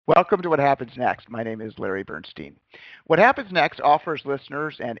Welcome to What Happens Next. My name is Larry Bernstein. What Happens Next offers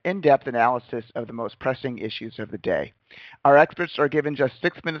listeners an in-depth analysis of the most pressing issues of the day. Our experts are given just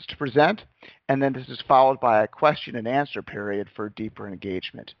 6 minutes to present, and then this is followed by a question and answer period for deeper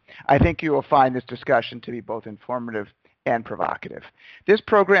engagement. I think you will find this discussion to be both informative and provocative. This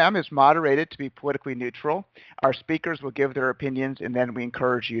program is moderated to be politically neutral. Our speakers will give their opinions, and then we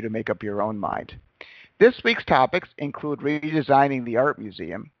encourage you to make up your own mind. This week's topics include redesigning the Art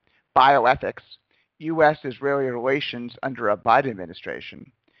Museum, bioethics, U.S.-Israeli relations under a Biden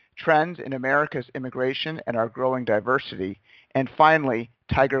administration, trends in America's immigration and our growing diversity, and finally,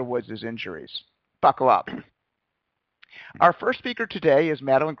 Tiger Woods' injuries. Buckle up. Our first speaker today is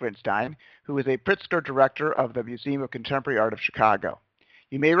Madeline Grinstein, who is a Pritzker Director of the Museum of Contemporary Art of Chicago.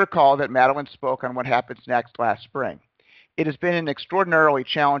 You may recall that Madeline spoke on What Happens Next last spring. It has been an extraordinarily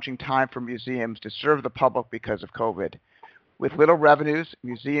challenging time for museums to serve the public because of COVID. With little revenues,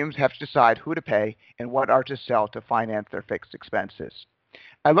 museums have to decide who to pay and what art to sell to finance their fixed expenses.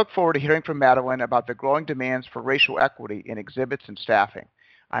 I look forward to hearing from Madeline about the growing demands for racial equity in exhibits and staffing.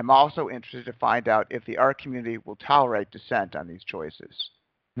 I'm also interested to find out if the art community will tolerate dissent on these choices.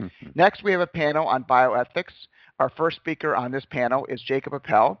 Next, we have a panel on bioethics. Our first speaker on this panel is Jacob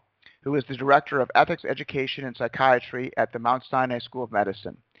Appel, who is the Director of Ethics Education and Psychiatry at the Mount Sinai School of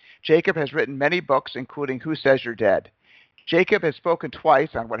Medicine. Jacob has written many books, including Who Says You're Dead? Jacob has spoken twice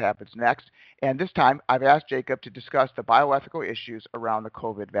on What Happens Next, and this time I've asked Jacob to discuss the bioethical issues around the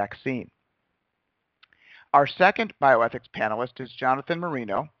COVID vaccine. Our second bioethics panelist is Jonathan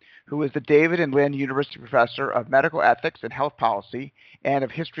Marino, who is the David and Lynn University Professor of Medical Ethics and Health Policy and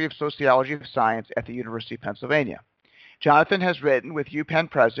of History of Sociology of Science at the University of Pennsylvania. Jonathan has written with UPenn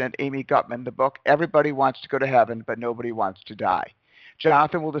President Amy Gutmann the book Everybody Wants to Go to Heaven, but Nobody Wants to Die.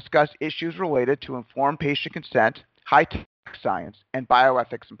 Jonathan will discuss issues related to informed patient consent, high-tech science, and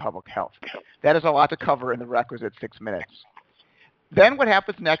bioethics and public health. That is a lot to cover in the requisite 6 minutes. Then What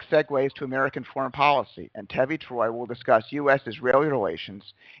Happens Next segues to American foreign policy, and Tevi Troy will discuss U.S.-Israeli relations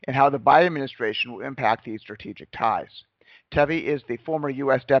and how the Biden administration will impact these strategic ties. Tevi is the former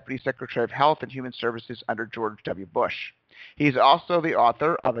U.S. Deputy Secretary of Health and Human Services under George W. Bush. He's also the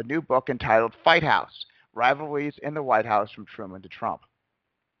author of a new book entitled Fight House: Rivalries in the White House from Truman to Trump.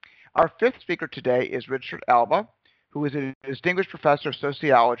 Our fifth speaker today is Richard Alba, who is a distinguished professor of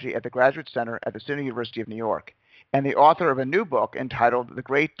sociology at the Graduate Center at the City University of New York, and the author of a new book entitled The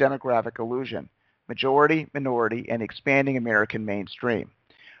Great Demographic Illusion: Majority, Minority, and Expanding American Mainstream.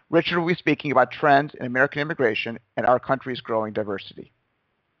 Richard will be speaking about trends in American immigration and our country's growing diversity.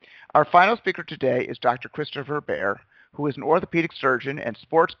 Our final speaker today is Dr. Christopher Baer, who is an orthopedic surgeon and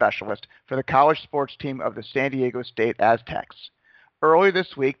sports specialist for the college sports team of the San Diego State Aztecs. Earlier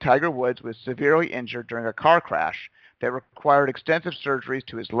this week, Tiger Woods was severely injured during a car crash that required extensive surgeries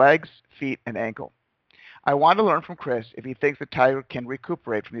to his legs, feet, and ankle. I want to learn from Chris if he thinks that Tiger can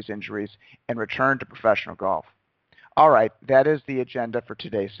recuperate from these injuries and return to professional golf. All right, that is the agenda for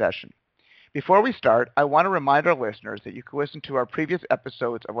today's session. Before we start, I want to remind our listeners that you can listen to our previous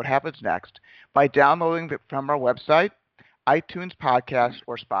episodes of What Happens Next by downloading them from our website, iTunes Podcasts,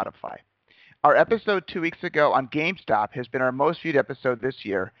 or Spotify. Our episode 2 weeks ago on GameStop has been our most viewed episode this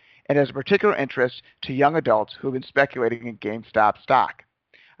year and has a particular interest to young adults who have been speculating in GameStop stock.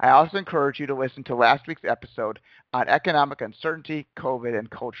 I also encourage you to listen to last week's episode on economic uncertainty, COVID, and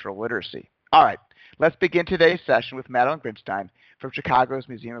cultural literacy. All right, let's begin today's session with Madeline Grinstein from Chicago's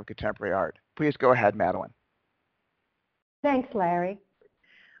Museum of Contemporary Art. Please go ahead, Madeline. Thanks, Larry.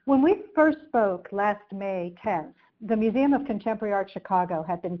 When we first spoke last May 10th, the Museum of Contemporary Art Chicago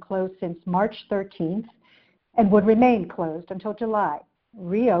had been closed since March 13th and would remain closed until July,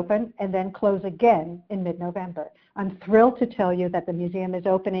 reopen, and then close again in mid-November. I'm thrilled to tell you that the museum is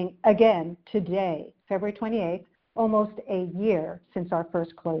opening again today, February 28th, almost a year since our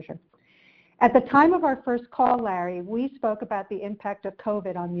first closure. At the time of our first call, Larry, we spoke about the impact of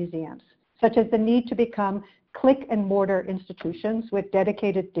COVID on museums, such as the need to become click-and-mortar institutions with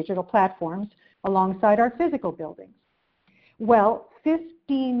dedicated digital platforms alongside our physical buildings. Well,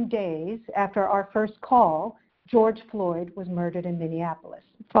 15 days after our first call, George Floyd was murdered in Minneapolis,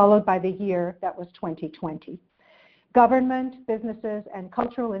 followed by the year that was 2020. Government, businesses, and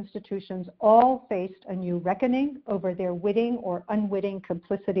cultural institutions all faced a new reckoning over their witting or unwitting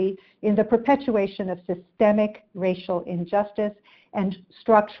complicity in the perpetuation of systemic racial injustice and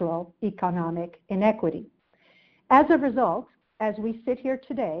structural economic inequity. As a result, as we sit here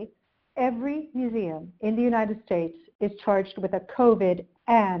today, every museum in the United States is charged with a COVID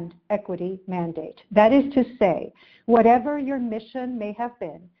and equity mandate. That is to say, whatever your mission may have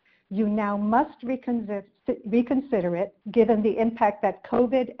been, You now must reconsider it given the impact that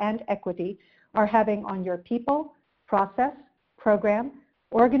COVID and equity are having on your people, process, program,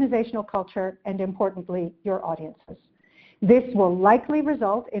 organizational culture, and importantly, your audiences. This will likely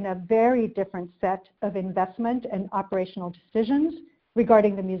result in a very different set of investment and operational decisions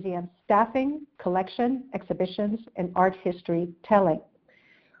regarding the museum's staffing, collection, exhibitions, and art history telling.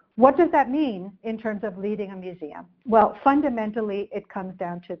 What does that mean in terms of leading a museum? Well, fundamentally, it comes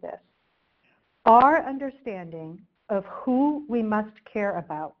down to this. Our understanding of who we must care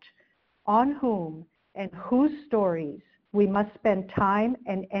about, on whom, and whose stories we must spend time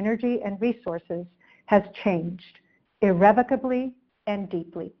and energy and resources has changed irrevocably and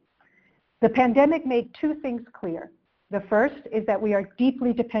deeply. The pandemic made two things clear. The first is that we are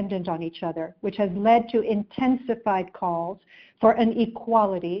deeply dependent on each other, which has led to intensified calls for an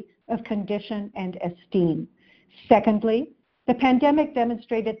equality of condition and esteem. Secondly, the pandemic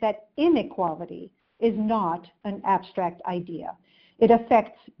demonstrated that inequality is not an abstract idea. It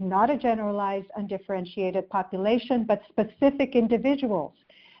affects not a generalized, undifferentiated population, but specific individuals,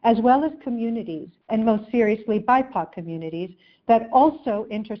 as well as communities, and most seriously BIPOC communities that also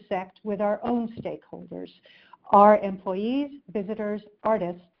intersect with our own stakeholders, our employees, visitors,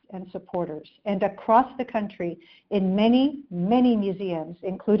 artists, and supporters. And across the country, in many, many museums,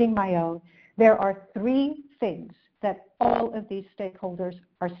 including my own, there are three things that all of these stakeholders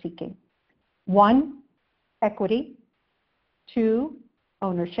are seeking. 1, equity. 2,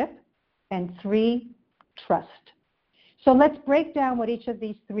 ownership. And 3, trust. So let's break down what each of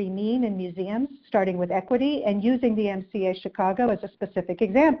these three mean in museums, starting with equity and using the MCA Chicago as a specific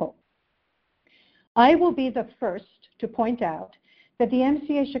example. I will be the first to point out that the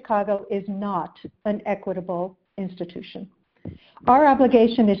MCA Chicago is not an equitable institution. Our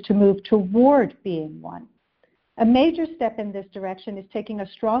obligation is to move toward being one. A major step in this direction is taking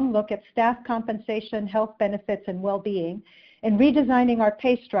a strong look at staff compensation, health benefits, and well-being, and redesigning our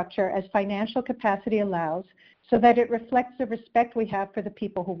pay structure as financial capacity allows so that it reflects the respect we have for the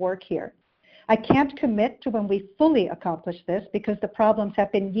people who work here. I can't commit to when we fully accomplish this because the problems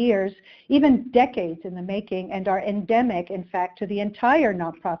have been years, even decades in the making, and are endemic, in fact, to the entire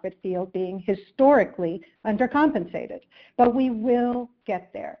nonprofit field being historically undercompensated. But we will get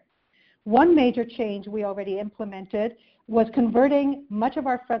there. One major change we already implemented was converting much of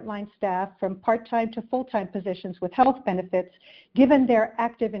our frontline staff from part-time to full-time positions with health benefits, given their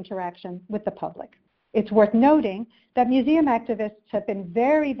active interaction with the public. It's worth noting that museum activists have been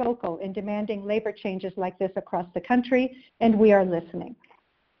very vocal in demanding labor changes like this across the country, and we are listening.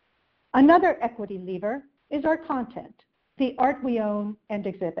 Another equity lever is our content, the art we own and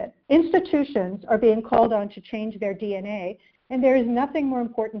exhibit. Institutions are being called on to change their DNA, and there is nothing more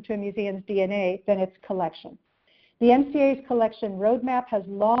important to a museum's DNA than its collection. The MCA's collection roadmap has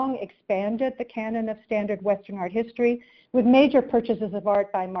long expanded the canon of standard Western art history with major purchases of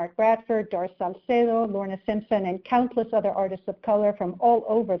art by Mark Bradford, Doris Salcedo, Lorna Simpson, and countless other artists of color from all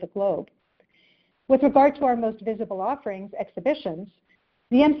over the globe. With regard to our most visible offerings, exhibitions,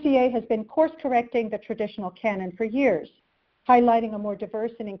 the MCA has been course-correcting the traditional canon for years, highlighting a more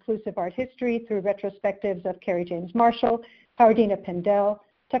diverse and inclusive art history through retrospectives of Kerry James Marshall, Howardina Pendell,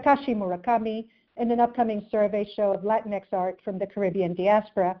 Takashi Murakami, and an upcoming survey show of Latinx art from the Caribbean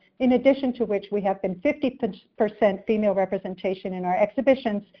diaspora, in addition to which we have been 50% female representation in our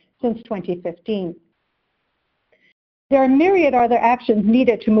exhibitions since 2015. There are myriad other actions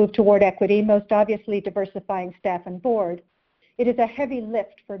needed to move toward equity, most obviously diversifying staff and board. It is a heavy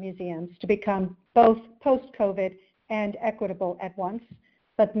lift for museums to become both post-COVID and equitable at once,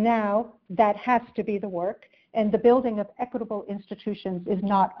 but now that has to be the work, and the building of equitable institutions is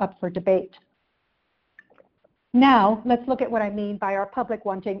not up for debate. Now, let's look at what I mean by our public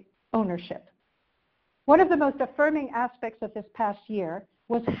wanting ownership. One of the most affirming aspects of this past year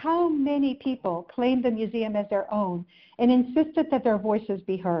was how many people claimed the museum as their own and insisted that their voices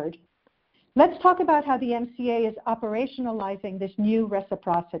be heard. Let's talk about how the MCA is operationalizing this new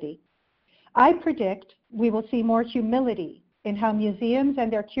reciprocity. I predict we will see more humility in how museums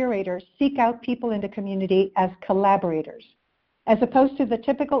and their curators seek out people in the community as collaborators, as opposed to the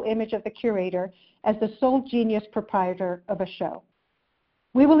typical image of the curator as the sole genius proprietor of a show.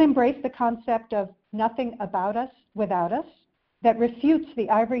 We will embrace the concept of nothing about us without us that refutes the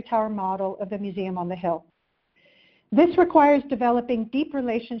ivory tower model of the Museum on the Hill. This requires developing deep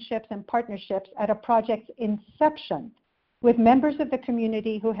relationships and partnerships at a project's inception with members of the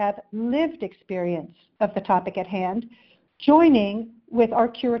community who have lived experience of the topic at hand, joining with our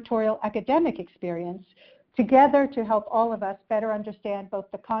curatorial academic experience together to help all of us better understand both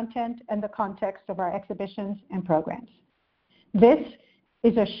the content and the context of our exhibitions and programs. This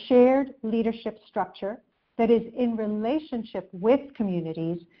is a shared leadership structure that is in relationship with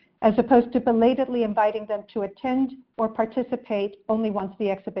communities as opposed to belatedly inviting them to attend or participate only once the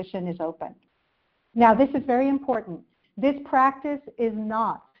exhibition is open. Now, this is very important. This practice is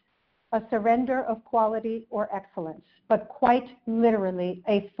not a surrender of quality or excellence, but quite literally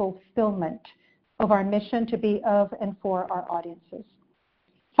a fulfillment of our mission to be of and for our audiences.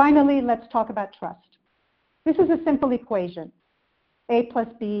 Finally, let's talk about trust. This is a simple equation. A plus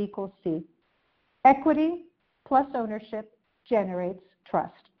B equals C. Equity plus ownership generates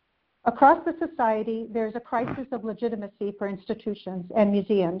trust. Across the society, there's a crisis of legitimacy for institutions and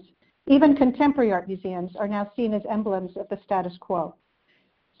museums. Even contemporary art museums are now seen as emblems of the status quo.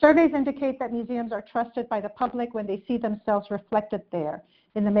 Surveys indicate that museums are trusted by the public when they see themselves reflected there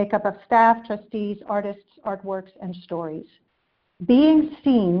in the makeup of staff, trustees, artists, artworks, and stories. Being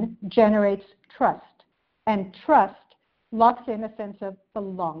seen generates trust, and trust locks in a sense of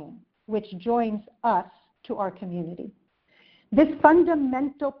belonging, which joins us to our community. This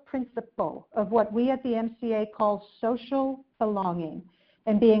fundamental principle of what we at the MCA call social belonging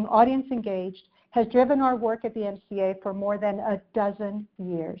and being audience engaged has driven our work at the MCA for more than a dozen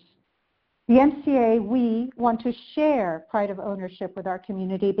years. The MCA, we want to share pride of ownership with our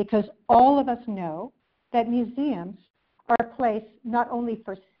community because all of us know that museums are a place not only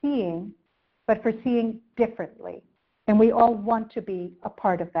for seeing, but for seeing differently. And we all want to be a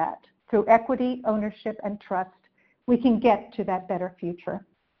part of that. Through equity, ownership, and trust, we can get to that better future.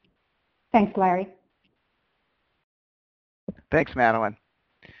 Thanks, Larry. Thanks, Madeline.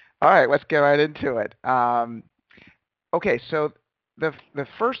 All right, let's get right into it. Okay, so the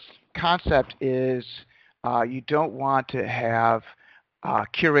first concept is you don't want to have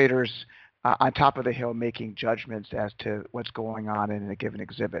curators on top of the hill making judgments as to what's going on in a given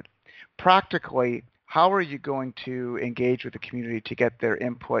exhibit. Practically, how are you going to engage with the community to get their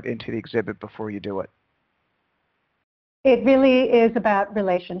input into the exhibit before you do it? It really is about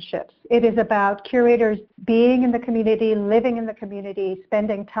relationships. It is about curators being in the community, living in the community,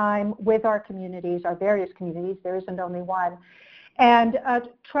 spending time with our communities, our various communities. There isn't only one. And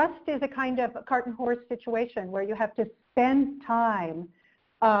trust is a kind of a cart and horse situation where you have to spend time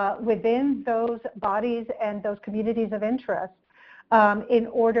within those bodies and those communities of interest in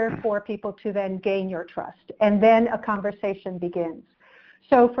order for people to then gain your trust. And then a conversation begins.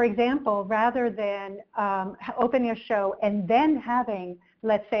 So, for example, rather than opening a show and then having,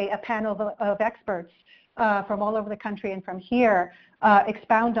 let's say, a panel of experts from all over the country and from here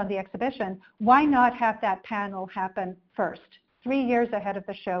expound on the exhibition, why not have that panel happen first, 3 years ahead of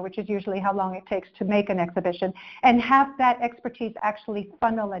the show, which is usually how long it takes to make an exhibition, and have that expertise actually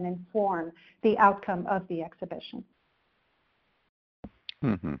funnel and inform the outcome of the exhibition?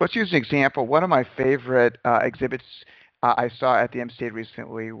 Mm-hmm. Let's use an example. One of my favorite exhibits I saw at the MCA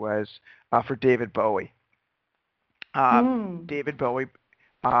recently was for David Bowie. David Bowie,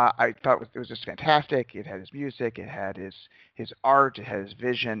 I thought it was just fantastic. It had his music, it had his art, it had his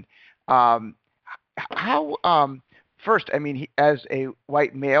vision. First, I mean, as a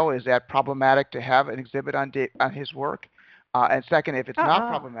white male, is that problematic to have an exhibit on his work? And second, if it's not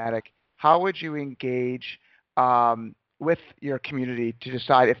problematic, how would you engage with your community to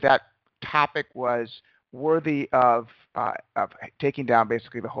decide if that topic was worthy of taking down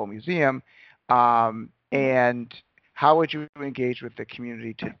basically the whole museum, and how would you engage with the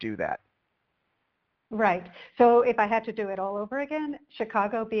community to do that? Right. So if I had to do it all over again,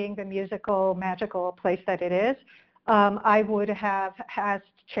 Chicago being the musical, magical place that it is, I would have asked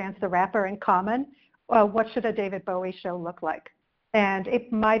Chance the Rapper in Common, what should a David Bowie show look like? And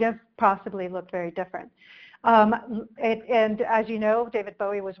it might have possibly looked very different. And as you know, David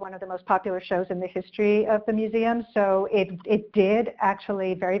Bowie was one of the most popular shows in the history of the museum, so it did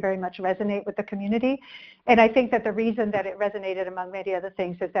actually very, very much resonate with the community. And I think that the reason that it resonated among many other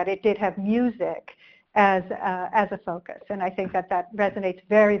things is that it did have music as a focus. And I think that that resonates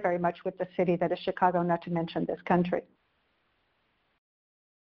very, very much with the city that is Chicago, not to mention this country.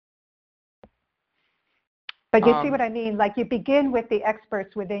 But you see what I mean? Like, you begin with the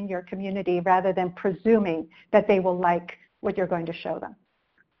experts within your community rather than presuming that they will like what you're going to show them.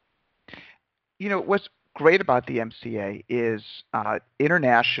 You know, what's great about the MCA is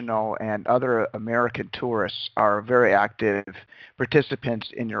international and other American tourists are very active participants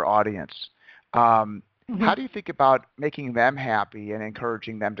in your audience. How do you think about making them happy and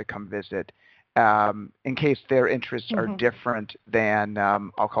encouraging them to come visit in case their interests are different than,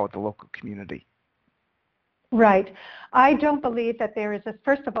 I'll call it, the local community? Right. I don't believe that there is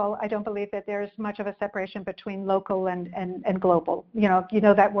first of all, I don't believe that there is much of a separation between local and global. You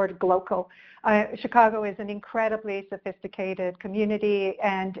know that word global. Chicago is an incredibly sophisticated community,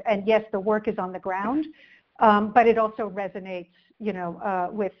 and yes, the work is on the ground, but it also resonates,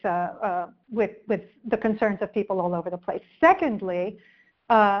 with the concerns of people all over the place. Secondly,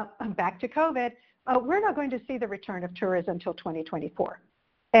 back to COVID, we're not going to see the return of tourism until 2024.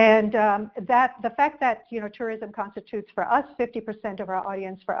 And that the fact that tourism constitutes for us 50% of our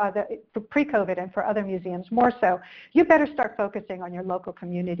audience for pre-COVID and for other museums more so, you better start focusing on your local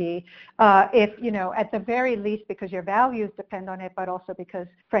community. If at the very least because your values depend on it, but also because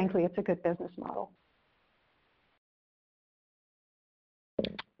frankly it's a good business model.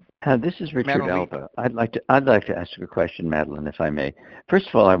 This is Richard Madeline. Alba. I'd like to ask you a question, Madeline, if I may. First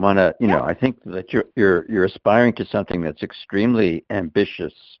of all, I want to, I think that you're aspiring to something that's extremely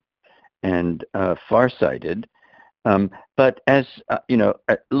ambitious and farsighted. But as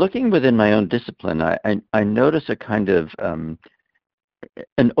looking within my own discipline, I notice a kind of an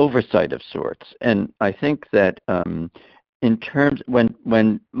oversight of sorts, and I think that in terms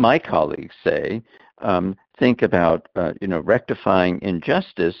when my colleagues think about rectifying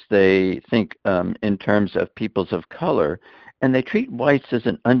injustice, they think in terms of peoples of color, and they treat whites as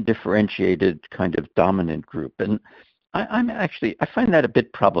an undifferentiated kind of dominant group. And I find that a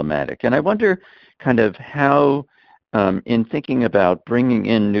bit problematic. And I wonder kind of how, in thinking about bringing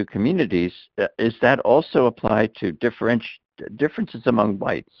in new communities, is that also applied to differences among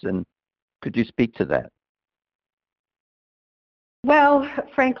whites? And could you speak to that? Well,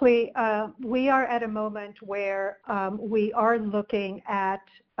 frankly, we are at a moment where we are looking at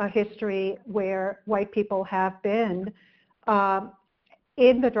a history where white people have been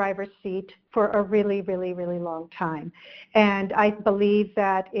in the driver's seat for a really, really, really long time. And I believe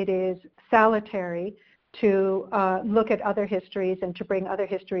that it is salutary to look at other histories and to bring other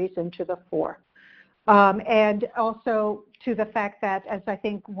histories into the fore. And also to the fact that, as I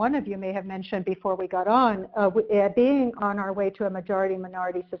think one of you may have mentioned before we got on, being on our way to a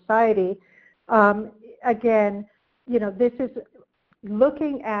majority-minority society, again, this is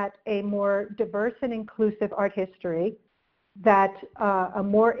looking at a more diverse and inclusive art history, that a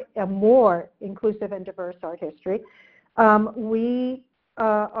more inclusive and diverse art history. We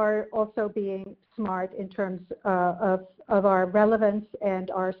are also being smart in terms of our relevance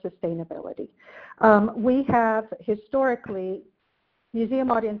and our sustainability. We have historically, museum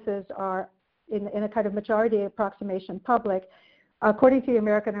audiences are in a kind of majority approximation public. According to the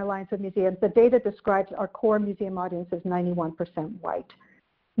American Alliance of Museums, the data describes our core museum audience as 91% white.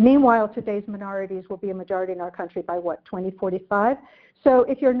 Meanwhile, today's minorities will be a majority in our country by 2045? So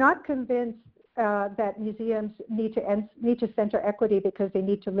if you're not convinced that museums need to center equity because they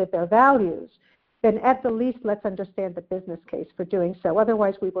need to live their values, then at the least let's understand the business case for doing so.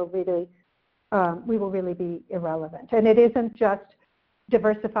 Otherwise, we will really be irrelevant. And it isn't just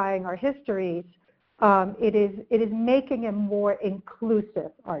diversifying our histories; it is making a more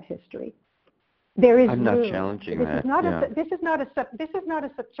inclusive art history. There is I'm room. not challenging this that. Is not yeah. this is not a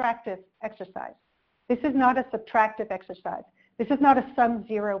subtractive exercise. This is not a subtractive exercise. This is not a sum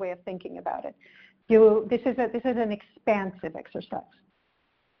zero way of thinking about it. This is an expansive exercise.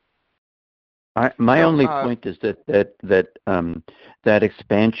 My only point is that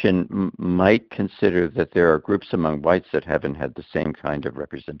expansion might consider that there are groups among whites that haven't had the same kind of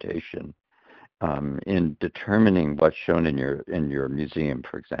representation in determining what's shown in your museum,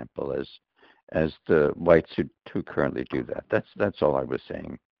 for example, as the whites who currently do that. That's all I was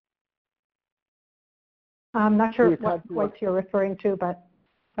saying. I'm not sure what whites you're referring to, but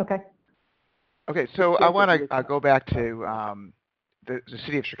okay. Okay, so I want to go back to the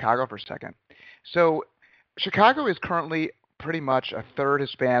city of Chicago for a second. So Chicago is currently pretty much a third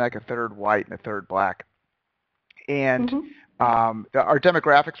Hispanic, a third white, and a third black. And our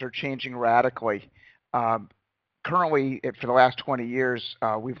demographics are changing radically. Currently, for the last 20 years,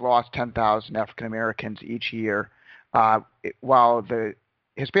 we've lost 10,000 African Americans each year, while the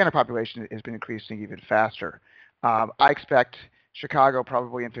Hispanic population has been increasing even faster. I expect Chicago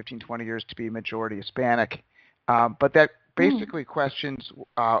probably in 15, 20 years to be majority Hispanic. But that basically questions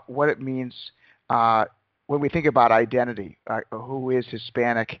what it means when we think about identity. Who is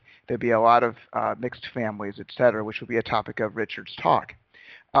Hispanic? There'd be a lot of mixed families, et cetera, which will be a topic of Richard's talk.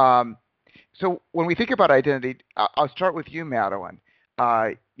 So when we think about identity, I'll start with you, Madeline.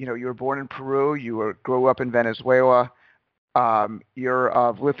 You were born in Peru. You grew up in Venezuela. You're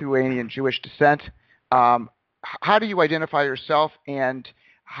of Lithuanian Jewish descent. How do you identify yourself, and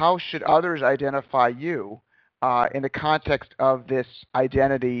how should others identify you in the context of this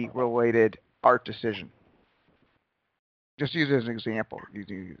identity-related art decision? Just use it as an example.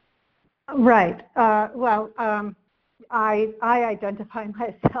 Right. I identify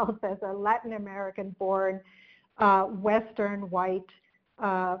myself as a Latin American-born, Western white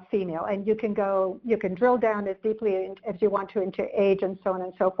female, and you can drill down as deeply as you want to into age and so on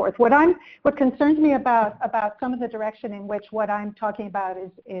and so forth. What concerns me about some of the direction in which what I'm talking about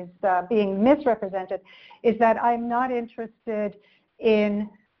is being misrepresented is that I'm not interested in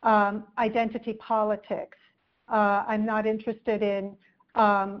identity politics. I'm not interested in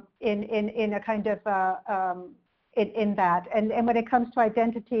a kind of in that. And when it comes to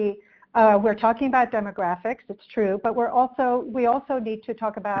identity, we're talking about demographics. It's true, but we also need to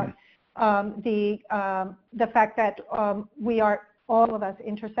talk about the fact that we are all of us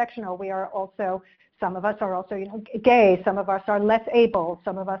intersectional. We are also, some of us are also gay. Some of us are less able.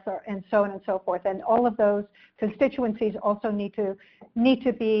 Some of us are, and so on and so forth. And all of those constituencies also need to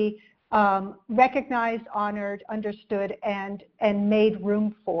be recognized, honored, understood, and made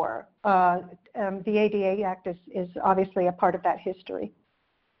room for. The ADA Act is obviously a part of that history.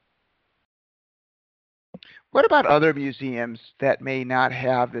 What about other museums that may not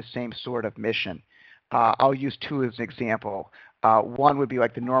have the same sort of mission? I'll use two as an example. One would be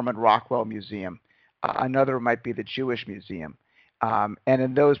like the Norman Rockwell Museum. Another might be the Jewish Museum. And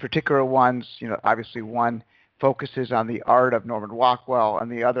in those particular ones, obviously one focuses on the art of Norman Rockwell,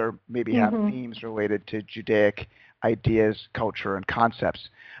 and the other maybe have themes related to Judaic ideas, culture, and concepts.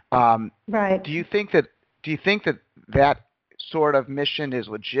 Right. Do you think that sort of mission is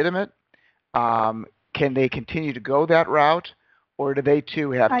legitimate? Can they continue to go that route, or do they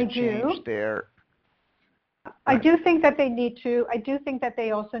too have to change their? I do think that they need to. I do think that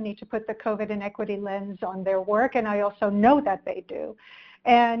they also need to put the COVID and equity lens on their work, and I also know that they do.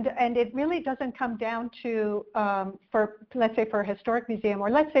 And it really doesn't come down to, let's say for a historic museum, or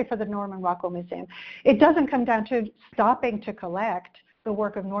let's say for the Norman Rockwell Museum, it doesn't come down to stopping to collect the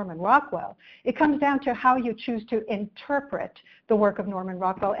work of Norman Rockwell. It comes down to how you choose to interpret the work of Norman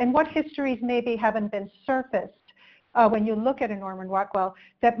Rockwell and what histories maybe haven't been surfaced when you look at a Norman Rockwell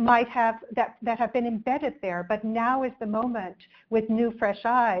that might have that have been embedded there, but now is the moment with new fresh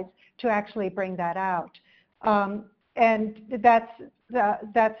eyes to actually bring that out. And that's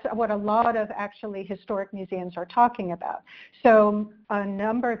what a lot of actually historic museums are talking about. So a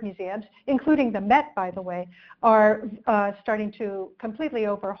number of museums, including the Met, by the way, are starting to completely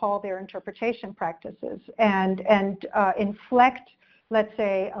overhaul their interpretation practices and inflect, let's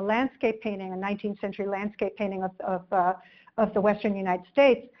say, a landscape painting, a 19th century landscape painting of the Western United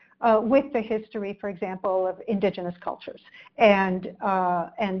States with the history, for example, of indigenous cultures and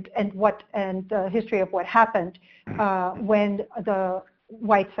the history of what happened when the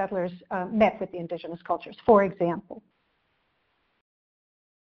white settlers met with the indigenous cultures, for example.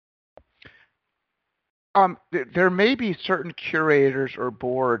 There may be certain curators or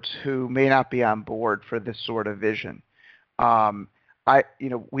boards who may not be on board for this sort of vision.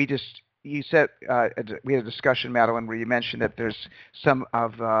 You said we had a discussion, Madeline, where you mentioned that there's some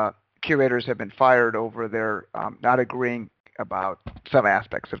of curators have been fired over their not agreeing about some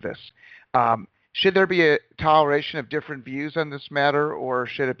aspects of this. Should there be a toleration of different views on this matter, or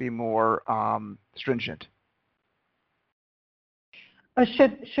should it be more stringent?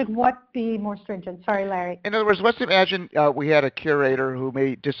 Should what be more stringent? Sorry, Larry. In other words, let's imagine we had a curator who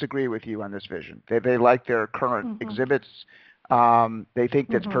may disagree with you on this vision. They like their current exhibits. They think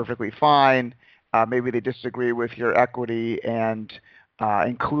that's perfectly fine. Maybe they disagree with your equity and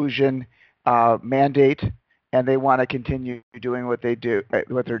inclusion mandate, and they want to continue doing what they're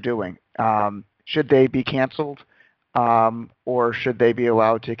doing. Should they be canceled, or should they be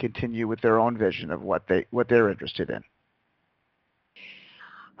allowed to continue with their own vision of what they're interested in?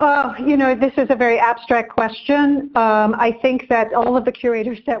 This is a very abstract question. I think that all of the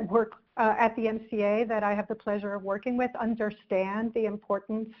curators that work at the MCA that I have the pleasure of working with understand the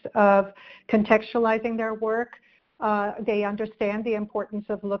importance of contextualizing their work. They understand the importance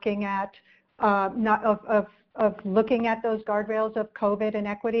of looking at looking at those guardrails of COVID and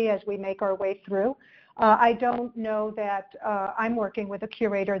equity as we make our way through. I don't know that I'm working with a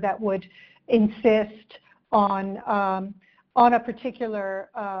curator that would insist on a particular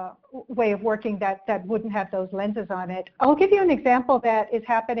way of working that wouldn't have those lenses on it. I'll give you an example that is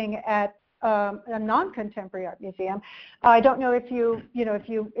happening at a non-contemporary art museum. I don't know if you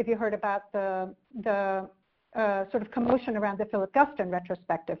heard about the sort of commotion around the Philip Guston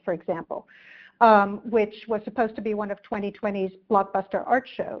retrospective, for example, which was supposed to be one of 2020's blockbuster art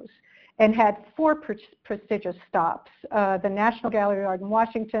shows and had 4 prestigious stops: the National Gallery of Art in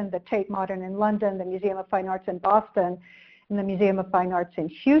Washington, the Tate Modern in London, the Museum of Fine Arts in Boston, and the Museum of Fine Arts in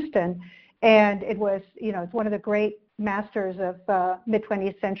Houston. And it was, it's one of the great masters of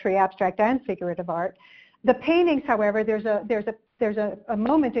mid-20th century abstract and figurative art. The paintings, however, there's a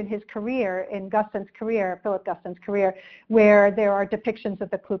moment in his career, in Guston's career, Philip Guston's career, where there are depictions of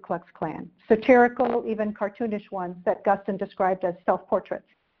the Ku Klux Klan, satirical, even cartoonish ones that Guston described as self-portraits,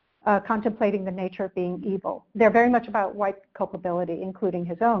 contemplating the nature of being evil. They're very much about white culpability, including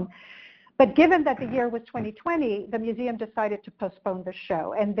his own. But given that the year was 2020, the museum decided to postpone the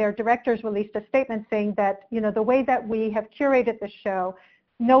show, and their directors released a statement saying that, you know, the way that we have curated the show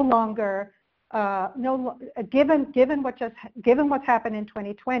no longer given what's happened in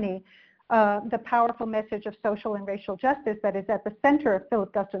 2020, the powerful message of social and racial justice that is at the center of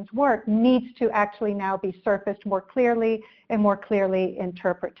Philip Guston's work needs to actually now be surfaced more clearly and more clearly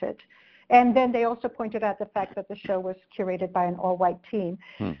interpreted. And then they also pointed out the fact that the show was curated by an all-white team.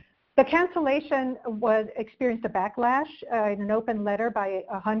 The cancellation experienced a backlash in an open letter by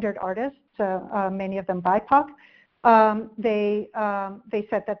 100 artists, many of them BIPOC. They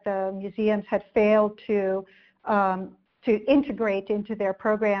said that the museums had failed to integrate into their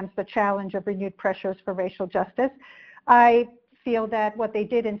programs the challenge of renewed pressures for racial justice. I feel that what they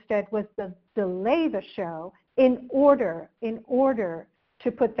did instead was to delay the show in order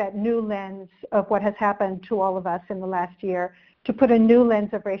to put that new lens of what has happened to all of us in the last year, to put a new lens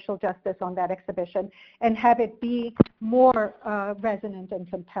of racial justice on that exhibition and have it be more resonant and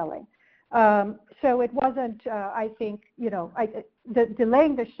compelling. So it wasn't, I think,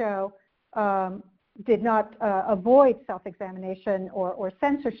 delaying the show did not avoid self-examination or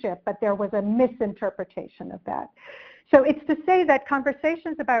censorship, but there was a misinterpretation of that. So it's to say that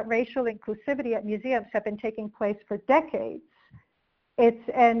conversations about racial inclusivity at museums have been taking place for decades.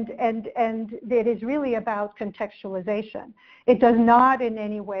 And it is really about contextualization. It does not in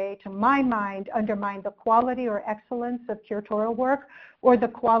any way, to my mind, undermine the quality or excellence of curatorial work or the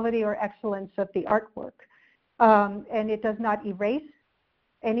quality or excellence of the artwork. And it does not erase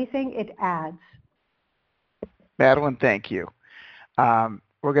anything, it adds. Madeline, thank you.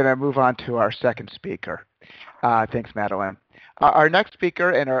 We're going to move on to our second speaker. Thanks, Madeline. Our next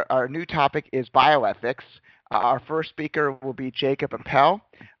speaker and our new topic is bioethics. Our first speaker will be Jacob Appel.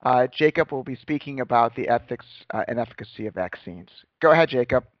 Jacob will be speaking about the ethics and efficacy of vaccines. Go ahead,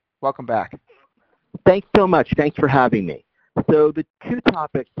 Jacob. Welcome back. Thanks so much. Thanks for having me. So the two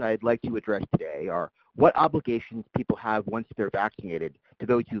topics I'd like to address today are what obligations people have once they're vaccinated to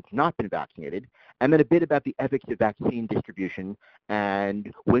those who've not been vaccinated, and then a bit about the ethics of vaccine distribution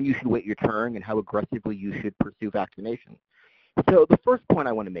and when you should wait your turn and how aggressively you should pursue vaccination. So the first point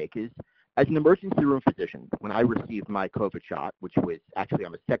I want to make is, as an emergency room physician, when I received my COVID shot, which was actually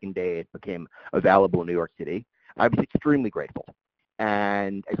on the second day it became available in New York City, I was extremely grateful.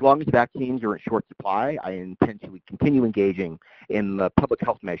 And as long as vaccines are in short supply, I intend to continue engaging in the public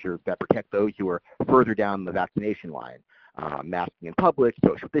health measures that protect those who are further down the vaccination line. Masking in public,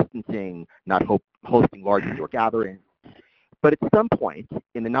 social distancing, not hosting large indoor gatherings. But at some point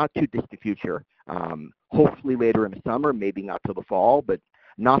in the not too distant future, hopefully later in the summer, maybe not till the fall, but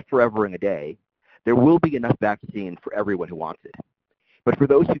not forever in a day, there will be enough vaccine for everyone who wants it. But for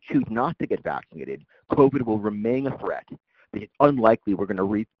those who choose not to get vaccinated, COVID will remain a threat. It's unlikely we're going to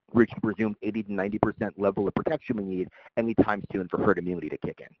reach the presumed 80 to 90% level of protection we need anytime soon for herd immunity to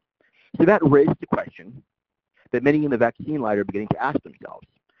kick in. So that raised the question that many in the vaccine line are beginning to ask themselves: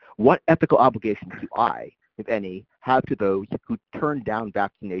 what ethical obligations do I, if any, have to those who turn down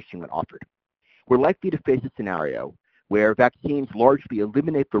vaccination when offered? We're likely to face a scenario where vaccines largely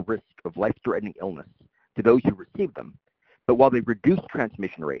eliminate the risk of life-threatening illness to those who receive them, but while they reduce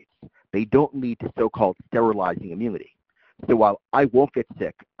transmission rates, they don't lead to so-called sterilizing immunity. So while I won't get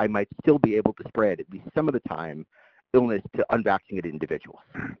sick, I might still be able to spread, at least some of the time, illness to unvaccinated individuals.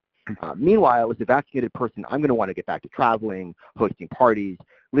 Meanwhile, as a vaccinated person, I'm going to want to get back to traveling, hosting parties,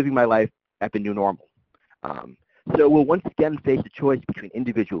 living my life at the new normal. So we'll once again face a choice between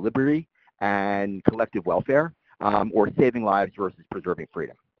individual liberty and collective welfare, or saving lives versus preserving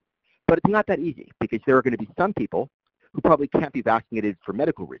freedom. But it's not that easy, because there are going to be some people who probably can't be vaccinated for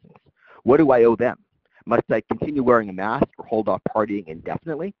medical reasons. What do I owe them? Must I continue wearing a mask or hold off partying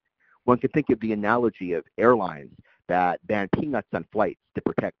indefinitely? One can think of the analogy of airlines that ban peanuts on flights to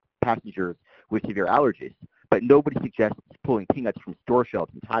protect passengers with severe allergies, but nobody suggests pulling peanuts from store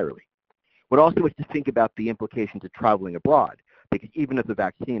shelves entirely. What also is to think about the implications of traveling abroad, because even if the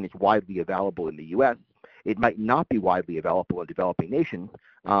vaccine is widely available in the U.S., it might not be widely available in developing nations,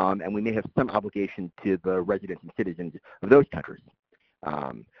 and we may have some obligation to the residents and citizens of those countries.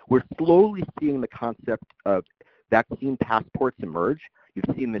 We're slowly seeing the concept of vaccine passports emerge.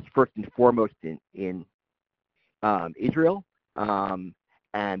 You've seen this first and foremost in Israel,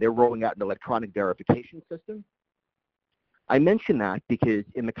 and they're rolling out an electronic verification system. I mention that because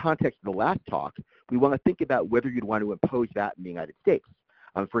in the context of the last talk, we want to think about whether you'd want to impose that in the United States.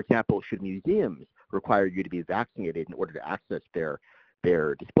 For example, should museums require you to be vaccinated in order to access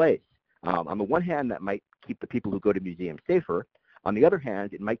their displays? On the one hand, that might keep the people who go to museums safer. On the other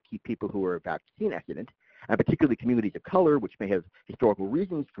hand, it might keep people who are vaccine hesitant, and particularly communities of color, which may have historical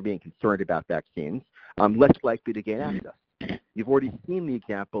reasons for being concerned about vaccines, less likely to gain access. You've already seen the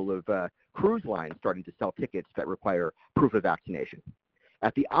example of cruise lines starting to sell tickets that require proof of vaccination.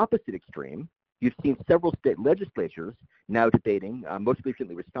 At the opposite extreme, you've seen several state legislatures now debating, most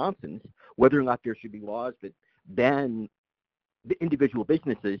recently Wisconsin's, whether or not there should be laws that ban the individual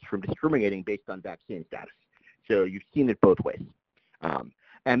businesses from discriminating based on vaccine status. So you've seen it both ways.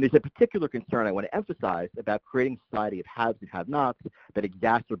 And there's a particular concern I want to emphasize about creating a society of haves and have-nots that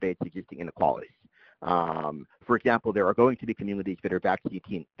exacerbates existing inequalities. For example, there are going to be communities that are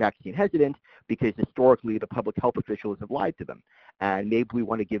vaccine hesitant because historically the public health officials have lied to them. And maybe we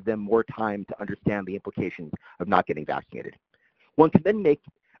want to give them more time to understand the implications of not getting vaccinated. One can then make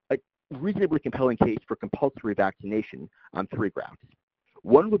a reasonably compelling case for compulsory vaccination on 3 grounds.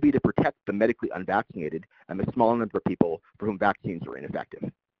 One would be to protect the medically unvaccinated and the small number of people for whom vaccines are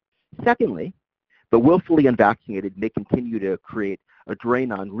ineffective. Secondly, the willfully unvaccinated may continue to create a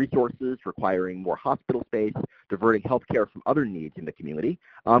drain on resources, requiring more hospital space, diverting healthcare from other needs in the community,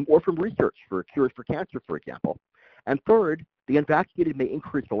 or from research for cures for cancer, for example. And third, the unvaccinated may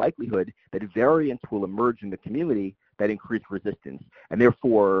increase the likelihood that variants will emerge in the community that increase resistance, and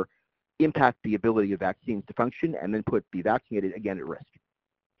therefore impact the ability of vaccines to function and then put the vaccinated again at risk.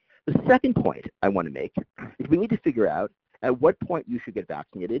 The second point I want to make is we need to figure out at what point you should get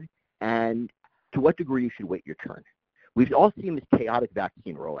vaccinated and to what degree you should wait your turn. We've all seen this chaotic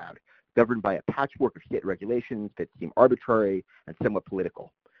vaccine rollout, governed by a patchwork of state regulations that seem arbitrary and somewhat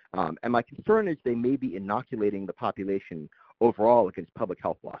political. And my concern is they may be inoculating the population overall against public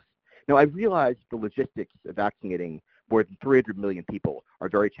health loss. Now, I realize the logistics of vaccinating more than 300 million people are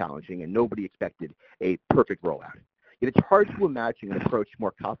very challenging, and nobody expected a perfect rollout. Yet it's hard to imagine an approach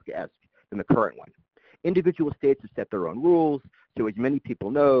more Kafkaesque than the current one. Individual states have set their own rules, so as many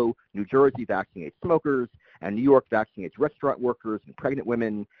people know, New Jersey vaccinates smokers, and New York vaccinates restaurant workers and pregnant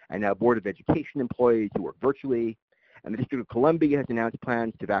women, and now Board of Education employees who work virtually. And the District of Columbia has announced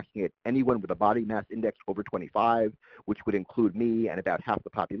plans to vaccinate anyone with a body mass index over 25, which would include me and about half the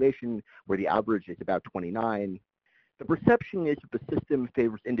population, where the average is about 29. The perception is that the system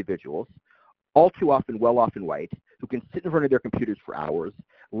favors individuals, all too often well-off and white, who can sit in front of their computers for hours,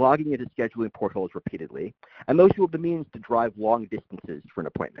 logging into scheduling portals repeatedly, and those who have the means to drive long distances for an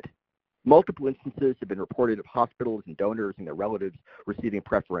appointment. Multiple instances have been reported of hospitals and donors and their relatives receiving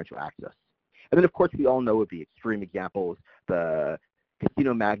preferential access. And then, of course, we all know of the extreme examples, the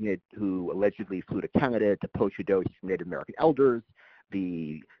casino magnate who allegedly flew to Canada to poach a dose from Native American elders,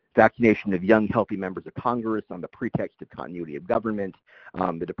 the vaccination of young, healthy members of Congress on the pretext of continuity of government,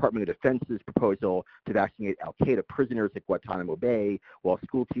 the Department of Defense's proposal to vaccinate al-Qaeda prisoners at Guantanamo Bay, while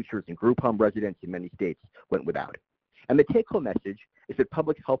school teachers and group home residents in many states went without. And the take-home message is that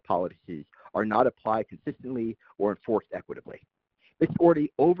public health policies are not applied consistently or enforced equitably. This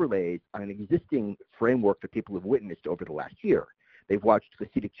already overlays on an existing framework that people have witnessed over the last year. They've watched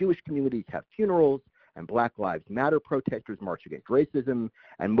Hasidic Jewish communities have funerals, and Black Lives Matter protesters march against racism,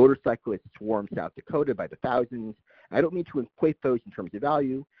 and motorcyclists swarm South Dakota by the thousands. I don't mean to equate those in terms of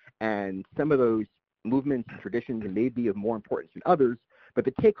value, and some of those movements and traditions may be of more importance than others, but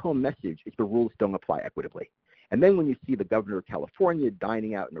the take-home message is the rules don't apply equitably. And then when you see the governor of California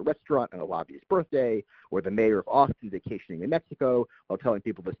dining out in a restaurant on a lobbyist's birthday, or the mayor of Austin vacationing in Mexico while telling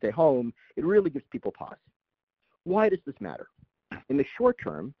people to stay home, it really gives people pause. Why does this matter? In the short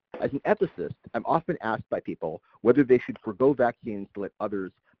term, as an ethicist, I'm often asked by people whether they should forgo vaccines to let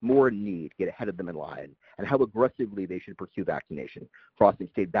others more in need get ahead of them in line, and how aggressively they should pursue vaccination, crossing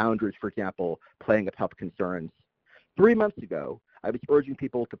state boundaries, for example, playing up health concerns. 3 months ago, I was urging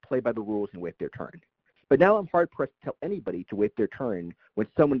people to play by the rules and wait their turn. But now I'm hard-pressed to tell anybody to wait their turn when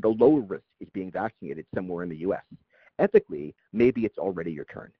someone at a lower risk is being vaccinated somewhere in the U.S. Ethically, maybe it's already your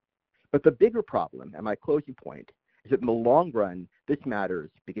turn. But the bigger problem, and my closing point, is that in the long run, this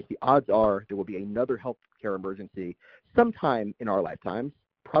matters because the odds are there will be another healthcare emergency sometime in our lifetimes,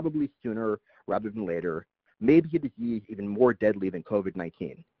 probably sooner rather than later, maybe a disease even more deadly than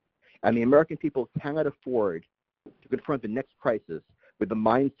COVID-19. And the American people cannot afford to confront the next crisis with the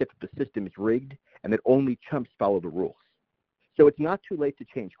mindset that the system is rigged and that only chumps follow the rules. So it's not too late to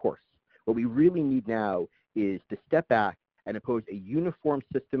change course. What we really need now is to step back and impose a uniform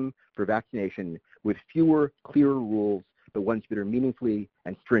system for vaccination with fewer, clearer rules, but ones that are meaningfully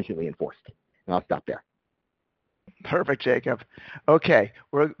and stringently enforced. And I'll stop there. Perfect, Jacob. Okay,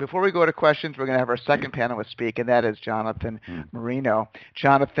 before we go to questions, we're going to have our second panelist speak, and that is Jonathan Marino.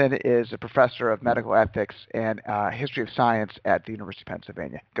 Jonathan is a professor of medical ethics and history of science at the University of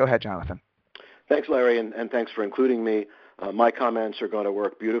Pennsylvania. Go ahead, Jonathan. Thanks, Larry, and thanks for including me. My comments are going to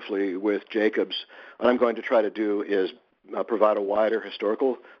work beautifully with Jacob's. What I'm going to try to do is provide a wider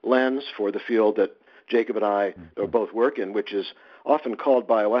historical lens for the field that Jacob and I both work in, which is often called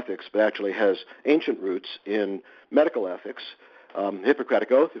bioethics, but actually has ancient roots in medical ethics.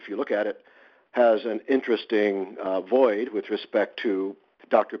 Hippocratic Oath, if you look at it, has an interesting void with respect to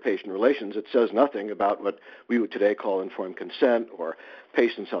doctor-patient relations. It says nothing about what we would today call informed consent or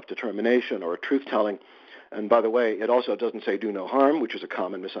patient self-determination or truth-telling. And by the way, it also doesn't say do no harm, which is a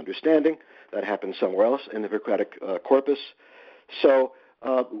common misunderstanding. That happens somewhere else in the Hippocratic corpus. So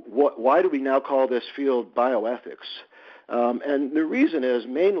why do we now call this field bioethics? And the reason is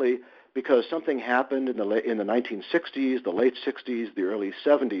mainly because something happened in the 1960s, the late 60s, the early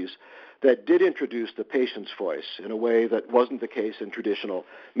 70s, that did introduce the patient's voice in a way that wasn't the case in traditional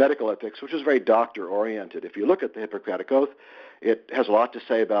medical ethics, which is very doctor-oriented. If you look at the Hippocratic Oath, it has a lot to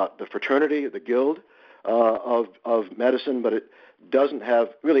say about the fraternity, the guild of medicine, but it doesn't have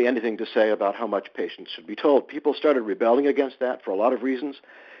really anything to say about how much patients should be told. People started rebelling against that for a lot of reasons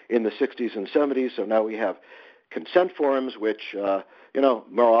in the 60s and 70s, so now we have consent forms, which,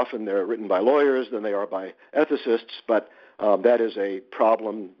 more often they're written by lawyers than they are by ethicists, but that is a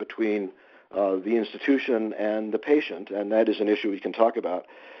problem between the institution and the patient, and that is an issue we can talk about.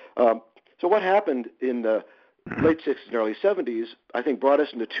 So what happened in the late 60s and early 70s, I think, brought us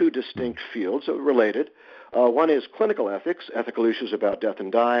into two distinct fields that were related. One is clinical ethics, ethical issues about death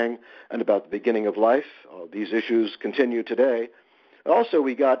and dying and about the beginning of life. These issues continue today. Also,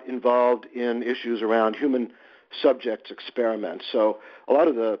 we got involved in issues around human subjects experiments. So a lot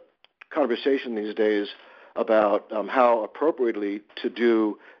of the conversation these days about how appropriately to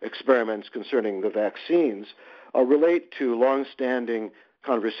do experiments concerning the vaccines relate to long-standing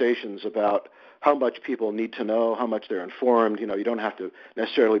conversations about how much people need to know, how much they're informed. You don't have to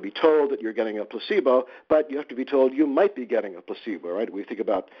necessarily be told that you're getting a placebo, but you have to be told you might be getting a placebo, right? We think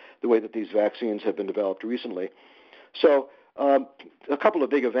about the way that these vaccines have been developed recently. So a couple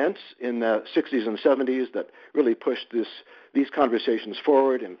of big events in the 60s and 70s that really pushed these conversations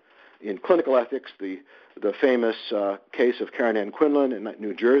forward. In clinical ethics, the famous case of Karen Ann Quinlan in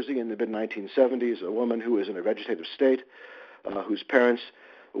New Jersey in the mid-1970s, a woman who was in a vegetative state, whose parents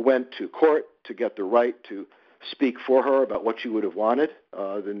went to court to get the right to speak for her about what she would have wanted,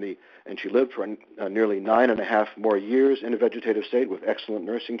 and she lived for nearly 9.5 more years in a vegetative state with excellent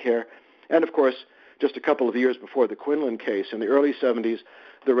nursing care. And of course, just a couple of years before the Quinlan case, in the early 70s,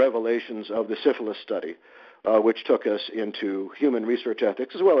 the revelations of the syphilis study, which took us into human research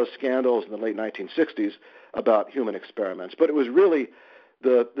ethics, as well as scandals in the late 1960s about human experiments. But it was really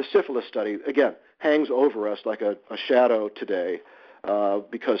the syphilis study, again, hangs over us like a shadow today,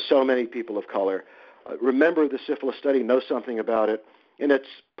 because so many people of color remember the syphilis study, know something about it, and it's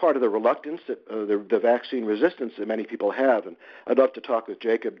part of the reluctance, that the vaccine resistance that many people have. And I'd love to talk with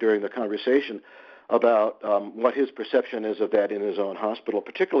Jacob during the conversation about what his perception is of that in his own hospital,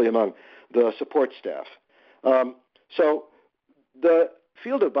 particularly among the support staff. So the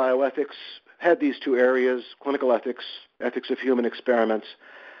field of bioethics had these two areas, clinical ethics, ethics of human experiments,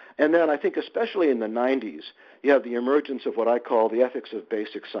 and then I think especially in the 90s, you have the emergence of what I call the ethics of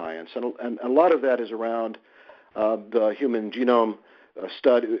basic science, and a lot of that is around the Human Genome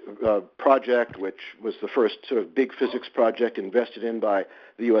Study project, which was the first sort of big physics project invested in by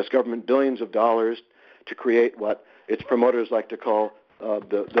the U.S. government, billions of dollars to create what its promoters like to call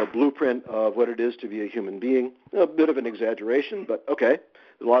the blueprint of what it is to be a human being. A bit of an exaggeration, but okay,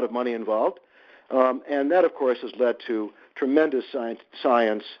 there's a lot of money involved. And that, of course, has led to tremendous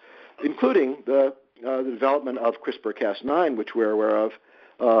science, including the development of CRISPR-Cas9, which we're aware of,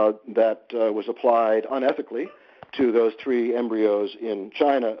 that was applied unethically to those 3 embryos in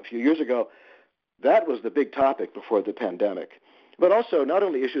China a few years ago. That was the big topic before the pandemic. But also, not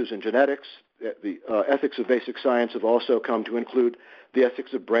only issues in genetics, the ethics of basic science have also come to include the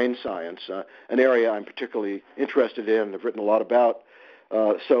ethics of brain science, an area I'm particularly interested in and have written a lot about.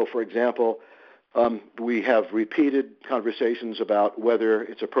 So, for example, we have repeated conversations about whether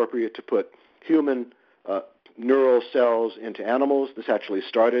it's appropriate to put human neural cells into animals. This actually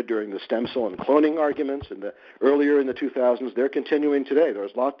started during the stem cell and cloning arguments earlier in the 2000s. They're continuing today.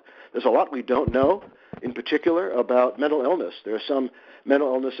 There's a lot we don't know, in particular, about mental illness. There are some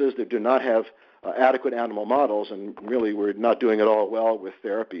mental illnesses that do not have adequate animal models, and really we're not doing it all well with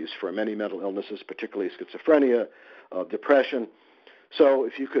therapies for many mental illnesses, particularly schizophrenia, depression. So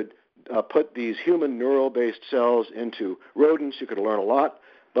if you could put these human neural-based cells into rodents, you could learn a lot,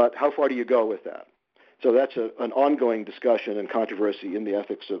 but how far do you go with that? So that's an ongoing discussion and controversy in the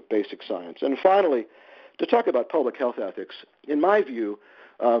ethics of basic science. And finally, to talk about public health ethics, in my view,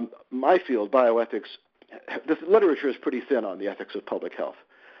 my field, bioethics, the literature is pretty thin on the ethics of public health.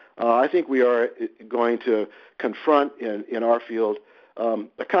 I think we are going to confront in our field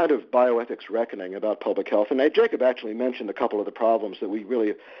a kind of bioethics reckoning about public health. And Jacob actually mentioned a couple of the problems that we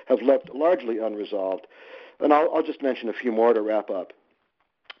really have left largely unresolved. And I'll just mention a few more to wrap up.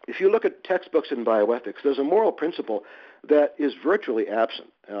 If you look at textbooks in bioethics, there's a moral principle that is virtually absent.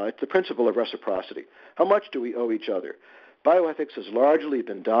 It's the principle of reciprocity. How much do we owe each other? Bioethics has largely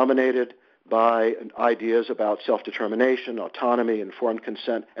been dominated by ideas about self-determination, autonomy, informed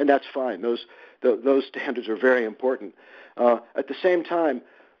consent, and that's fine. Those standards are very important. At the same time,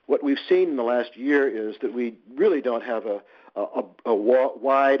 what we've seen in the last year is that we really don't have a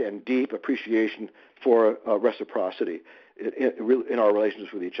wide and deep appreciation for reciprocity in our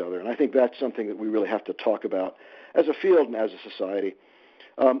relations with each other. And I think that's something that we really have to talk about as a field and as a society.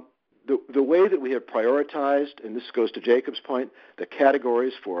 The way that we have prioritized, and this goes to Jacob's point, the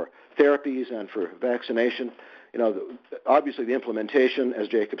categories for therapies and for vaccination, obviously the implementation, as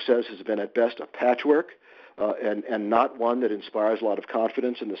Jacob says, has been at best a patchwork and not one that inspires a lot of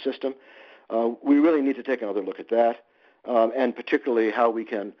confidence in the system. We really need to take another look at that, and particularly how we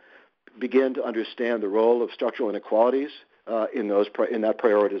can begin to understand the role of structural inequalities in that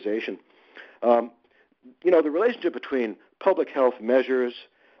prioritization. The relationship between public health measures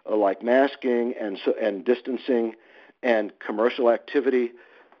like masking and distancing and commercial activity,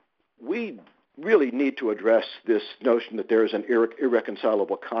 we really need to address this notion that there is an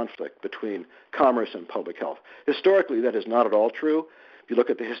irreconcilable conflict between commerce and public health. Historically, that is not at all true. If you look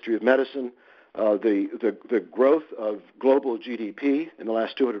at the history of medicine, the growth of global GDP in the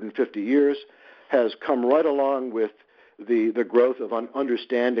last 250 years has come right along with the growth of an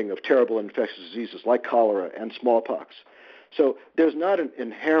understanding of terrible infectious diseases like cholera and smallpox. So there's not an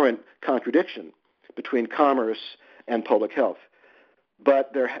inherent contradiction between commerce and public health.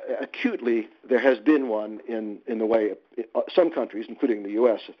 But there has been one in the way some countries, including the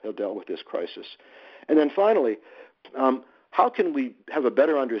U.S., have dealt with this crisis. And then finally, how can we have a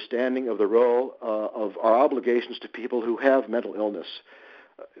better understanding of the role of our obligations to people who have mental illness?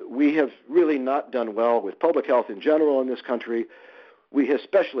 We have really not done well with public health in general in this country. We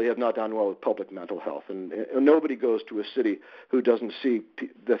especially have not done well with public mental health. And nobody goes to a city who doesn't see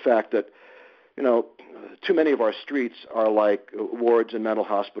the fact that, too many of our streets are like wards in mental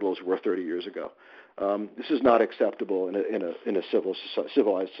hospitals were 30 years ago. This is not acceptable in a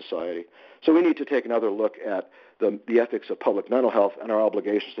civilized society. So we need to take another look at the ethics of public mental health and our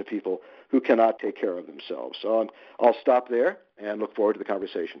obligations to people who cannot take care of themselves. So I'll stop there and look forward to the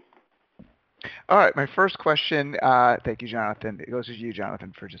conversation. All right, my first question, thank you, Jonathan. It goes to you,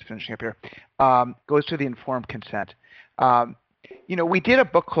 Jonathan, for just finishing up here. Goes to the informed consent. We did a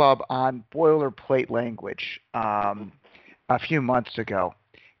book club on boilerplate language a few months ago,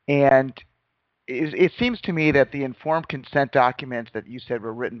 and it seems to me that the informed consent documents that you said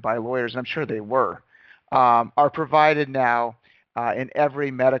were written by lawyers, and I'm sure they were, are provided now in every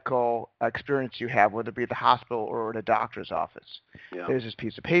medical experience you have, whether it be at the hospital or at a doctor's office. Yeah. There's this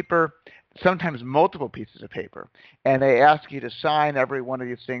piece of paper, sometimes multiple pieces of paper, and they ask you to sign every one of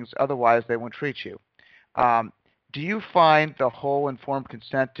these things, otherwise they won't treat you. Do you find the whole informed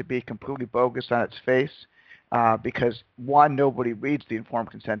consent to be completely bogus on its face? Because one, nobody reads the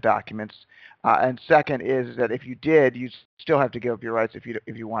informed consent documents, and second is that if you did, you still have to give up your rights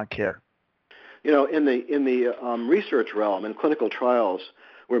if you want care. In the research realm, in clinical trials,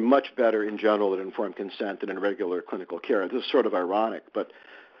 we're much better in general at informed consent than in regular clinical care. This is sort of ironic, but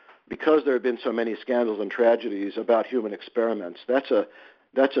because there have been so many scandals and tragedies about human experiments, that's a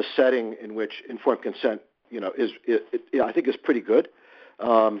setting in which informed consent, I think is pretty good.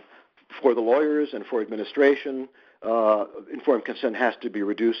 For the lawyers and for administration, informed consent has to be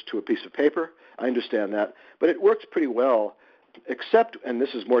reduced to a piece of paper. I understand that. But it works pretty well, except, and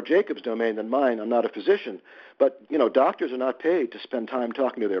this is more Jacob's domain than mine, I'm not a physician, but, doctors are not paid to spend time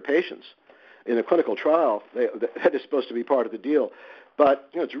talking to their patients. In a clinical trial, that is supposed to be part of the deal. But,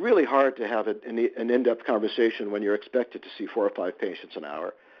 it's really hard to have an in-depth conversation when you're expected to see 4 or 5 patients an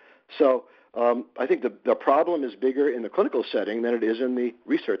hour. So I think the problem is bigger in the clinical setting than it is in the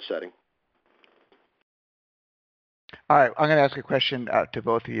research setting. All right, I'm going to ask a question to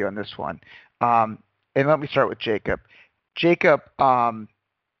both of you on this one. And let me start with Jacob. Jacob,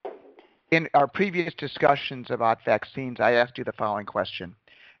 in our previous discussions about vaccines, I asked you the following question.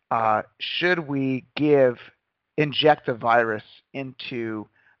 Should we inject the virus into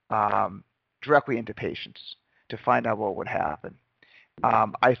directly into patients to find out what would happen.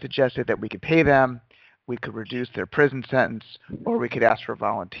 I suggested that we could pay them, we could reduce their prison sentence, or we could ask for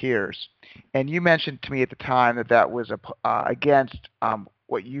volunteers. And you mentioned to me at the time that that was against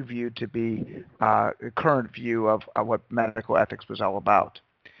what you viewed to be the current view of what medical ethics was all about.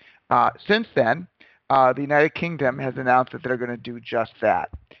 Since then, the United Kingdom has announced that they're going to do just that.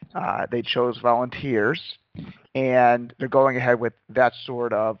 They chose volunteers, and they're going ahead with that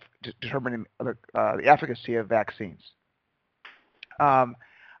sort of determining the efficacy of vaccines. I'm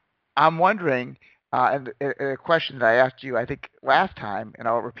wondering, and a question that I asked you, I think, last time, and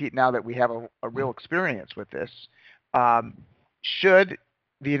I'll repeat now that we have a real experience with this, should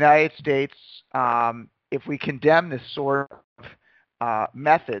the United States, if we condemn this sort of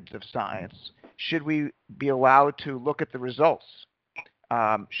methods of science, should we be allowed to look at the results?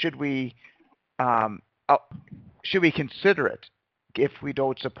 Should we consider it if we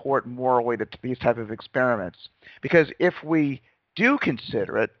don't support morally these type of experiments? Because if we do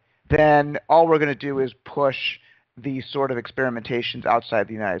consider it, then all we're going to do is push these sort of experimentations outside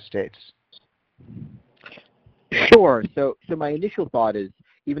the United States. Sure. So my initial thought is,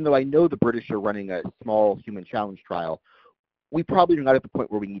 even though I know the British are running a small human challenge trial, we probably are not at the point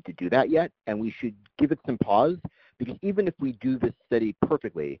where we need to do that yet, and we should give it some pause, because even if we do this study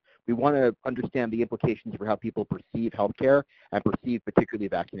perfectly, we want to understand the implications for how people perceive healthcare and perceive particularly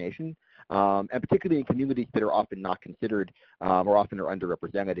vaccination, and particularly in communities that are often not considered or often are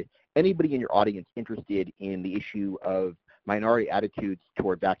underrepresented. Anybody in your audience interested in the issue of minority attitudes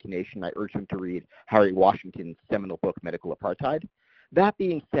toward vaccination, I urge them to read Harry Washington's seminal book, Medical Apartheid. That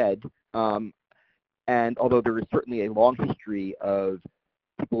being said, and although there is certainly a long history of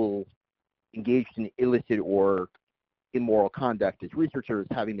people engaged in illicit or immoral conduct as researchers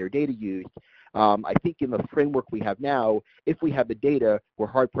having their data used, I think in the framework we have now, if we have the data, we're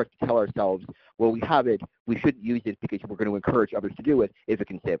hard-pressed to tell ourselves, well, we have it, we shouldn't use it because we're going to encourage others to do it if it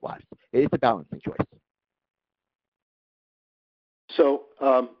can save lives. It's a balancing choice. So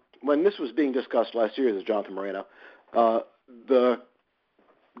when this was being discussed last year, this is Jonathan Moreno, the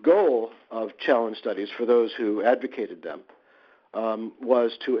goal of challenge studies for those who advocated them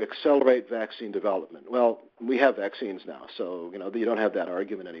was to accelerate vaccine development. Well, we have vaccines now, so you don't have that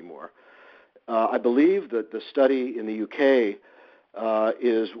argument anymore. I believe that the study in the UK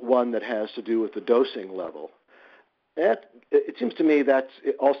is one that has to do with the dosing level. It seems to me that's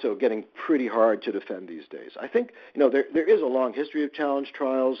also getting pretty hard to defend these days. I think there is a long history of challenge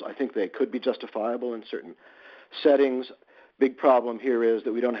trials. I think they could be justifiable in certain settings. Big problem here is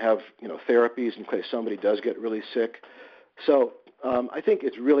that we don't have therapies in case somebody does get really sick. So I think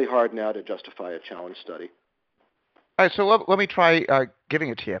it's really hard now to justify a challenge study. All right, so let me try giving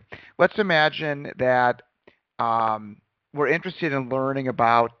it to you. Let's imagine that we're interested in learning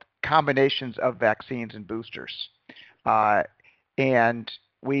about combinations of vaccines and boosters. And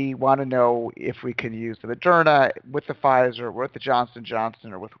we want to know if we can use the Moderna with the Pfizer, with the Johnson &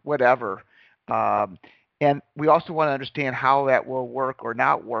 Johnson, or with whatever. And we also want to understand how that will work or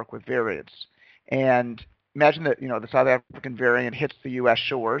not work with variants. And imagine that the South African variant hits the U.S.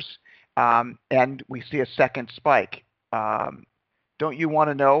 shores, and we see a second spike. Don't you want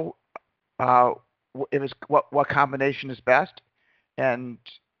to know what combination is best? And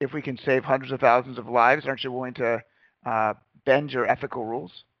if we can save hundreds of thousands of lives, aren't you willing to bend your ethical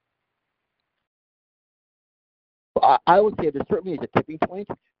rules? I would say there certainly is a tipping point,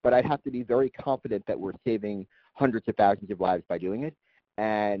 but I'd have to be very confident that we're saving hundreds of thousands of lives by doing it.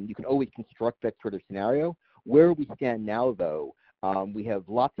 And you can always construct that sort of scenario. Where we stand now, though, we have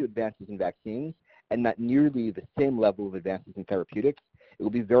lots of advances in vaccines and not nearly the same level of advances in therapeutics. It will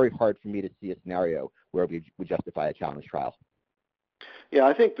be very hard for me to see a scenario where we would justify a challenge trial. Yeah,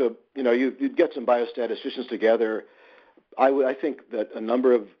 I think you'd get some biostatisticians together. I think that a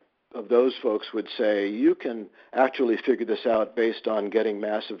number of those folks would say you can actually figure this out based on getting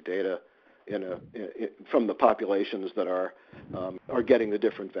massive data from the populations that are getting the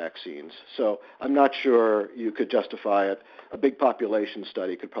different vaccines. So I'm not sure you could justify it. A big population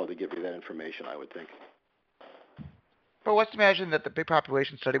study could probably give you that information, I would think. But let's imagine that the big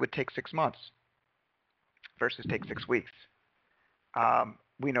population study would take 6 months versus take 6 weeks.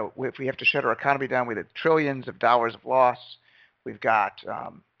 We know if we have to shut our economy down, we have trillions of dollars of loss. We've got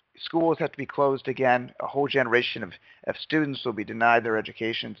schools have to be closed again. A whole generation of students will be denied their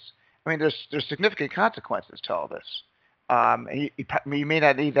educations. I mean, there's significant consequences to all this. You may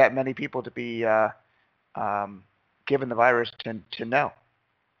not need that many people to be given the virus to know.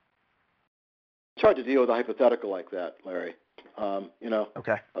 It's hard to deal with a hypothetical like that, Larry.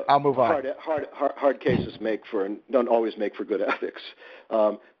 Okay, I'll move on. Hard cases don't always make for good ethics.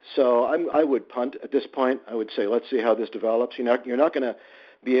 So I would punt at this point. I would say let's see how this develops. You're not going to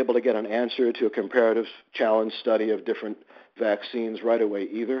be able to get an answer to a comparative challenge study of different vaccines right away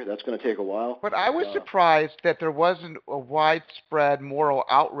either. That's going to take a while. But I was surprised that there wasn't a widespread moral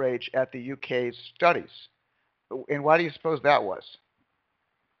outrage at the UK's studies. And why do you suppose that was?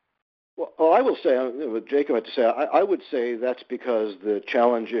 Well, I will say, what Jacob had to say, I would say that's because the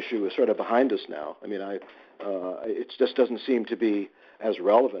challenge issue is sort of behind us now. I mean, it just doesn't seem to be as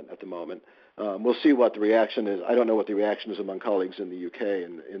relevant at the moment. We'll see what the reaction is. I don't know what the reaction is among colleagues in the UK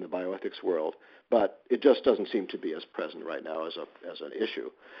and in the bioethics world, but it just doesn't seem to be as present right now as an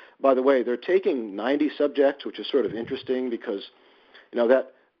issue. By the way, they're taking 90 subjects, which is sort of interesting because,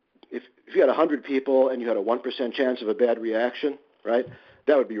 that if you had 100 people and you had a 1% chance of a bad reaction, right?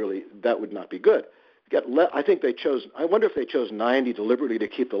 That would not be good. I wonder if they chose 90 deliberately to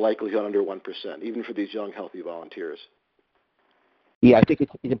keep the likelihood under 1%, even for these young, healthy volunteers. Yeah, I think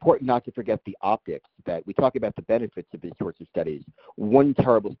it's important not to forget the optics, that we talk about the benefits of these sorts of studies. One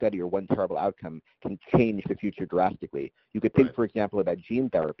terrible study or one terrible outcome can change the future drastically. You could think, Right. For example, about gene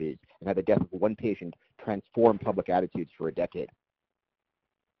therapies and how the death of one patient transformed public attitudes for a decade.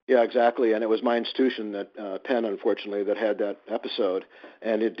 Yeah, exactly. And it was my institution, Penn, unfortunately, that had that episode.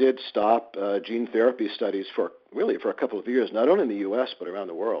 And it did stop gene therapy studies for a couple of years, not only in the U.S., but around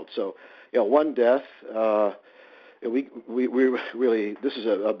the world. So, one death, we really, this is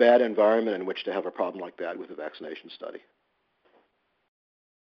a bad environment in which to have a problem like that with a vaccination study.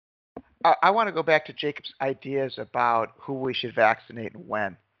 I want to go back to Jacob's ideas about who we should vaccinate and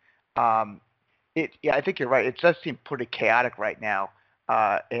when. I think you're right. It does seem pretty chaotic right now.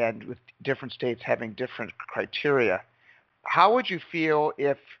 And with different states having different criteria. How would you feel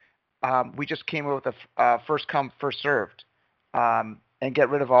if we just came up with a first come, first served and get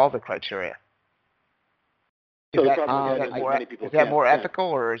rid of all the criteria? Is that more ethical,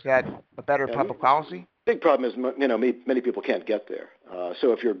 or is that a better public policy? Big problem is, many people can't get there.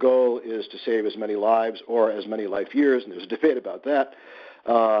 So if your goal is to save as many lives or as many life years, and there's a debate about that,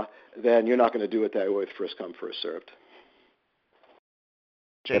 then you're not going to do it that way with first come, first served.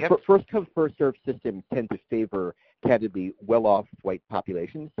 First come, first served systems tend to favor, candidly, well-off white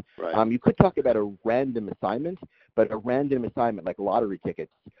populations. Right. You could talk about a random assignment, but a random assignment like lottery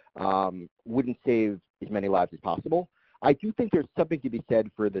tickets wouldn't save as many lives as possible. I do think there's something to be said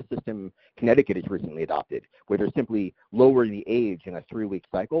for the system Connecticut has recently adopted, where they're simply lowering the age in a 3-week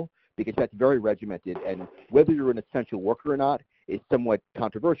cycle, because that's very regimented, and whether you're an essential worker or not is somewhat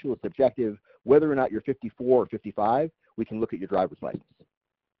controversial, subjective. Whether or not you're 54 or 55, we can look at your driver's license.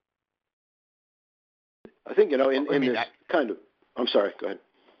 I think, I'm sorry, go ahead.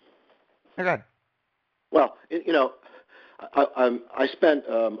 Go ahead. Well, I spent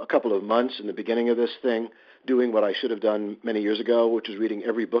a couple of months in the beginning of this thing doing what I should have done many years ago, which is reading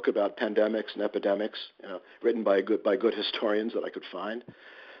every book about pandemics and epidemics, written by good historians that I could find.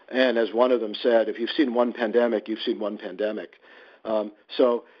 And as one of them said, if you've seen one pandemic, you've seen one pandemic.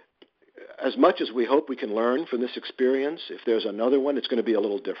 So as much as we hope we can learn from this experience, if there's another one, it's going to be a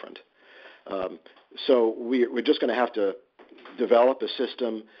little different. So we're just going to have to develop a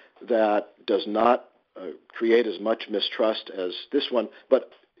system that does not create as much mistrust as this one, but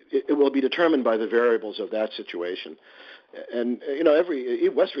it will be determined by the variables of that situation. And,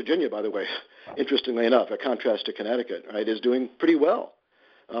 West Virginia, by the way, interestingly enough, a contrast to Connecticut, right, is doing pretty well.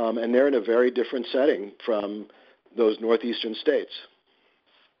 And they're in a very different setting from those northeastern states.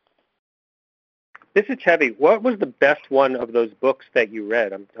 This is Chevy. What was the best one of those books that you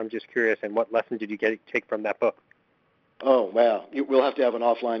read? I'm just curious, and what lesson did you take from that book? Oh, wow. We'll have to have an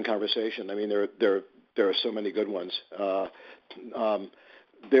offline conversation. I mean, there are so many good ones.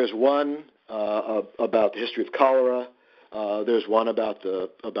 There's one about the history of cholera. There's one about the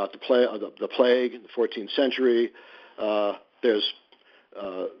plague in the 14th century. There's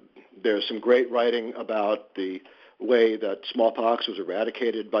some great writing about the way that smallpox was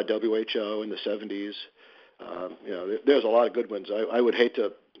eradicated by WHO in the 70s. There's a lot of good ones. I would hate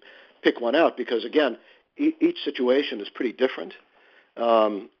to pick one out because, again, each situation is pretty different,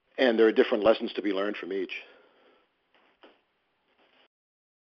 and there are different lessons to be learned from each.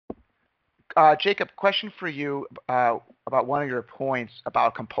 Jacob, question for you about one of your points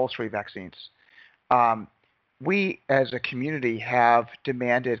about compulsory vaccines. We, as a community, have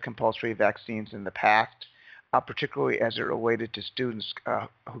demanded compulsory vaccines in the past, particularly as it related to students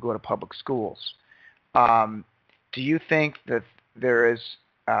who go to public schools. Do you think that there is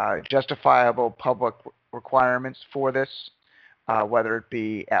justifiable public requirements for this, whether it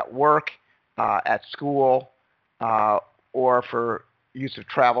be at work, at school, or for use of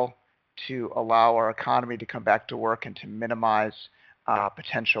travel to allow our economy to come back to work and to minimize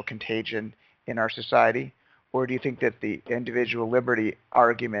potential contagion in our society? Or do you think that the individual liberty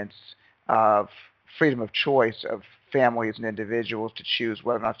arguments of freedom of choice of families and individuals to choose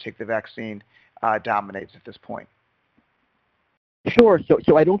whether or not to take the vaccine dominates at this point? Sure.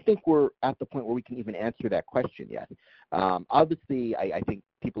 So I don't think we're at the point where we can even answer that question yet. Obviously, I think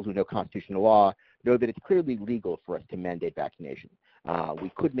people who know constitutional law know that it's clearly legal for us to mandate vaccination.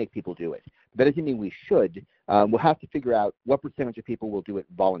 We could make people do it. That doesn't mean we should. We'll have to figure out what percentage of people will do it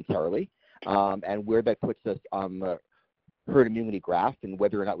voluntarily, and where that puts us on the herd immunity graph, and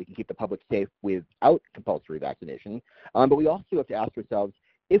whether or not we can keep the public safe without compulsory vaccination. But we also have to ask ourselves,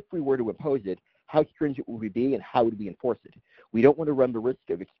 if we were to impose it, how stringent would we be and how would we enforce it? We don't want to run the risk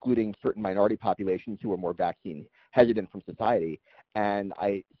of excluding certain minority populations who are more vaccine hesitant from society. And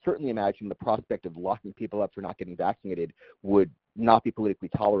I certainly imagine the prospect of locking people up for not getting vaccinated would not be politically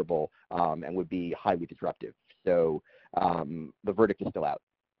tolerable, and would be highly disruptive. So the verdict is still out.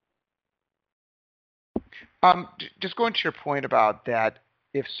 Just going to your point about that,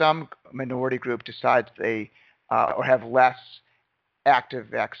 if some minority group decides they or have less active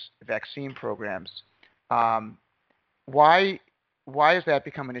vaccine programs, why has that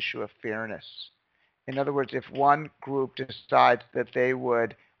become an issue of fairness? In other words, if one group decides that they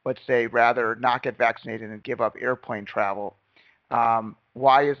would, let's say, rather not get vaccinated and give up airplane travel,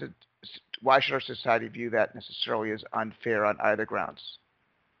 why should our society view that necessarily as unfair on either grounds?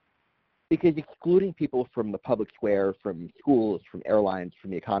 Because excluding people from the public square, from schools, from airlines,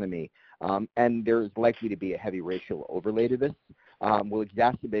 from the economy, and there's likely to be a heavy racial overlay to this, will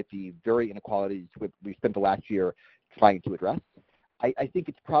exacerbate the very inequalities we spent the last year trying to address. I think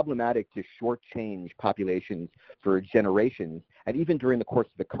it's problematic to shortchange populations for generations, and even during the course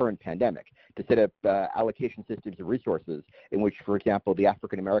of the current pandemic, to set up allocation systems of resources in which, for example, the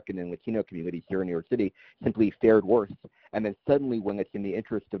African American and Latino communities here in New York City simply fared worse. And then suddenly, when it's in the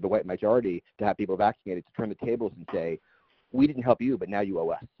interest of the white majority to have people vaccinated, to turn the tables and say, we didn't help you, but now you owe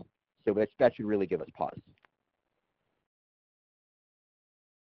us. So that should really give us pause.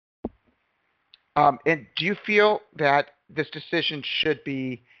 And do you feel that this decision should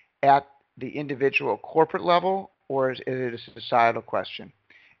be at the individual corporate level, or is it a societal question?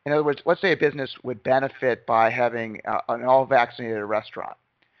 In other words, let's say a business would benefit by having an all-vaccinated restaurant.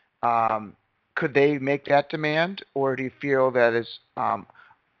 Could they make that demand, or do you feel that is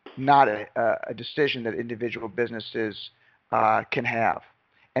not a decision that individual businesses can have?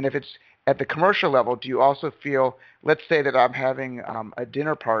 And if it's at the commercial level, do you also feel, let's say that I'm having a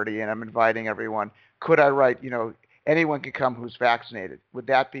dinner party and I'm inviting everyone, could I write, anyone can come who's vaccinated? Would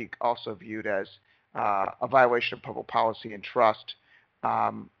that be also viewed as a violation of public policy and trust,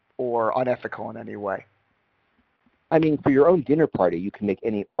 or unethical in any way? I mean, for your own dinner party, you can make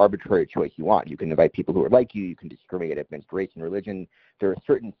any arbitrary choice you want. You can invite people who are like you. You can discriminate against race and religion. There are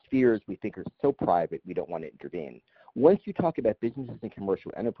certain spheres we think are so private we don't want to intervene. Once you talk about businesses and commercial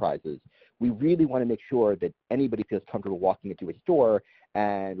enterprises, we really want to make sure that anybody feels comfortable walking into a store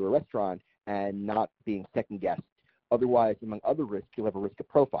or a restaurant and not being second-guessed. Otherwise, among other risks, you'll have a risk of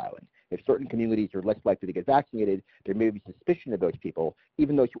profiling. If certain communities are less likely to get vaccinated, there may be suspicion of those people,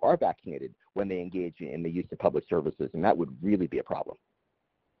 even those who are vaccinated, when they engage in the use of public services, and that would really be a problem.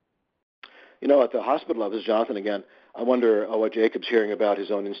 At the hospital level, this is Jonathan again. I wonder what Jacob's hearing about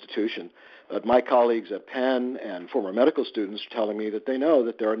his own institution. My colleagues at Penn and former medical students are telling me that they know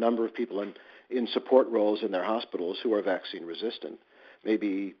that there are a number of people in support roles in their hospitals who are vaccine resistant.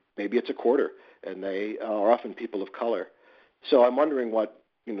 Maybe it's a quarter, and they are often people of color. So I'm wondering what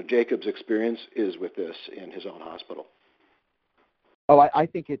Jacob's experience is with this in his own hospital. Oh, I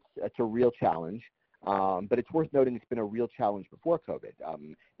think it's a real challenge. But it's worth noting it's been a real challenge before COVID.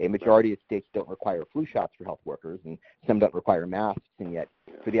 A majority of states don't require flu shots for health workers, and some don't require masks, and yet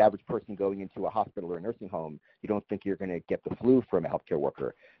for the average person going into a hospital or a nursing home, you don't think you're going to get the flu from a healthcare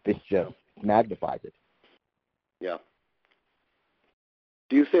worker. This just magnifies it. Yeah.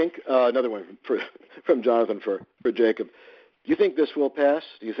 Do you think, another one from Jonathan for Jacob, do you think this will pass?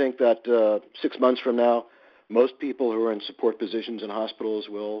 Do you think that 6 months from now, most people who are in support positions in hospitals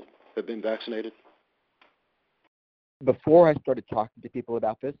will have been vaccinated? Before I started talking to people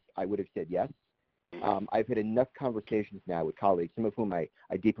about this, I would have said yes. I've had enough conversations now with colleagues, some of whom I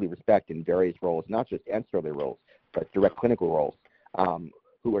deeply respect in various roles, not just ancillary roles, but direct clinical roles,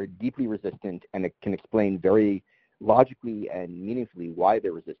 who are deeply resistant and can explain very logically and meaningfully why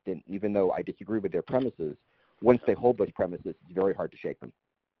they're resistant, even though I disagree with their premises. Once they hold those premises, it's very hard to shake them.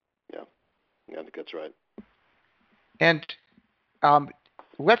 Yeah, I think that's right. And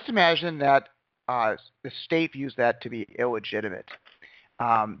let's imagine that the state views that to be illegitimate.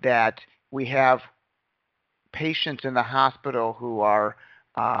 That we have patients in the hospital who are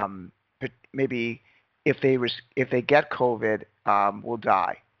maybe if they get COVID will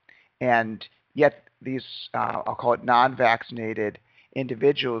die, and yet these I'll call it non-vaccinated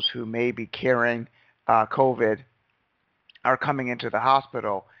individuals who may be carrying COVID are coming into the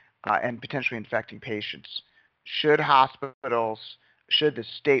hospital and potentially infecting patients. Should the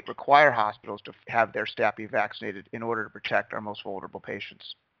state require hospitals to have their staff be vaccinated in order to protect our most vulnerable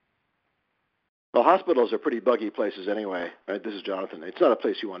patients? Well, hospitals are pretty buggy places anyway. Right? This is Jonathan. It's not a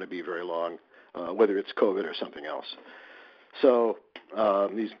place you want to be very long, whether it's COVID or something else. So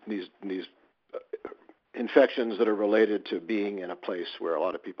these infections that are related to being in a place where a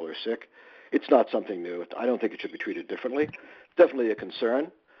lot of people are sick, it's not something new. I don't think it should be treated differently. It's definitely a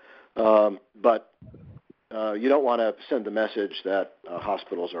concern, but you don't want to send the message that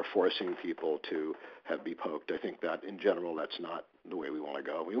hospitals are forcing people to be poked. I think that in general, that's not the way we want to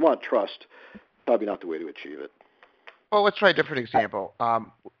go. We want trust, probably not the way to achieve it. Well, let's try a different example.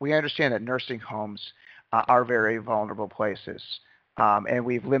 We understand that nursing homes are very vulnerable places, and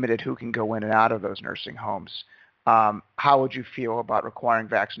we've limited who can go in and out of those nursing homes. How would you feel about requiring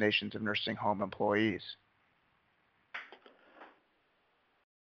vaccinations of nursing home employees?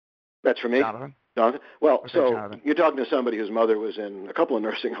 That's for me? Jonathan? Well, so Jonathan. You're talking to somebody whose mother was in a couple of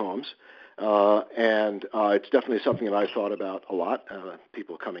nursing homes, and it's definitely something that I've thought about a lot,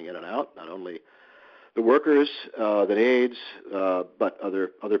 people coming in and out, not only the workers, the aides, but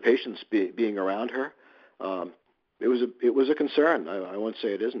other patients being around her. It was a concern. I won't say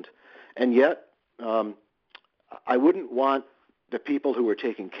it isn't. And yet, I wouldn't want the people who were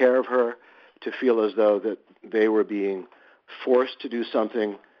taking care of her to feel as though that they were being forced to do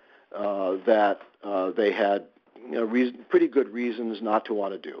something that they had pretty good reasons not to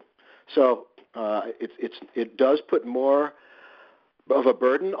want to do. So it does put more of a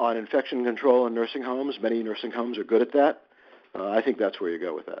burden on infection control in nursing homes. Many nursing homes are good at that. I think that's where you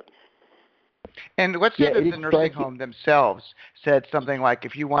go with that. And let's say that the nursing home themselves said something like,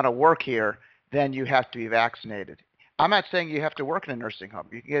 if you want to work here, then you have to be vaccinated. I'm not saying you have to work in a nursing home.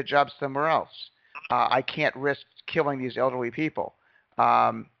 You can get a job somewhere else. I can't risk killing these elderly people.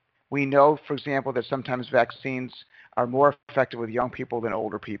 We know, for example, that sometimes vaccines are more effective with young people than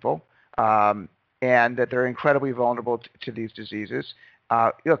older people, and that they're incredibly vulnerable to these diseases.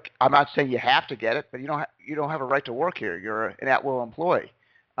 Look, I'm not saying you have to get it, but you don't have a right to work here. You're an at-will employee.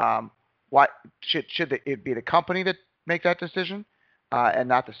 Why should it be the company that make that decision and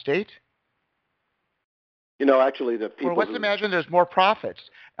not the state? Actually, the people. Well, let's imagine there's more profits.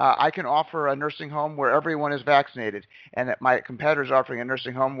 I can offer a nursing home where everyone is vaccinated, and that my competitor is offering a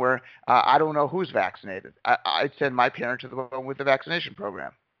nursing home where I don't know who's vaccinated. I'd send my parent to the one with the vaccination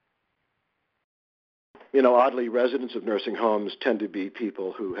program. Oddly, residents of nursing homes tend to be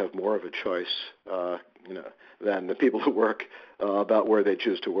people who have more of a choice, than the people who work about where they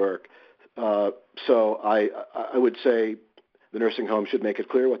choose to work. So I would say the nursing home should make it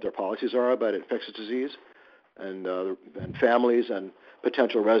clear what their policies are about infectious disease, and families and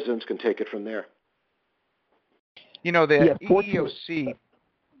potential residents can take it from there. The EEOC.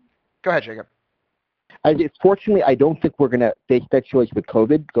 Go ahead, Jacob. Fortunately, I don't think we're going to face that choice with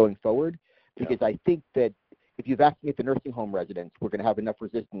COVID going forward, because I think that if you vaccinate the nursing home residents, we're going to have enough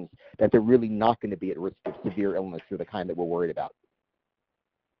resistance that they're really not going to be at risk of severe illness of the kind that we're worried about.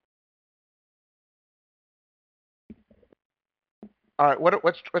 All right,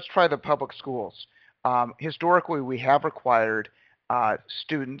 let's try the public schools. Historically, we have required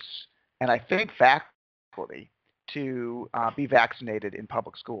students and I think faculty to be vaccinated in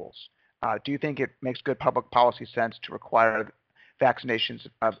public schools. Do you think it makes good public policy sense to require vaccinations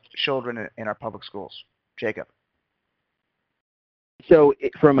of children in our public schools? Jacob. So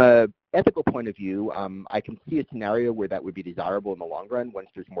from a ethical point of view, I can see a scenario where that would be desirable in the long run once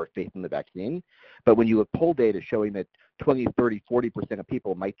there's more faith in the vaccine. But when you have poll data showing that 20, 30, 40% of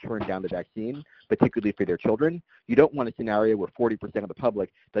people might turn down the vaccine, particularly for their children, you don't want a scenario where 40% of the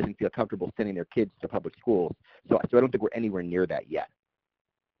public doesn't feel comfortable sending their kids to public schools. So I don't think we're anywhere near that yet.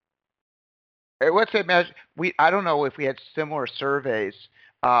 Let's imagine I don't know if we had similar surveys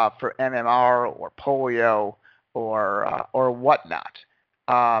for MMR or polio or whatnot.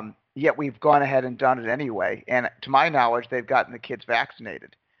 Yet we've gone ahead and done it anyway. And to my knowledge, they've gotten the kids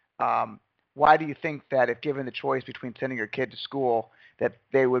vaccinated. Why do you think that if given the choice between sending your kid to school, that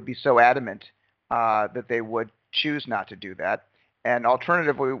they would be so adamant that they would choose not to do that? And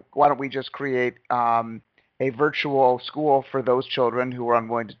alternatively, why don't we just create a virtual school for those children who are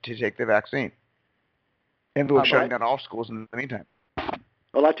unwilling to take the vaccine? In lieu of shutting down all schools in the meantime.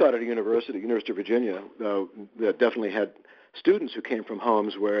 Well, I taught at a University of Virginia, that definitely had students who came from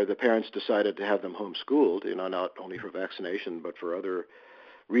homes where the parents decided to have them homeschooled, not only for vaccination, but for other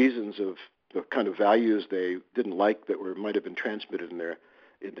reasons of the kind of values they didn't like that might have been transmitted in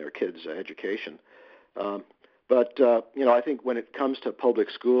their kids' education. I think when it comes to public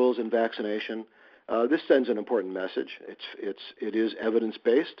schools and vaccination, this sends an important message. It is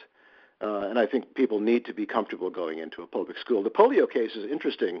evidence-based. And I think people need to be comfortable going into a public school. The polio case is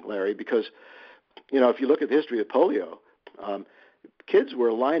interesting, Larry, because, if you look at the history of polio, kids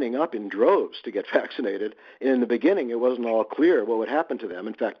were lining up in droves to get vaccinated. And in the beginning, it wasn't all clear what would happen to them.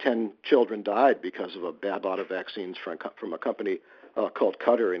 In fact, 10 children died because of a bad lot of vaccines from a company called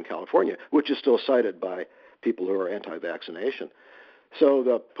Cutter in California, which is still cited by people who are anti-vaccination. So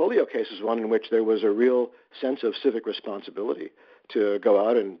the polio case is one in which there was a real sense of civic responsibility to go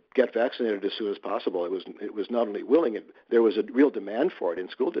out and get vaccinated as soon as possible. It was not only willing, there was a real demand for it in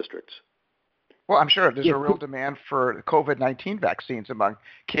school districts. Well, I'm sure there's a real demand for COVID-19 vaccines among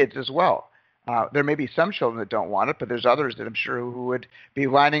kids as well. There may be some children that don't want it, but there's others that I'm sure who would be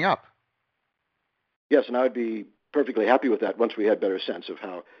lining up. Yes, and I would be perfectly happy with that once we had better sense of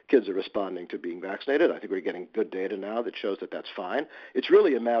how kids are responding to being vaccinated. I think we're getting good data now that shows that that's fine. It's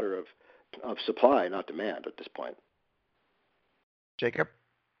really a matter of supply, not demand at this point. Jacob?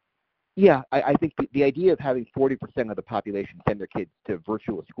 Yeah, I think the idea of having 40% of the population send their kids to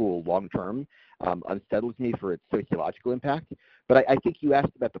virtual school long term unsettles me for its sociological impact. But I think you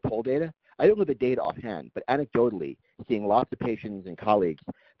asked about the poll data. I don't know the data offhand, but anecdotally, seeing lots of patients and colleagues,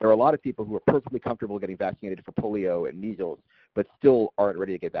 there are a lot of people who are perfectly comfortable getting vaccinated for polio and measles, but still aren't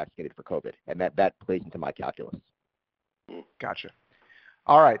ready to get vaccinated for COVID. And that plays into my calculus. Gotcha.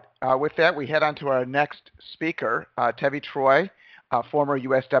 All right. With that, we head on to our next speaker, Tevi Troy, former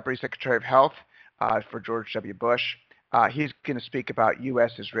U.S. Deputy Secretary of Health for George W. Bush. He's going to speak about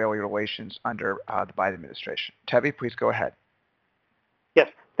U.S.-Israeli relations under the Biden administration. Tevi, please go ahead. Yes,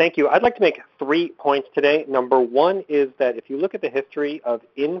 thank you. I'd like to make 3 points today. Number one is that if you look at the history of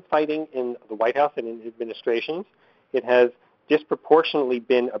infighting in the White House and in administrations, it has disproportionately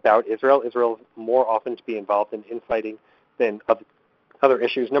been about Israel. Israel is more often to be involved in infighting than other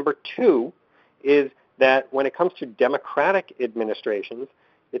issues. Number two is that when it comes to democratic administrations,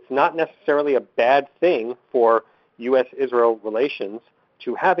 it's not necessarily a bad thing for U.S.-Israel relations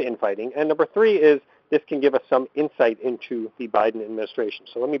to have infighting. And number three is this can give us some insight into the Biden administration.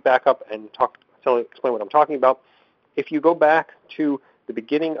 So let me back up and explain what I'm talking about. If you go back to the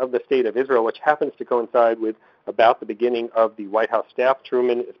beginning of the State of Israel, which happens to coincide with about the beginning of the White House staff,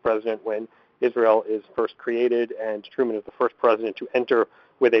 Truman is president when Israel is first created, and Truman is the first president to enter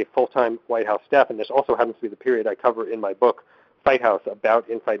with a full-time White House staff. And this also happens to be the period I cover in my book, Fight House, about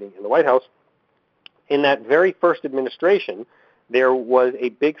infighting in the White House. In that very first administration, there was a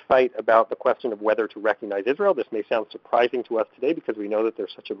big fight about the question of whether to recognize Israel. This may sound surprising to us today because we know that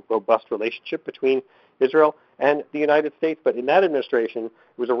there's such a robust relationship between Israel and the United States, but in that administration, it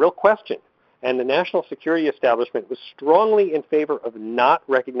was a real question. And the national security establishment was strongly in favor of not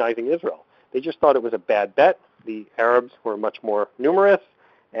recognizing Israel. They just thought it was a bad bet. The Arabs were much more numerous,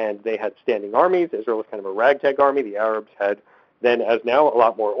 and they had standing armies. Israel was kind of a ragtag army. The Arabs had then, as now, a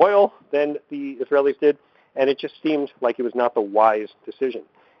lot more oil than the Israelis did. And it just seemed like it was not the wise decision.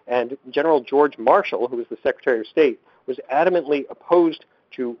 And General George Marshall, who was the Secretary of State, was adamantly opposed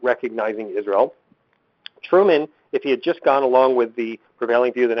to recognizing Israel. Truman, if he had just gone along with the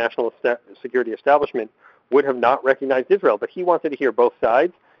prevailing view of the national security establishment, would have not recognized Israel. But he wanted to hear both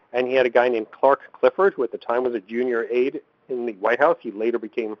sides, and he had a guy named Clark Clifford, who at the time was a junior aide in the White House. He later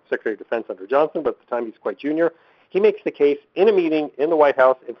became Secretary of Defense under Johnson, but at the time he's quite junior. He makes the case in a meeting in the White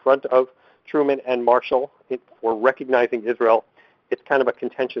House in front of Truman and Marshall for recognizing Israel. It's kind of a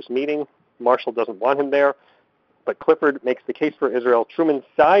contentious meeting. Marshall doesn't want him there, but Clifford makes the case for Israel. Truman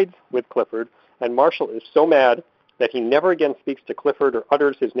sides with Clifford, and Marshall is so mad that he never again speaks to Clifford or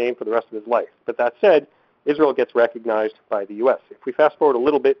utters his name for the rest of his life. But that said, Israel gets recognized by the U.S. If we fast forward a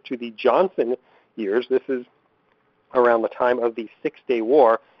little bit to the Johnson years, this is around the time of the Six-Day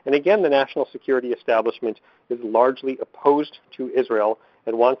War, and again, the national security establishment is largely opposed to Israel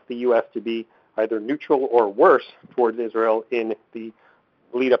and wants the U.S. to be either neutral or worse towards Israel in the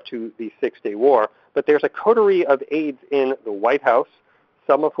lead up to the Six-Day War. But there's a coterie of aides in the White House,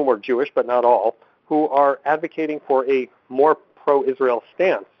 some of whom are Jewish, but not all, who are advocating for a more pro-Israel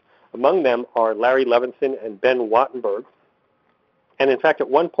stance. Among them are Larry Levinson and Ben Wattenberg. And in fact, at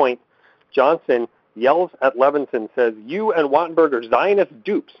one point, Johnson yells at Levinson, says, "You and Wattenberg are Zionist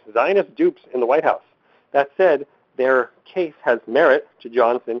dupes in the White House." That said, their case has merit to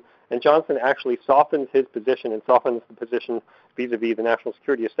Johnson, and Johnson actually softens his position and softens the position vis-a-vis the national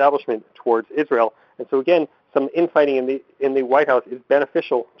security establishment towards Israel. And so again, some infighting in the White House is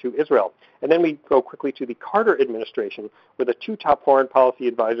beneficial to Israel. And then we go quickly to the Carter administration, where the two top foreign policy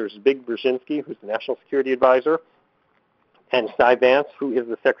advisors, Zbig Brzezinski, who's the national security advisor, and Cy Vance, who is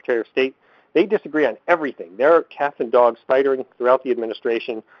the Secretary of State, they disagree on everything. There are cats and dogs fighting throughout the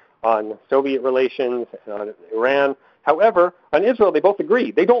administration on Soviet relations, on Iran. However, on Israel, they both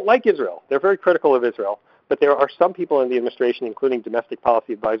agree. They don't like Israel. They're very critical of Israel. But there are some people in the administration, including domestic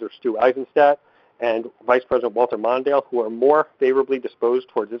policy advisor Stu Eisenstadt and Vice President Walter Mondale, who are more favorably disposed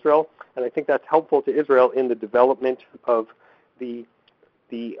towards Israel. And I think that's helpful to Israel in the development of the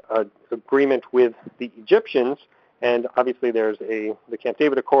agreement with the Egyptians. And obviously there's the Camp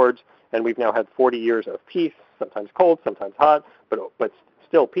David Accords, and we've now had 40 years of peace, sometimes cold, sometimes hot, but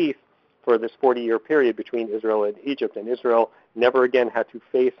still peace for this 40-year period between Israel and Egypt. And Israel never again had to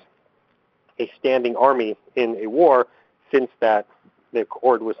face a standing army in a war since the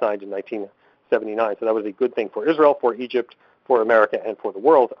accord was signed in 1979. So that was a good thing for Israel, for Egypt, for America, and for the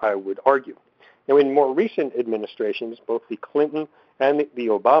world, I would argue. Now, in more recent administrations, both the Clinton and the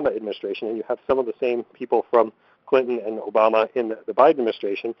Obama administration, and you have some of the same people from Clinton and Obama in the Biden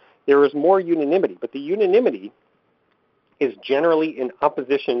administration, there is more unanimity. But the unanimity is generally in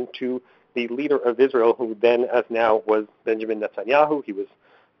opposition to the leader of Israel, who then, as now, was Benjamin Netanyahu. He was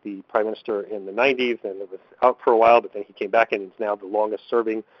the prime minister in the 90s, and it was out for a while, but then he came back and is now the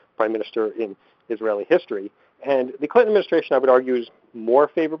longest-serving prime minister in Israeli history. And the Clinton administration, I would argue, is more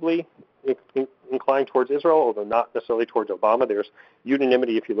favorably inclined towards Israel, although not necessarily towards Obama. There's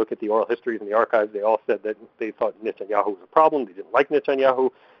unanimity. If you look at the oral histories in the archives, they all said that they thought Netanyahu was a problem. They didn't like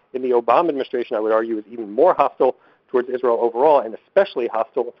Netanyahu. In the Obama administration, I would argue, is even more hostile towards Israel overall, and especially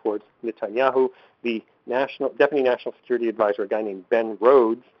hostile towards Netanyahu. The Deputy National Security Advisor, a guy named Ben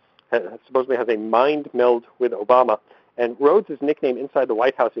Rhodes, supposedly has a mind meld with Obama. And Rhodes' nickname inside the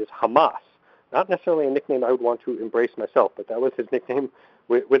White House is Hamas. Not necessarily a nickname I would want to embrace myself, but that was his nickname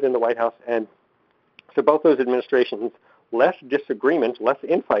within the White House. And so both those administrations, less disagreement, less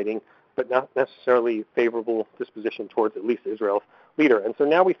infighting, but not necessarily favorable disposition towards at least Israel's leader. And so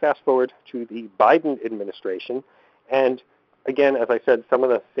now we fast forward to the Biden administration. And again, as I said, some of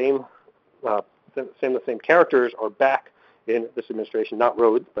the same characters are back in this administration, not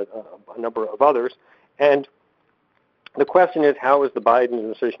Rhodes, but a number of others. And the question is, how is the Biden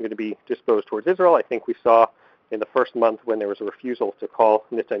administration going to be disposed towards Israel? I think we saw in the first month when there was a refusal to call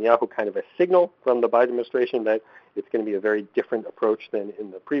Netanyahu kind of a signal from the Biden administration that it's going to be a very different approach than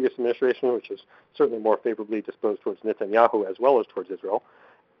in the previous administration, which is certainly more favorably disposed towards Netanyahu as well as towards Israel.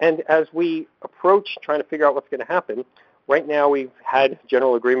 And as we approach trying to figure out what's going to happen, right now we've had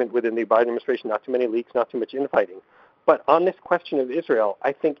general agreement within the Biden administration, not too many leaks, not too much infighting. But on this question of Israel,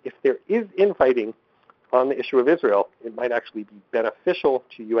 I think if there is infighting on the issue of Israel, it might actually be beneficial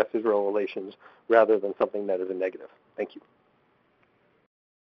to U.S.-Israel relations rather than something that is a negative. Thank you.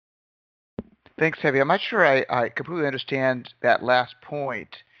 Thanks, Heavy. I'm not sure I completely understand that last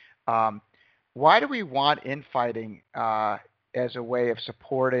point. Why do we want infighting as a way of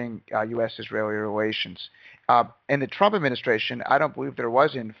supporting U.S.-Israeli relations? In the Trump administration, I don't believe there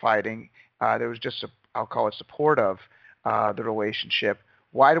was infighting. There was just, I'll call it support of the relationship.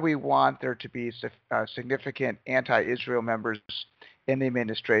 Why do we want there to be significant anti-Israel members in the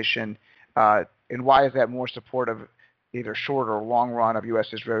administration? And why is that more supportive, either short or long run, of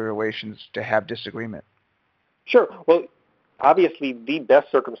U.S.-Israeli relations to have disagreement? Sure. Well, obviously the best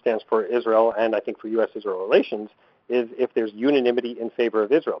circumstance for Israel, and I think for U.S.-Israel relations, is if there's unanimity in favor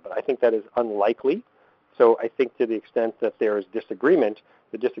of Israel. But I think that is unlikely. So I think to the extent that there is disagreement,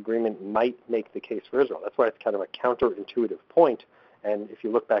 the disagreement might make the case for Israel. That's why it's kind of a counterintuitive point. And if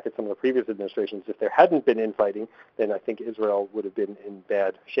you look back at some of the previous administrations, if there hadn't been infighting, then I think Israel would have been in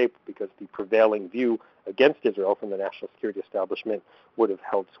bad shape because the prevailing view against Israel from the national security establishment would have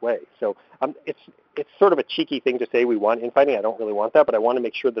held sway. So it's sort of a cheeky thing to say we want infighting. I don't really want that, but I want to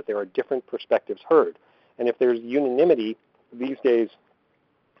make sure that there are different perspectives heard. And if there's unanimity these days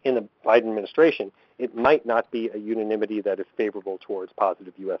in the Biden administration, it might not be a unanimity that is favorable towards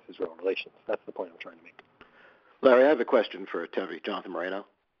positive U.S.-Israel relations. That's the point I'm trying to make. Larry, I have a question for Tevi. Jonathan Moreno.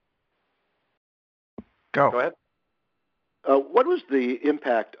 Go ahead. What was the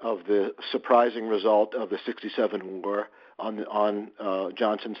impact of the surprising result of the '67 war on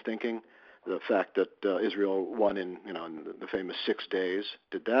Johnson's thinking? The fact that Israel won in the famous 6 days,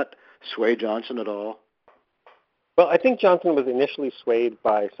 did that sway Johnson at all? Well, I think Johnson was initially swayed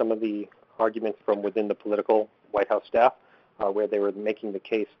by some of the arguments from within the political White House staff, where they were making the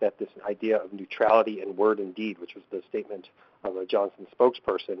case that this idea of neutrality in word and deed, which was the statement of a Johnson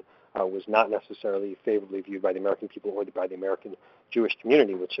spokesperson, was not necessarily favorably viewed by the American people or by the American Jewish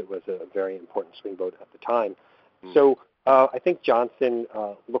community, which it was a very important swing vote at the time. So I think Johnson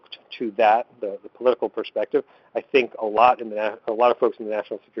looked to that, the political perspective. I think a lot of folks in the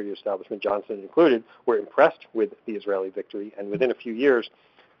national security establishment, Johnson included, were impressed with the Israeli victory, and within a few years,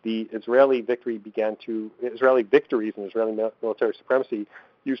 the Israeli victories and Israeli military supremacy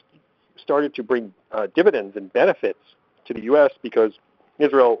started to bring dividends and benefits to the U.S. because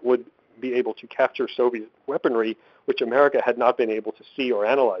Israel would be able to capture Soviet weaponry, which America had not been able to see or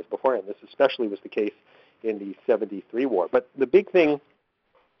analyze beforehand. This especially was the case in the 73 war. But the big thing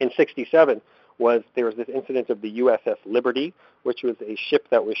in 67 was there was this incident of the USS Liberty, which was a ship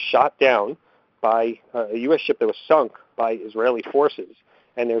that was shot down by a U.S. ship that was sunk by Israeli forces.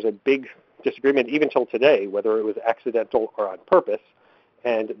 And there's a big disagreement even till today whether it was accidental or on purpose.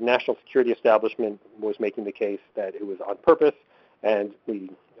 And the national security establishment was making the case that it was on purpose, and the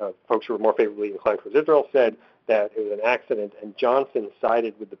folks who were more favorably inclined towards Israel said that it was an accident, and Johnson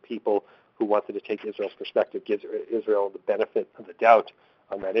sided with the people who wanted to take Israel's perspective, gives Israel the benefit of the doubt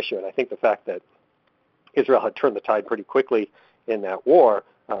on that issue. And I think the fact that Israel had turned the tide pretty quickly in that war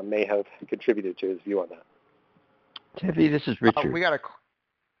may have contributed to his view on that. Tevi, this is Richard.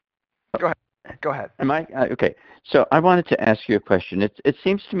 Go ahead. Am I okay? So I wanted to ask you a question. It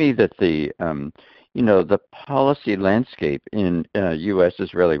seems to me that the policy landscape in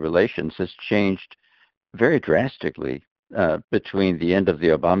U.S.-Israeli relations has changed very drastically between the end of the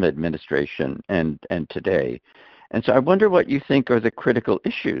Obama administration and today. And so I wonder what you think are the critical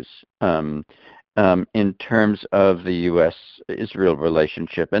issues in terms of the U.S.-Israel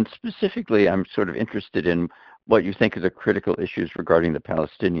relationship. And specifically, I'm sort of interested in what you think are the critical issues regarding the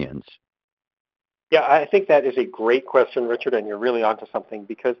Palestinians. Yeah, I think that is a great question, Richard, and you're really onto something,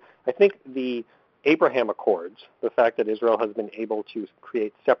 because I think the Abraham Accords, the fact that Israel has been able to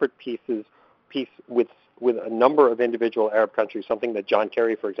create separate peace with a number of individual Arab countries, something that John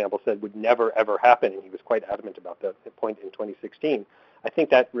Kerry, for example, said would never, ever happen, and he was quite adamant about that point in 2016. I think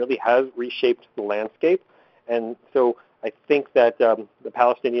that really has reshaped the landscape, and so I think that the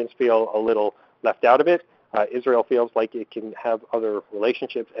Palestinians feel a little left out of it. Israel feels like it can have other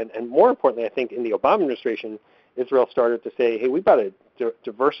relationships. And more importantly, I think in the Obama administration, Israel started to say, hey, we've got to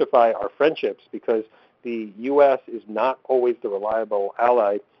diversify our friendships because the U.S. is not always the reliable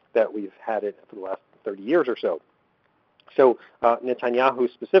ally that we've had it for the last 30 years or so. So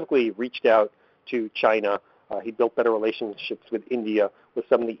Netanyahu specifically reached out to China. He built better relationships with India, with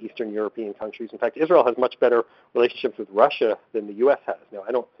some of the Eastern European countries. In fact, Israel has much better relationships with Russia than the U.S. has. Now,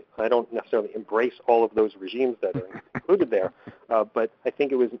 I don't necessarily embrace all of those regimes that are included there, but I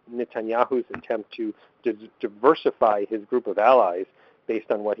think it was Netanyahu's attempt to diversify his group of allies based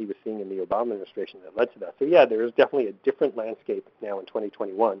on what he was seeing in the Obama administration that led to that. So, yeah, there is definitely a different landscape now in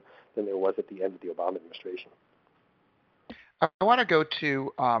 2021 than there was at the end of the Obama administration. I want to go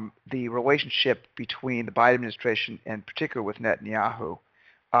to the relationship between the Biden administration and particularly with Netanyahu.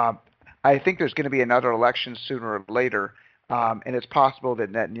 I think there's going to be another election sooner or later, and it's possible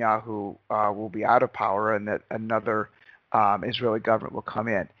that Netanyahu will be out of power and that another Israeli government will come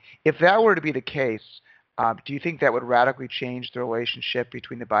in. If that were to be the case, do you think that would radically change the relationship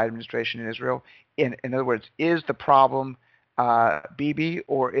between the Biden administration and Israel? In other words, is the problem Bibi,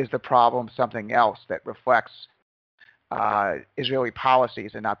 or is the problem something else that reflects Israeli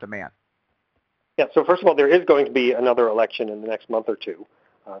policies and not the man? Yeah, so first of all, there is going to be another election in the next month or two.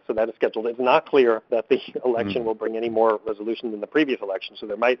 So that is scheduled. It's not clear that the election will bring any more resolution than the previous election, so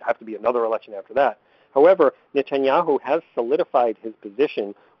there might have to be another election after that. However, Netanyahu has solidified his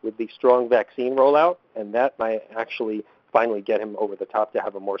position with the strong vaccine rollout, and that might actually finally get him over the top to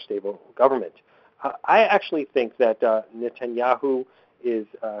have a more stable government. I actually think that Netanyahu is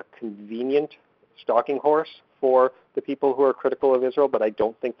a convenient stalking horse for the people who are critical of Israel, but I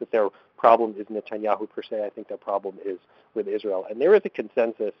don't think that their problem is Netanyahu per se. I think their problem is with Israel. And there is a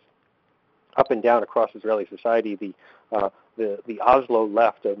consensus up and down across Israeli society. The Oslo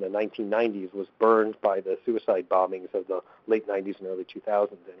left in the 1990s was burned by the suicide bombings of the late 90s and early 2000s.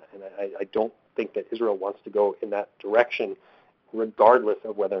 And I don't think that Israel wants to go in that direction, regardless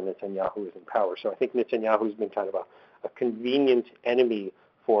of whether Netanyahu is in power. So I think Netanyahu has been kind of a convenient enemy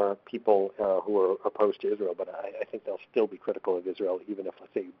for people who are opposed to Israel, but I think they'll still be critical of Israel, even if,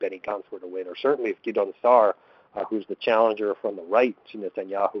 let's say, Benny Gantz were to win, or certainly if Gideon Sa'ar, who's the challenger from the right to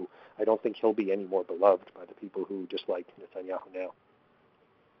Netanyahu, I don't think he'll be any more beloved by the people who dislike Netanyahu now.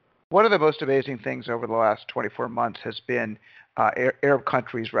 One of the most amazing things over the last 24 months has been Arab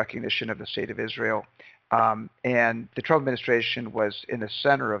countries' recognition of the state of Israel, and the Trump administration was in the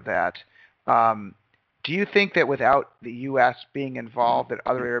center of that. Do you think that without the U.S. being involved, that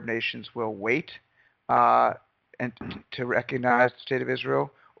other Arab nations will wait and to recognize the State of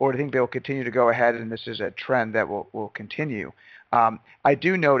Israel, or do you think they'll continue to go ahead and this is a trend that will continue? I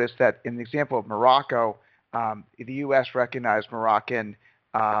do notice that in the example of Morocco, the U.S. recognized Moroccan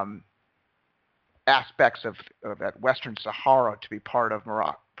aspects of that Western Sahara to be part of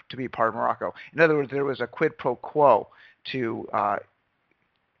Morocco. In other words, there was a quid pro quo to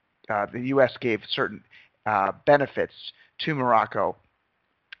the U.S. gave certain benefits to Morocco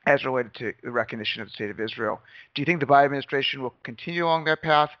as related to the recognition of the State of Israel. Do you think the Biden administration will continue along that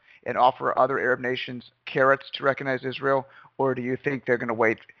path and offer other Arab nations carrots to recognize Israel, or do you think they're going to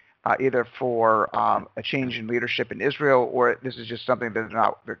wait either for a change in leadership in Israel, or this is just something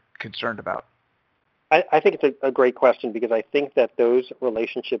that they're concerned about? I think it's a great question, because I think that those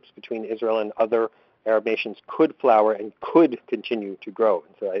relationships between Israel and other Arab nations could flower and could continue to grow.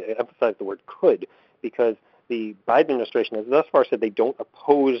 And so I emphasize the word could, because the Biden administration has thus far said they don't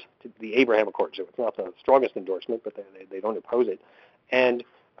oppose the Abraham Accords. So it's not the strongest endorsement, but they don't oppose it. And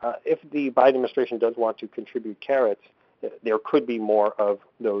if the Biden administration does want to contribute carrots, there could be more of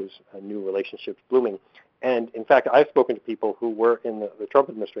those new relationships blooming. And in fact, I've spoken to people who were in the Trump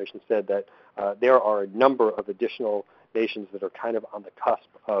administration, said that there are a number of additional nations that are kind of on the cusp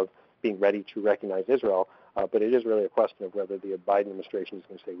of being ready to recognize Israel. But it is really a question of whether the Biden administration is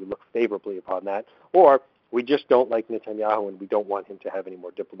going to say we look favorably upon that, or we just don't like Netanyahu and we don't want him to have any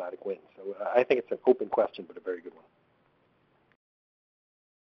more diplomatic wins. So I think it's an open question, but a very good one.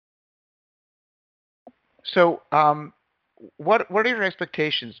 So what are your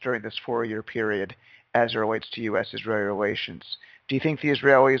expectations during this 4-year period as it relates to U.S.-Israeli relations? Do you think the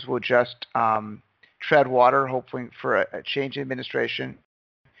Israelis will just tread water, hoping for a change in administration?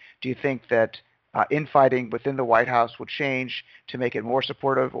 Do you think that infighting within the White House will change to make it more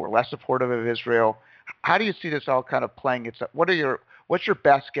supportive or less supportive of Israel? How do you see this all kind of playing itself? What's your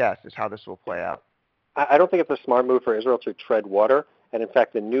best guess as how this will play out? I don't think it's a smart move for Israel to tread water. And in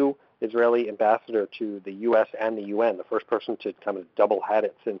fact, the new Israeli ambassador to the U.S. and the UN, the first person to kind of double hat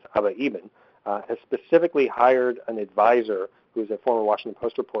it since Abba Eban, has specifically hired an advisor who's a former Washington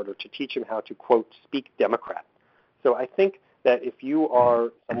Post reporter to teach him how to, quote, speak Democrat. So I think that if you are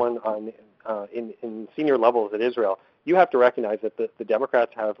someone in senior levels at Israel, you have to recognize that the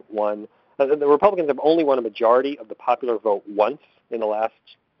Democrats have won. The Republicans have only won a majority of the popular vote once in the last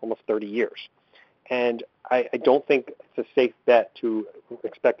almost 30 years. And I don't think it's a safe bet to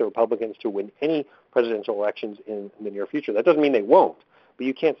expect the Republicans to win any presidential elections in the near future. That doesn't mean they won't, but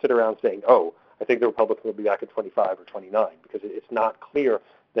you can't sit around saying, oh, I think the Republicans will be back at 25 or 29, because it's not clear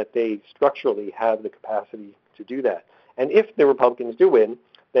that they structurally have the capacity to do that. And if the Republicans do win,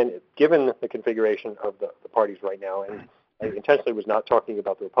 then given the configuration of the parties right now, and I intentionally was not talking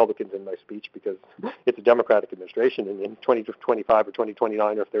about the Republicans in my speech because it's a Democratic administration, and in 2025 or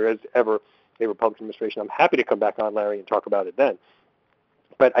 2029, or if there is ever a Republican administration, I'm happy to come back on, Larry, and talk about it then.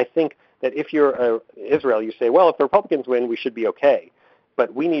 But I think that if you're Israel, you say, well, if the Republicans win, we should be okay.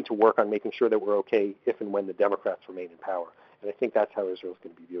 But we need to work on making sure that we're okay if and when the Democrats remain in power. And I think that's how Israel's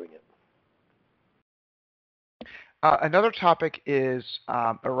going to be viewing it. Another topic is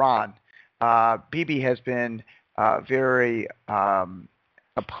Iran. Bibi has been very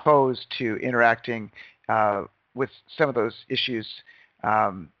opposed to interacting with some of those issues,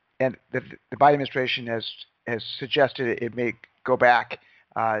 and the Biden administration has suggested it may go back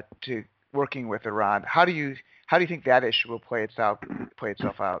to working with Iran. How do you think that issue will play itself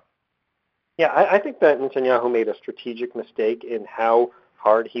out? Yeah, I think that Netanyahu made a strategic mistake in how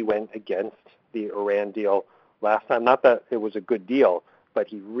hard he went against the Iran deal last time. Not that it was a good deal, but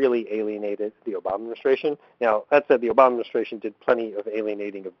he really alienated the Obama administration. Now, that said, the Obama administration did plenty of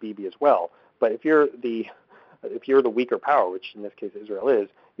alienating of Bibi as well. But if you're the weaker power, which in this case Israel is,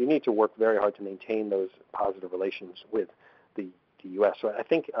 you need to work very hard to maintain those positive relations with the U.S. So I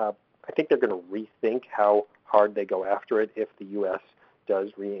think they're going to rethink how hard they go after it if the U.S. does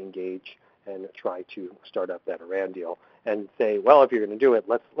re-engage and try to start up that Iran deal, and say, well, if you're going to do it,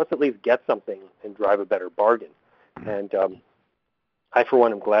 let's at least get something and drive a better bargain. And I, for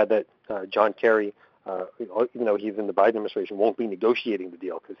one, am glad that John Kerry, even though he's in the Biden administration, won't be negotiating the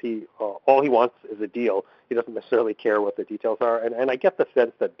deal, because all he wants is a deal. He doesn't necessarily care what the details are. And I get the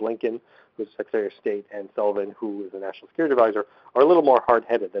sense that Blinken, who's Secretary of State, and Sullivan, who is the National Security Advisor, are a little more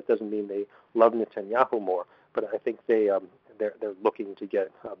hard-headed. That doesn't mean they love Netanyahu more, but I think they're looking to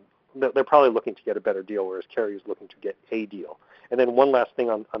get they're probably looking to get a better deal, whereas Kerry is looking to get a deal. And then one last thing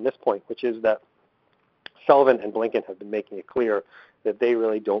on this point, which is that Sullivan and Blinken have been making it clear that they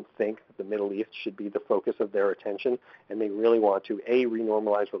really don't think that the Middle East should be the focus of their attention, and they really want to, A,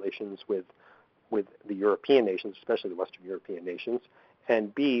 renormalize relations with with the European nations, especially the Western European nations,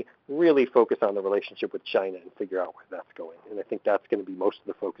 and B, really focus on the relationship with China and figure out where that's going. And I think that's going to be most of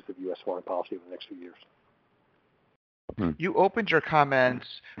the focus of U.S. foreign policy over the next few years. You opened your comments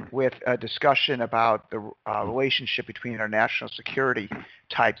with a discussion about the relationship between our national security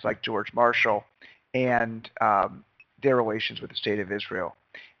types like George Marshall and their relations with the State of Israel.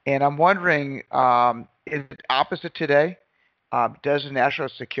 And I'm wondering, is it opposite today? Does the national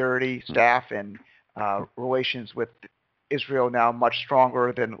security staff and relations with Israel now much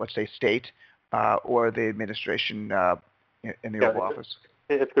stronger than, let's say, state or the administration in the Oval Office?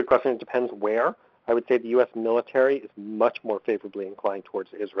 It's a good question. It depends where. I would say the U.S. military is much more favorably inclined towards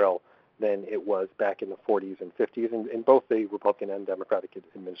Israel than it was back in the 40s and 50s in both the Republican and Democratic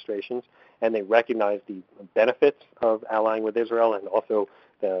administrations, and they recognize the benefits of allying with Israel, and also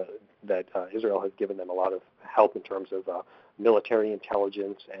that Israel has given them a lot of help in terms of military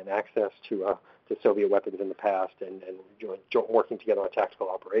intelligence and access to Soviet weapons in the past, and working together on tactical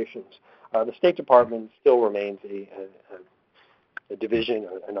operations. The State Department still remains a division,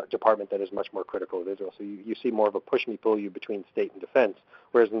 a department that is much more critical of Israel. So you see more of a push-me-pull-you between state and defense,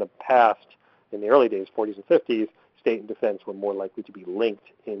 whereas in the past, in the early days, 40s and 50s, state and defense were more likely to be linked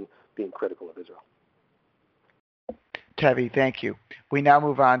in being critical of Israel. Tevi, thank you. We now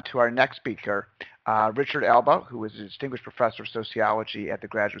move on to our next speaker, Richard Alba, who is a distinguished professor of sociology at the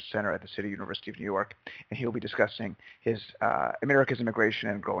Graduate Center at the City University of New York, and he'll be discussing his America's Immigration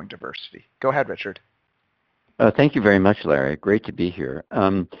and Growing Diversity. Go ahead, Richard. Thank you very much, Larry. Great to be here.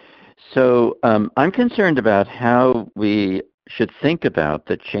 I'm concerned about how we should think about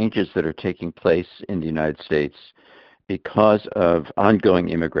the changes that are taking place in the United States because of ongoing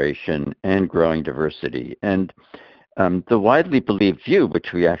immigration and growing diversity. And the widely believed view,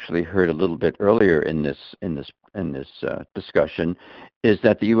 which we actually heard a little bit earlier in this discussion, is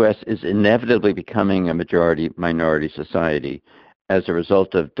that the U.S. is inevitably becoming a majority-minority society as a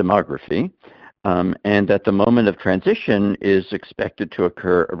result of demography. And that the moment of transition is expected to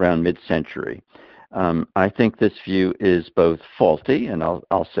occur around mid-century. I think this view is both faulty, and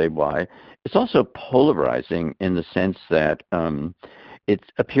I'll say why. It's also polarizing in the sense that it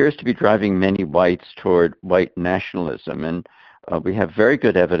appears to be driving many whites toward white nationalism. And we have very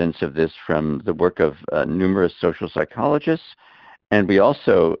good evidence of this from the work of numerous social psychologists. And we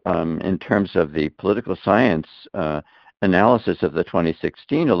also, in terms of the political science analysis of the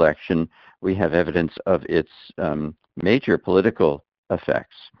 2016 election, we have evidence of its major political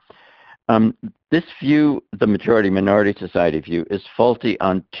effects. This view, the majority-minority society view, is faulty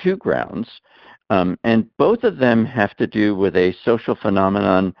on two grounds, and both of them have to do with a social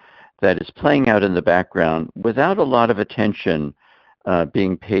phenomenon that is playing out in the background without a lot of attention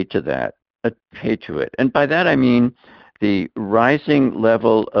being paid to it. And by that I mean the rising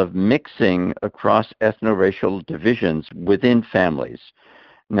level of mixing across ethno-racial divisions within families.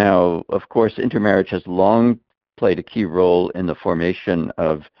 Now, of course, intermarriage has long played a key role in the formation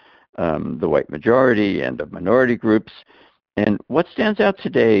of the white majority and of minority groups. And what stands out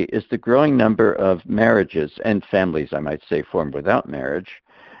today is the growing number of marriages and families, I might say, formed without marriage,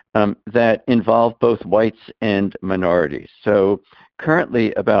 that involve both whites and minorities. So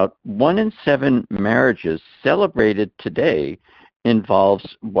currently, about 1 in 7 marriages celebrated today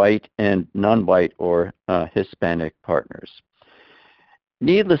involves white and non-white or Hispanic partners.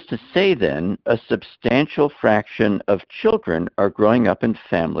 Needless to say, then, a substantial fraction of children are growing up in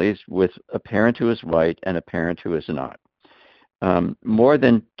families with a parent who is white and a parent who is not. More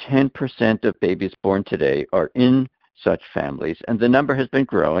than 10% of babies born today are in such families, and the number has been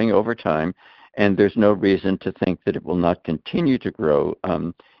growing over time, and there's no reason to think that it will not continue to grow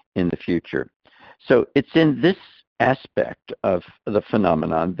in the future. So it's in this aspect of the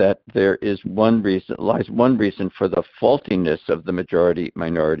phenomenon that there lies one reason for the faultiness of the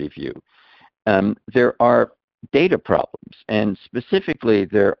majority-minority view. There are data problems, and specifically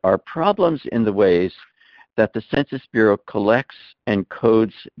there are problems in the ways that the Census Bureau collects and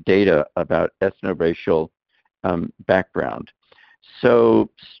codes data about ethno-racial background.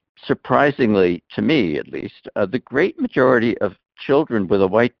 So surprisingly, to me at least, the great majority of children with a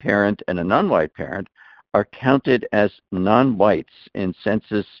white parent and a non-white parent are counted as non-whites in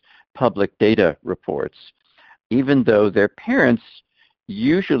census public data reports, even though their parents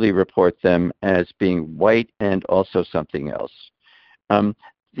usually report them as being white and also something else.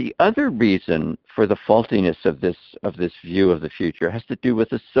 The other reason for the faultiness of this view of the future has to do with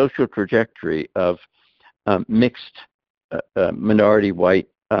the social trajectory of mixed minority white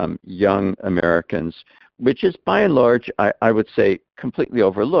young Americans, which is by and large, I would say, completely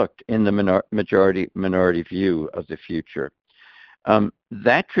overlooked in the majority-minority view of the future.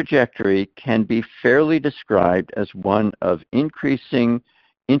 that trajectory can be fairly described as one of increasing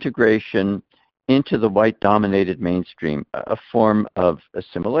integration into the white-dominated mainstream, a form of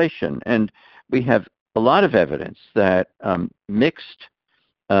assimilation. And we have a lot of evidence that mixed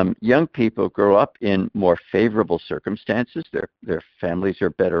young people grow up in more favorable circumstances. Their families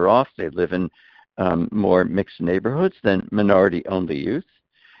are better off. They live in more mixed neighborhoods than minority-only youth.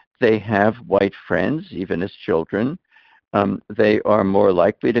 They have white friends, even as children. They are more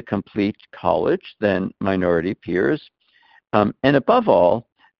likely to complete college than minority peers. And above all,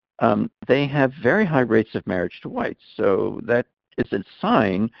 they have very high rates of marriage to whites. So that is a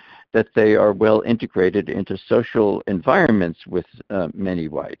sign that they are well integrated into social environments with many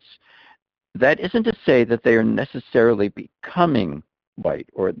whites. That isn't to say that they are necessarily becoming white,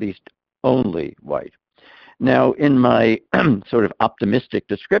 or at least only white. Now, in my sort of optimistic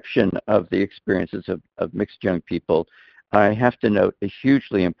description of the experiences of mixed young people, I have to note a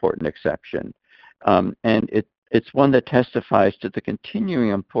hugely important exception. And it's one that testifies to the continuing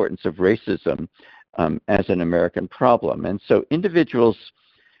importance of racism as an American problem. And so individuals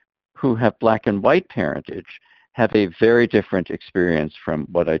who have black and white parentage have a very different experience from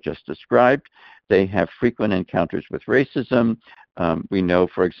what I just described. They have frequent encounters with racism. We know,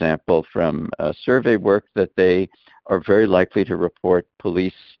 for example, from survey work that they are very likely to report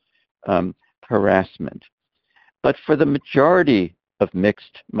police harassment. But for the majority of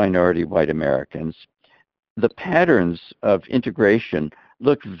mixed minority white Americans, the patterns of integration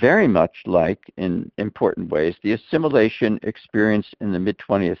look very much like, in important ways, the assimilation experienced in the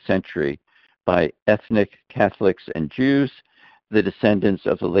mid-20th century by ethnic Catholics and Jews, the descendants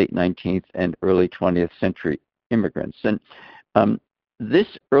of the late 19th and early 20th century immigrants. And this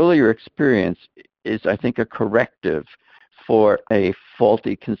earlier experience is, I think, a corrective for a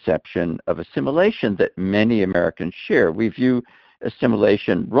faulty conception of assimilation that many Americans share. We view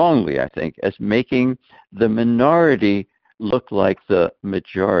assimilation wrongly, I think, as making the minority look like the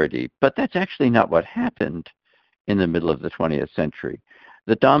majority. But that's actually not what happened in the middle of the 20th century.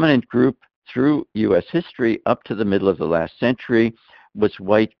 The dominant group through U.S. history up to the middle of the last century was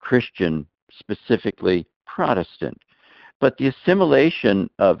white Christian, specifically Protestant. But the assimilation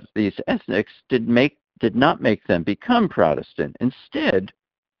of these ethnics did not make them become Protestant. Instead,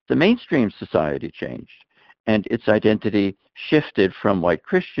 the mainstream society changed, and its identity shifted from white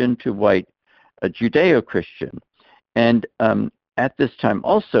Christian to white Judeo-Christian. And at this time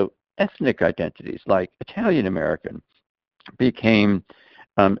also, ethnic identities like Italian American became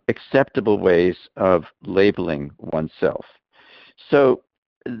acceptable ways of labeling oneself. So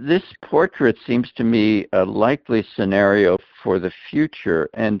this portrait seems to me a likely scenario for the future,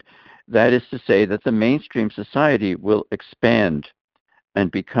 and that is to say that the mainstream society will expand and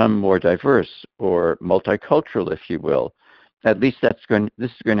become more diverse, or multicultural, if you will. At least this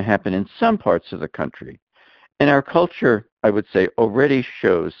is going to happen in some parts of the country. And our culture, I would say, already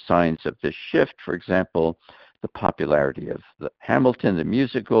shows signs of this shift. For example, the popularity of Hamilton, the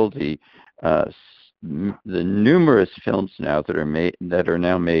musical, the numerous films now that are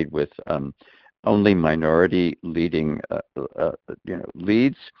now made with only minority leading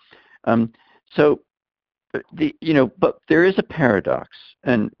leads. But there is a paradox,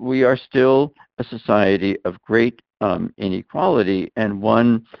 and we are still a society of great inequality, and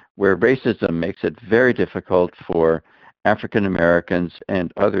one where racism makes it very difficult for African Americans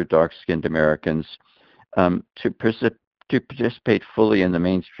and other dark-skinned Americans to participate fully in the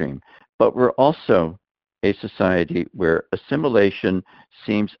mainstream. But we're also a society where assimilation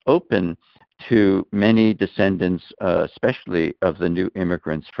seems open to many descendants, especially of the new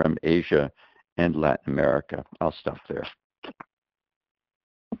immigrants from Asia and Latin America. I'll stop there.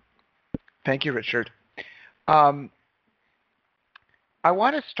 Thank you, Richard. I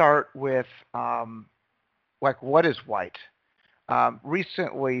want to start with what is white?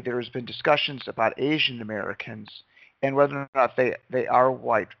 Recently, there's been discussions about Asian Americans and whether or not they are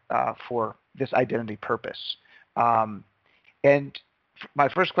white for this identity purpose. And my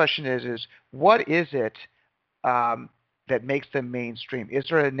first question is what is it that makes them mainstream? Is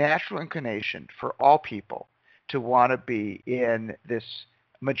there a natural inclination for all people to want to be in this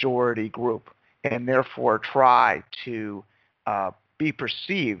majority group and therefore try to be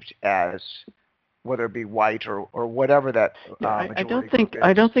perceived as, whether it be white or whatever that I don't think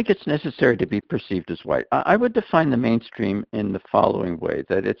it's necessary to be perceived as white. I would define the mainstream in the following way: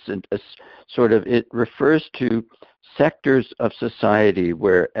 that it's it refers to sectors of society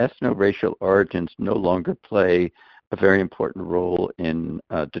where ethno-racial origins no longer play a very important role in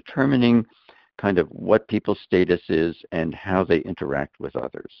determining kind of what people's status is and how they interact with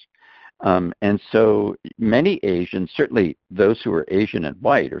others. And so many Asians, certainly those who are Asian and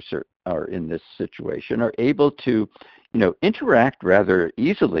white are in this situation, are able to, interact rather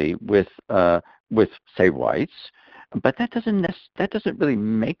easily with say whites, but that doesn't really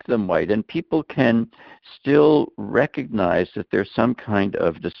make them white, and people can still recognize that there's some kind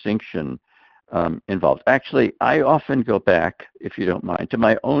of distinction involved. Actually, I often go back, if you don't mind, to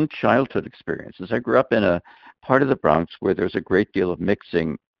my own childhood experiences. I grew up in a part of the Bronx where there's a great deal of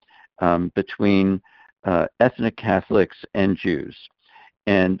mixing between ethnic Catholics and Jews.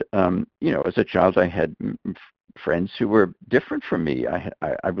 And, as a child, I had friends who were different from me.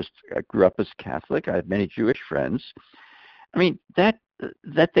 I grew up as Catholic. I had many Jewish friends. I mean, that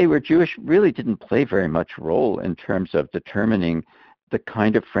they were Jewish really didn't play very much role in terms of determining the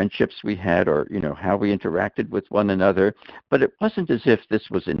kind of friendships we had, or how we interacted with one another. But it wasn't as if this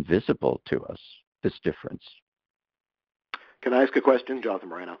was invisible to us, this difference. Can I ask a question, Jonathan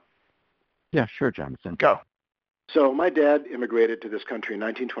Moreno? Yeah, sure, Jonathan. Go. So my dad immigrated to this country in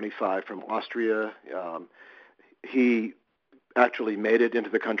 1925 from Austria. He actually made it into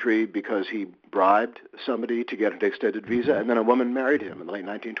the country because he bribed somebody to get an extended visa, and then a woman married him in the late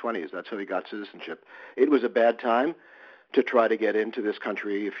 1920s. That's how he got citizenship. It was a bad time to try to get into this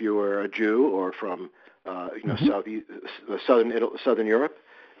country if you were a Jew or from Southern Europe,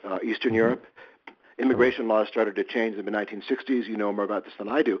 Eastern Europe. Immigration laws started to change in the 1960s. You know more about this than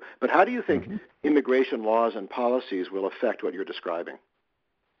I do. But how do you think immigration laws and policies will affect what you're describing?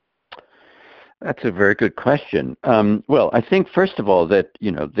 That's a very good question. Well, I think, first of all, that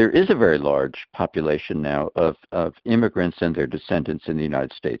there is a very large population now of immigrants and their descendants in the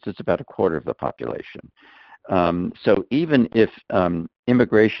United States. It's about a quarter of the population. So even if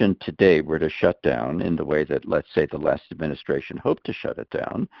immigration today were to shut down in the way that, let's say, the last administration hoped to shut it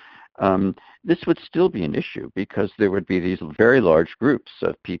down, this would still be an issue, because there would be these very large groups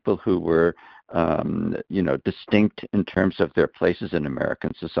of people who were distinct in terms of their places in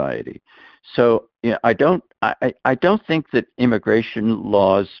American society. So I don't think that immigration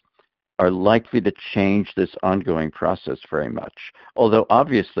laws are likely to change this ongoing process very much, although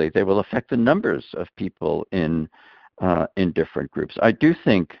obviously they will affect the numbers of people in different groups. I do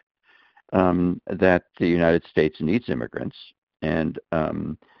think that the United States needs immigrants, and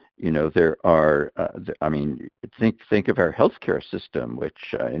there are, think of our healthcare system,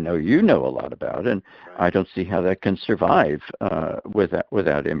 which I know you know a lot about, and I don't see how that can survive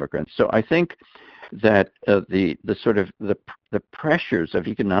without immigrants. So I think that the pressures of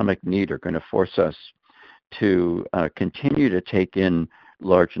economic need are going to force us to continue to take in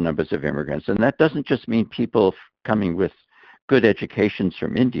large numbers of immigrants, and that doesn't just mean people coming with good educations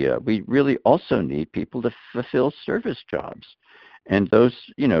from India. We really also need people to fulfill service jobs. And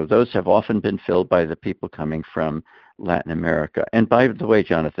those have often been filled by the people coming from Latin America. And by the way,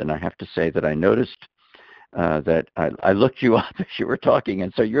 Jonathan, I have to say that I noticed that I looked you up as you were talking,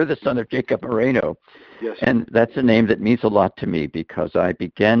 and so you're the son of Jacob Moreno. Yes. And that's a name that means a lot to me, because I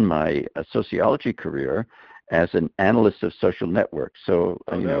began my sociology career as an analyst of social networks. So,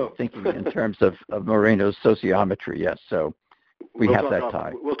 thinking in terms of Moreno's sociometry, yes. So we'll have that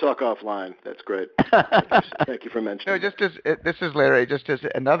tie. We'll talk offline. That's great. Thank you for mentioning. This is Larry. Just as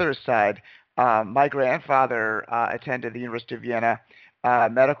another aside, my grandfather attended the University of Vienna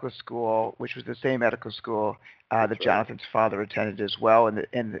medical school, which was the same medical school that Jonathan's father attended as well,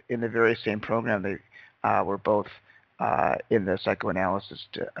 in the very same program. They were both in the psychoanalysis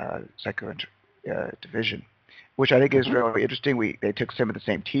division, which I think is really interesting. They took some of the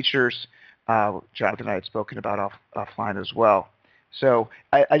same teachers. Jonathan and I had spoken about offline as well. So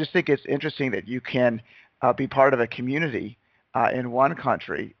I just think it's interesting that you can be part of a community in one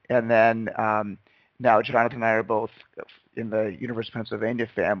country, and then now Jonathan and I are both in the University of Pennsylvania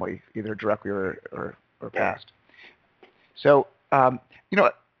family, either directly or past. So,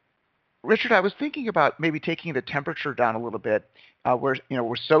 Richard, I was thinking about maybe taking the temperature down a little bit.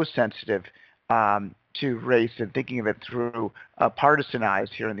 We're so sensitive to race and thinking of it through partisan eyes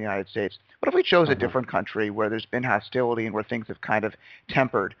here in the United States. What if we chose a different country where there's been hostility and where things have kind of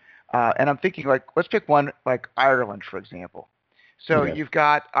tempered? And I'm thinking, let's pick one like Ireland, for example. So You've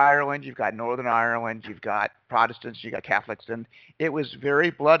got Ireland, you've got Northern Ireland, you've got Protestants, you've got Catholics, and it was very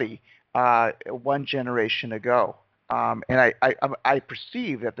bloody one generation ago. And I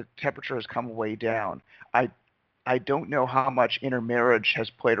perceive that the temperature has come way down. I don't know how much intermarriage has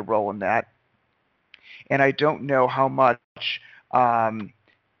played a role in that. And I don't know how much, whether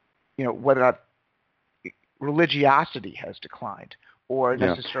or not religiosity has declined or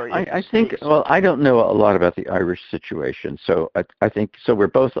necessarily. I think, I don't know a lot about the Irish situation, so I think, so we're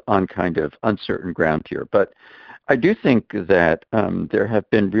both on kind of uncertain ground here. But I do think that there have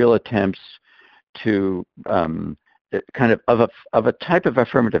been real attempts to kind of a type of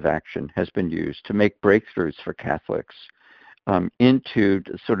affirmative action has been used to make breakthroughs for Catholics into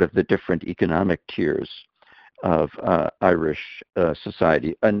sort of the different economic tiers of Irish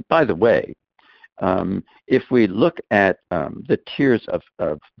society. And by the way, if we look at the tiers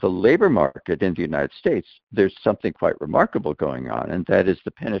of the labor market in the United States, there's something quite remarkable going on, and that is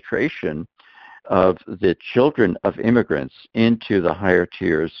the penetration of the children of immigrants into the higher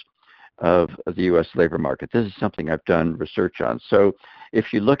tiers of the U.S. labor market. This is something I've done research on. So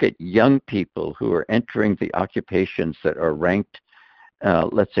if you look at young people who are entering the occupations that are ranked,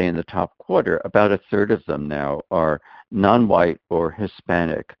 let's say in the top quarter, about a third of them now are non-white or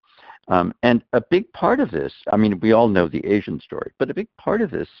Hispanic. And a big part of this, I mean, we all know the Asian story, but a big part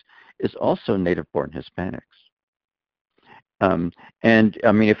of this is also native-born Hispanics. And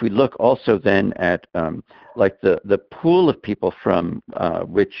I mean, if we look also then at like the pool of people from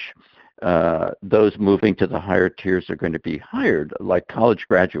which those moving to the higher tiers are going to be hired, like college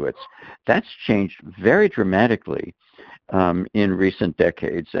graduates, that's changed very dramatically in recent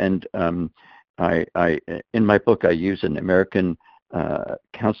decades. And in my book, I use an American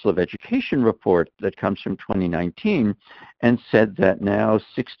Council of Education report that comes from 2019 and said that now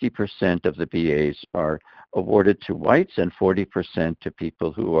 60% of the BAs are awarded to whites and 40% to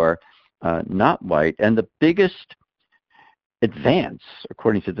people who are not white. And the biggest advance,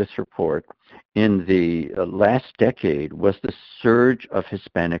 according to this report, in the last decade was the surge of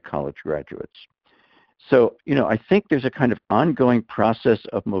Hispanic college graduates. So, you know, I think there's a kind of ongoing process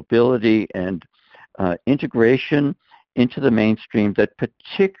of mobility and integration into the mainstream that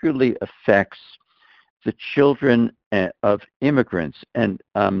particularly affects the children of immigrants. And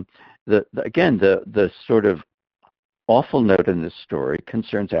again, the sort of awful note in this story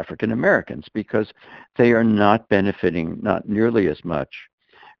concerns African Americans because they are not benefiting not nearly as much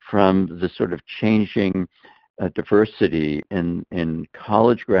from the sort of changing diversity in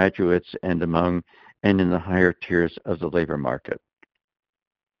college graduates and in the higher tiers of the labor market.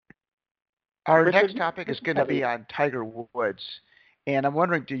 Our next topic is going to be on Tiger Woods, and I'm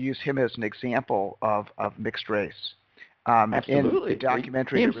wondering to use him as an example of mixed race. Absolutely. In the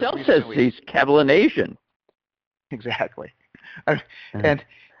documentary, he himself says he's Cablinasian. Exactly. And,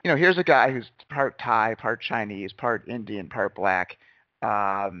 you know, here's a guy who's part Thai, part Chinese, part Indian, part black.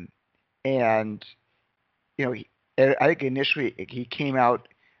 And, you know, I think initially he came out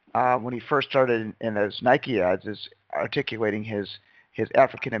when he first started in those Nike ads as articulating his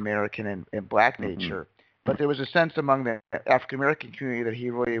African American and black nature. But there was a sense among the African American community that he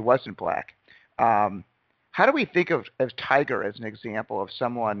really wasn't black. How do we think of Tiger as an example of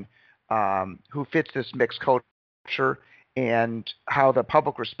someone who fits this mixed culture, and how the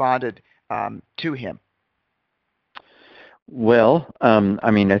public responded to him? Well,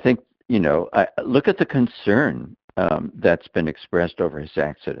 I mean, I think, you know, look at the concern that's been expressed over his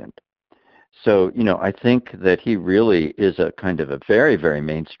accident. So, you know, I think that he really is a kind of a very, very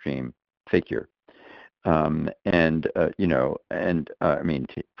mainstream figure. You know, I mean,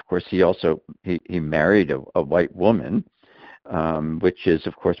 of course, he married a white woman, which is,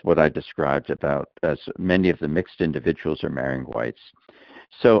 of course, what I described about as many of the mixed individuals are marrying whites.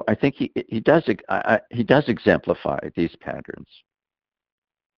 So I think he does exemplify these patterns.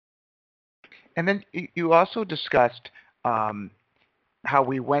 And then you also discussed how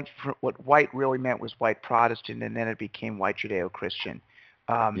we went from what white really meant was white Protestant, and then it became white Judeo-Christian.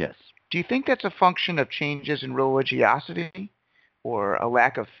 Yes. Do you think that's a function of changes in religiosity, or a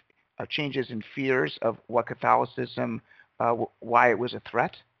lack of changes in fears of what Catholicism, why it was a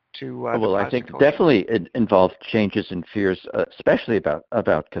threat to? Well, I think culture? Definitely it involved changes in fears, especially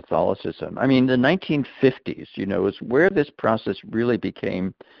about Catholicism. I mean, the 1950s, you know, is where this process really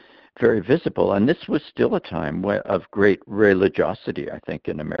became very visible, and this was still a time of great religiosity, I think,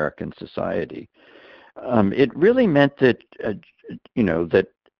 in American society. It really meant that, you know, that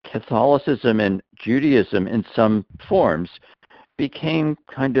Catholicism and Judaism in some forms became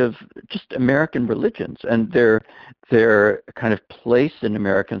kind of just American religions, and their kind of place in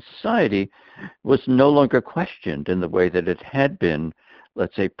American society was no longer questioned in the way that it had been,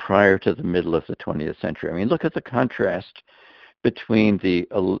 let's say, prior to the middle of the 20th century. I mean, look at the contrast between the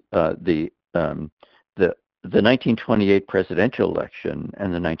 1928 presidential election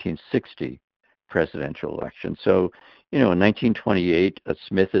and the 1960 presidential election. So, you know, in 1928,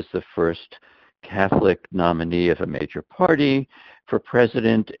 Smith is the first Catholic nominee of a major party for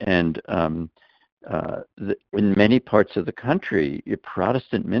president, and in many parts of the country,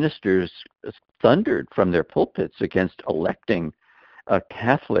 Protestant ministers thundered from their pulpits against electing a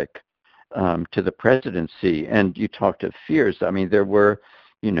Catholic to the presidency. And you talked of fears. I mean, there were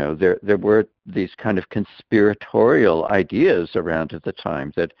these kind of conspiratorial ideas around at the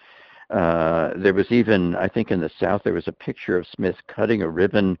time that there was even, I think in the South, there was a picture of Smith cutting a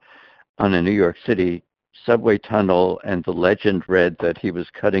ribbon on a New York City subway tunnel, and the legend read that he was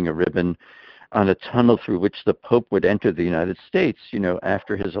cutting a ribbon on a tunnel through which the Pope would enter the United States,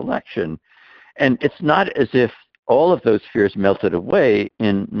 after his election. And it's not as if all of those fears melted away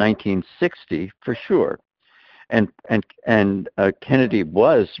in 1960, for sure. And Kennedy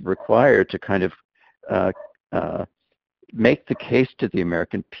was required to kind of make the case to the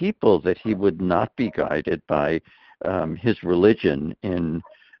American people that he would not be guided by his religion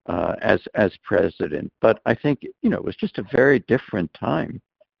as president. But I think it was just a very different time,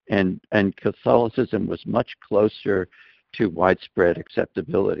 and Catholicism was much closer to widespread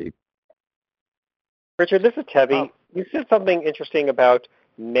acceptability. Richard, this is Tevi. You said something interesting about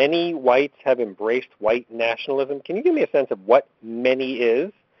many whites have embraced white nationalism. Can you give me a sense of what many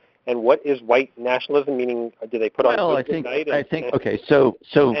is, and what is white nationalism? Meaning, do they put on good night? Okay. So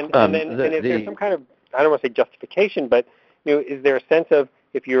is there some kind of, I don't want to say justification, but is there a sense of,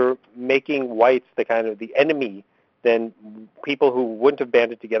 if you're making whites the kind of the enemy, then people who wouldn't have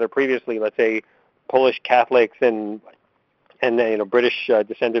banded together previously, let's say Polish Catholics and British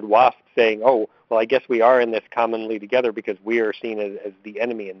descended WASP, saying, oh, well, I guess we are in this commonly together because we are seen as the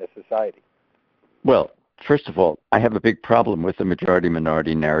enemy in this society? Well, first of all, I have a big problem with the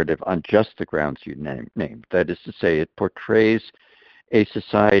majority-minority narrative on just the grounds you named. That is to say, it portrays a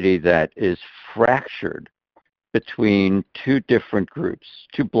society that is fractured between two different groups,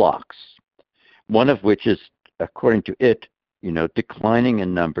 two blocks, one of which is, according to it, declining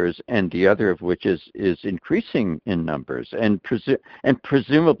in numbers, and the other of which is increasing in numbers. And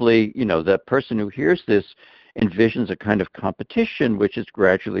presumably, the person who hears this envisions a kind of competition which is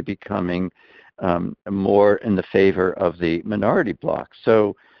gradually becoming more in the favor of the minority bloc.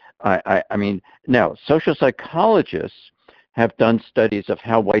 So, I mean, now, social psychologists have done studies of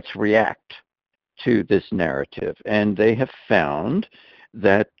how whites react to this narrative, and they have found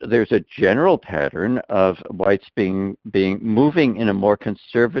that there's a general pattern of whites moving in a more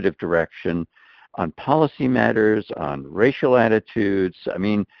conservative direction on policy matters, on racial attitudes. I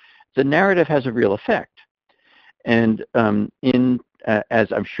mean, the narrative has a real effect. And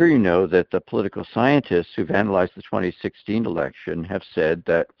as I'm sure you know, that the political scientists who've analyzed the 2016 election have said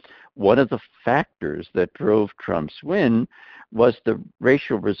that one of the factors that drove Trump's win was the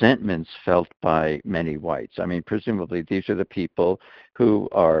racial resentments felt by many whites. I mean, presumably these are the people who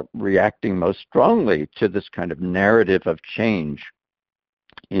are reacting most strongly to this kind of narrative of change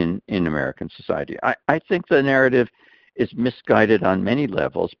in American society. I think the narrative is misguided on many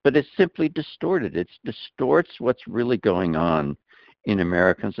levels, but it's simply distorted. It distorts what's really going on in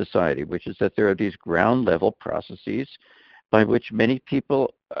American society, which is that there are these ground level processes by which many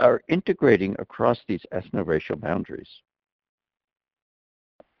people are integrating across these ethno-racial boundaries.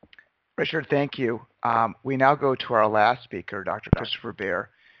 Richard, thank you. We now go to our last speaker, Dr. Christopher Baer,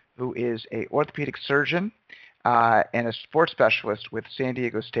 who is an orthopedic surgeon and a sports specialist with San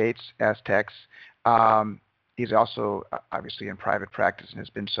Diego State's Aztecs. He's also obviously in private practice and has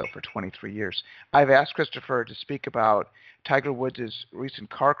been so for 23 years. I've asked Christopher to speak about Tiger Woods' recent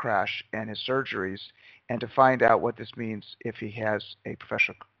car crash and his surgeries, and to find out what this means if he has a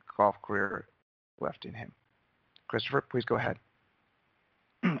professional golf career left in him. Christopher, please go ahead.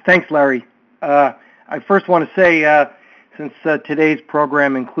 Thanks, Larry. I first want to say, since today's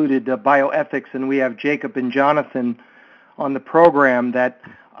program included bioethics and we have Jacob and Jonathan on the program, that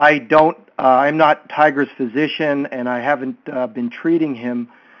I'm not Tiger's physician and I haven't been treating him,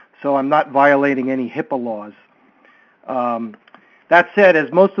 so I'm not violating any HIPAA laws. That said,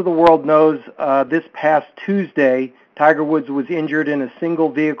 as most of the world knows, this past Tuesday, Tiger Woods was injured in a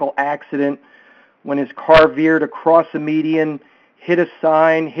single vehicle accident when his car veered across a median, hit a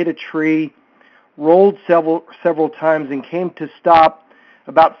sign, hit a tree, rolled several times, and came to stop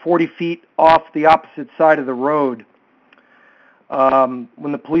about 40 feet off the opposite side of the road.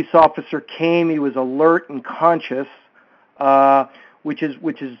 When the police officer came, he was alert and conscious, which is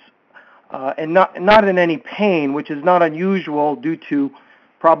and not in any pain, which is not unusual due to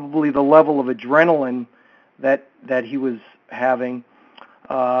probably the level of adrenaline that he was having.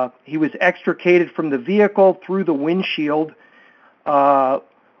 He was extricated from the vehicle through the windshield.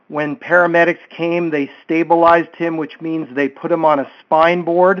 When paramedics came, they stabilized him, which means they put him on a spine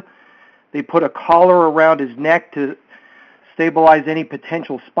board. They put a collar around his neck to stabilize any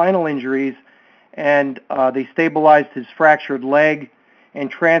potential spinal injuries, and they stabilized his fractured leg and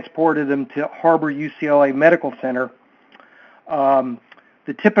transported him to Harbor UCLA Medical Center.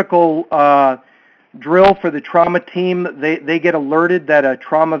 the typical drill for the trauma team. They get alerted that a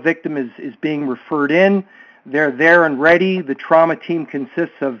trauma victim is being referred in. They're there and ready. The trauma team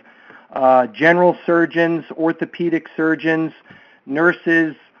consists of general surgeons, orthopedic surgeons,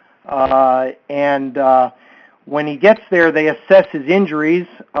 nurses, and when he gets there, they assess his injuries.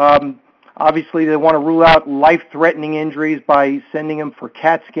 Obviously, they want to rule out life-threatening injuries by sending him for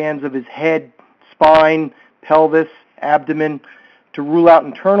CAT scans of his head, spine, pelvis, abdomen, to rule out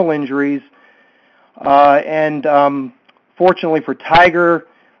internal injuries. Fortunately for Tiger,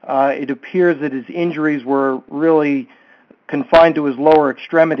 it appears that his injuries were really confined to his lower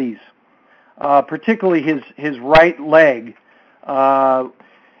extremities, particularly his right leg.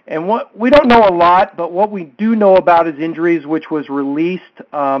 And we don't know a lot, but what we do know about his injuries, which was released,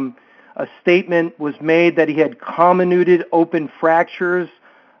 a statement was made that he had comminuted open fractures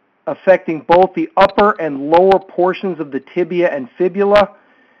affecting both the upper and lower portions of the tibia and fibula,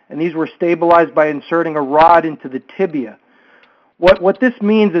 and these were stabilized by inserting a rod into the tibia. What this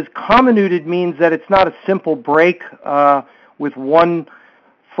means is comminuted means that it's not a simple break with one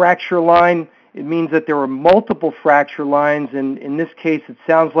fracture line. It means that there were multiple fracture lines, and in this case it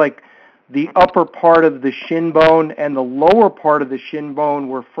sounds like the upper part of the shin bone and the lower part of the shin bone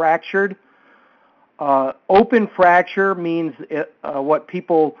were fractured. Open fracture means what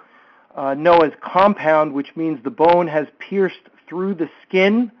people know as compound, which means the bone has pierced through the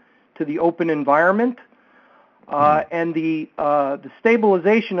skin to the open environment. And the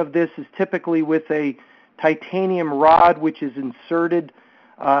stabilization of this is typically with a titanium rod, which is inserted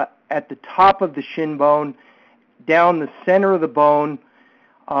at the top of the shin bone, down the center of the bone,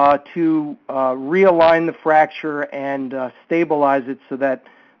 to realign the fracture and stabilize it so that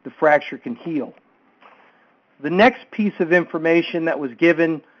the fracture can heal. The next piece of information that was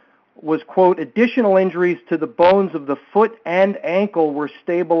given was, quote, additional injuries to the bones of the foot and ankle were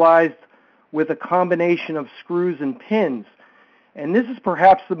stabilized with a combination of screws and pins. And this is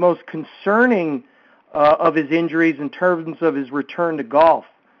perhaps the most concerning of his injuries in terms of his return to golf.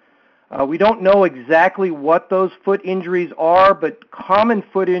 We don't know exactly what those foot injuries are, but common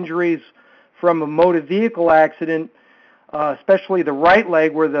foot injuries from a motor vehicle accident, especially the right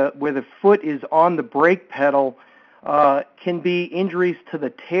leg where the foot is on the brake pedal, can be injuries to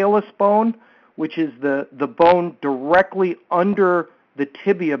the talus bone, which is the bone directly under the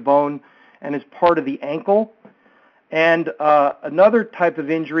tibia bone and is part of the ankle. And another type of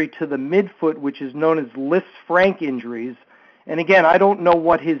injury to the midfoot, which is known as Lisfranc injuries. And again, I don't know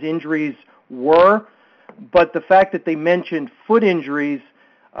what his injuries were, but the fact that they mentioned foot injuries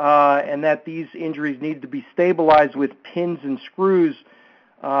and that these injuries need to be stabilized with pins and screws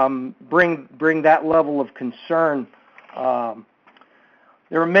bring that level of concern.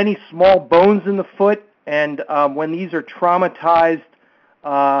 There are many small bones in the foot, and when these are traumatized,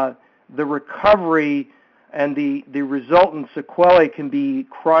 the recovery and the resultant sequelae can be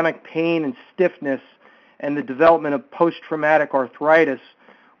chronic pain and stiffness and the development of post-traumatic arthritis,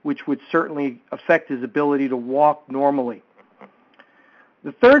 which would certainly affect his ability to walk normally.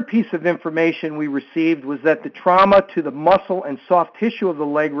 The third piece of information we received was that the trauma to the muscle and soft tissue of the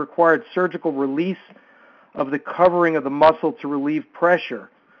leg required surgical release of the covering of the muscle to relieve pressure.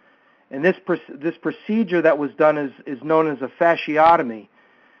 And this procedure that was done is known as a fasciotomy.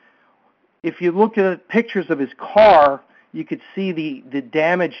 If you look at pictures of his car, you could see the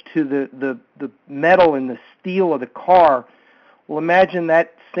damage to the metal and the steel of the car. Well, imagine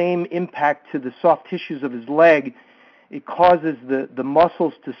that same impact to the soft tissues of his leg. It causes the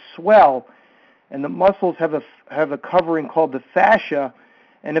muscles to swell, and the muscles have a covering called the fascia,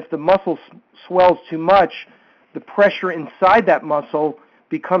 and if the muscle swells too much, the pressure inside that muscle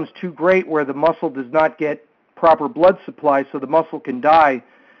becomes too great where the muscle does not get proper blood supply, so the muscle can die.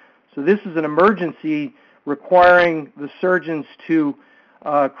 So this is an emergency requiring the surgeons to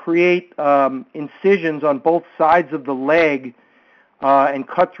create incisions on both sides of the leg and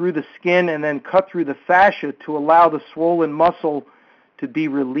cut through the skin and then cut through the fascia to allow the swollen muscle to be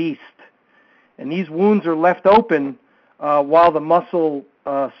released. And these wounds are left open while the muscle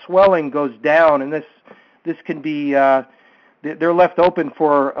swelling goes down, and this can be, they're left open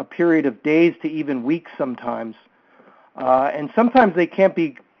for a period of days to even weeks sometimes. And sometimes they can't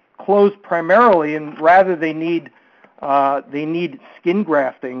be closed primarily, and rather they need skin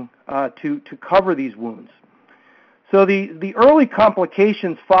grafting to cover these wounds. So the early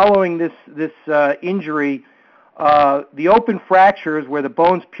complications following this injury, the open fractures where the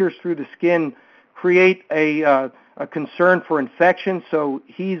bones pierce through the skin create a concern for infection. So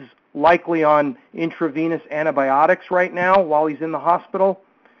he's likely on intravenous antibiotics right now while he's in the hospital.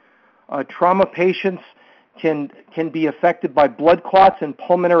 Trauma patients can be affected by blood clots and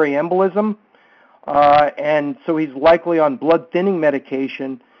pulmonary embolism, and so he's likely on blood thinning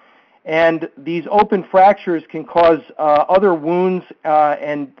medication. And these open fractures can cause other wounds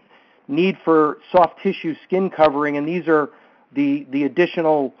and need for soft tissue skin covering, and these are the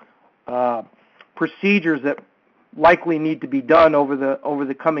additional procedures that likely need to be done over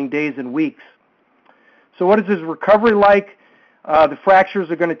the coming days and weeks. So what is his recovery like? The fractures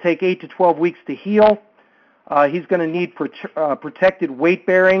are going to take 8 to 12 weeks to heal. He's going to need protected weight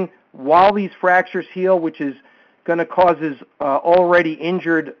bearing while these fractures heal, which is going to cause his already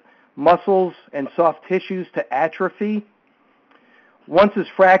injured muscles and soft tissues to atrophy. Once his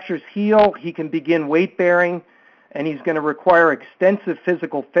fractures heal, he can begin weight bearing, and he's going to require extensive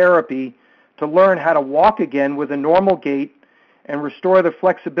physical therapy to learn how to walk again with a normal gait and restore the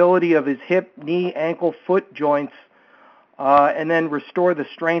flexibility of his hip, knee, ankle, foot joints, and then restore the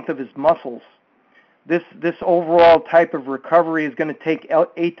strength of his muscles. This overall type of recovery is going to take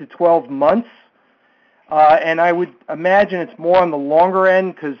 8 to 12 months, and I would imagine it's more on the longer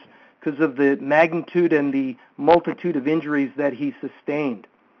end because of the magnitude and the multitude of injuries that he sustained.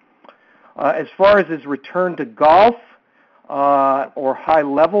 As far as his return to golf or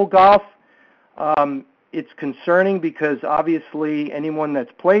high-level golf, it's concerning because obviously anyone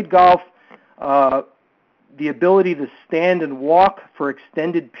that's played golf, the ability to stand and walk for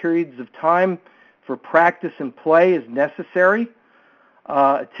extended periods of time for practice and play is necessary.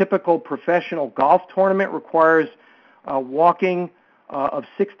 A typical professional golf tournament requires walking of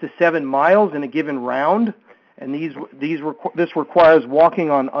 6 to 7 miles in a given round, and this requires walking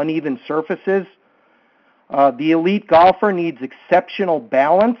on uneven surfaces. The elite golfer needs exceptional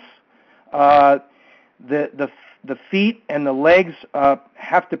balance. The feet and the legs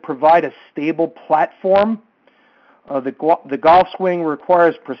have to provide a stable platform. The golf swing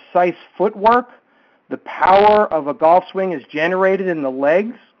requires precise footwork. The power of a golf swing is generated in the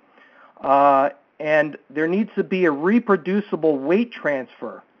legs, and there needs to be a reproducible weight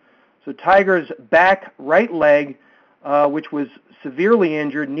transfer. So Tiger's back right leg, which was severely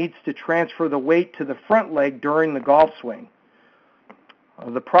injured, needs to transfer the weight to the front leg during the golf swing.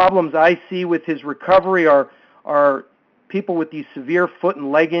 The problems I see with his recovery are people with these severe foot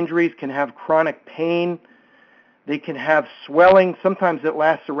and leg injuries can have chronic pain. They can have swelling. Sometimes it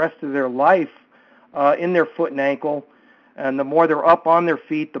lasts the rest of their life in their foot and ankle. And the more they're up on their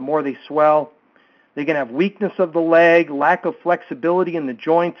feet, the more they swell. They can have weakness of the leg, lack of flexibility in the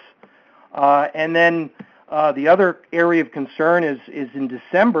joints. And then the other area of concern is in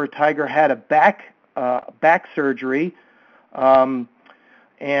December, Tiger had a back surgery. And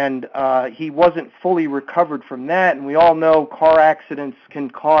he wasn't fully recovered from that. And we all know car accidents can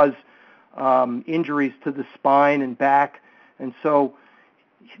cause injuries to the spine and back, and so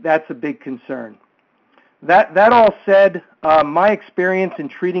that's a big concern. That all said, my experience in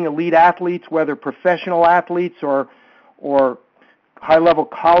treating elite athletes, whether professional athletes or high-level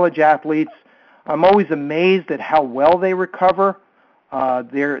college athletes, I'm always amazed at how well they recover.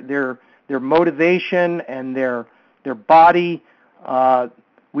 Their motivation and their body.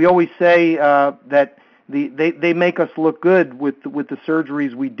 We always say that they make us look good with the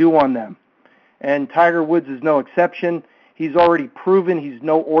surgeries we do on them. And Tiger Woods is no exception. He's already proven he's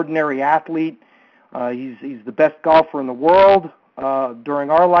no ordinary athlete. He's the best golfer in the world during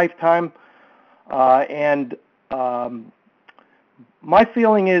our lifetime. And my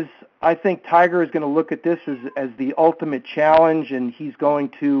feeling is I think Tiger is going to look at this as the ultimate challenge, and he's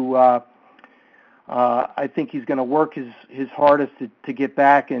going to I think he's going to work his hardest to get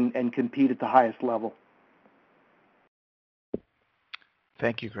back and compete at the highest level.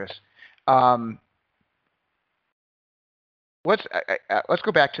 Thank you, Chris. Let's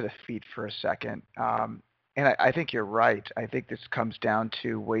go back to the feet for a second. And I think you're right. I think this comes down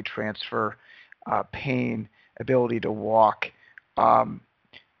to weight transfer, pain, ability to walk. I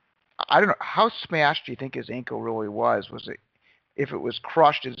don't know, how smashed do you think his ankle really was? Was it, if it was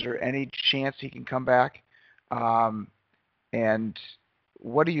crushed, is there any chance he can come back? And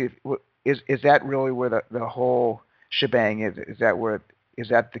what do you is that really where the whole shebang is? Is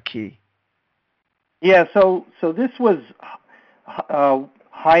that the key? Yeah. So this was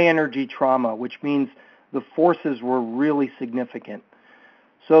high energy trauma, which means the forces were really significant.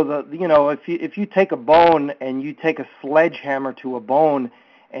 So if you take a bone and you take a sledgehammer to a bone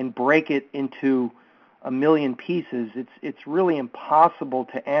and break it into a million pieces, it's really impossible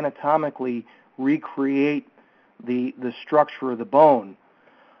to anatomically recreate the structure of the bone.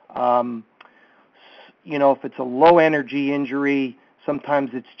 If it's a low energy injury,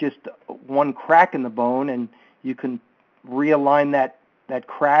 sometimes it's just one crack in the bone, and you can realign that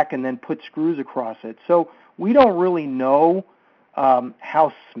crack and then put screws across it. So we don't really know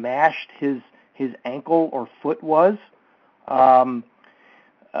how smashed his ankle or foot was, but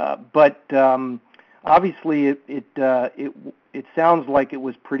obviously it sounds like it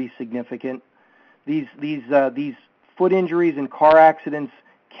was pretty significant. These foot injuries in car accidents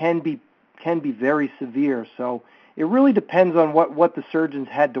can be very severe. So it really depends on what the surgeons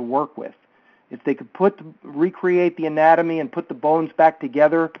had to work with. If they could recreate the anatomy and put the bones back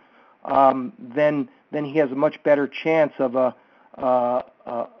together, then he has a much better chance of a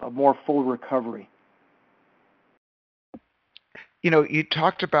more full recovery. You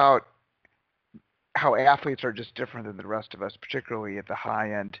talked about how athletes are just different than the rest of us, particularly at the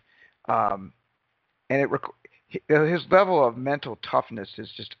high end, and his level of mental toughness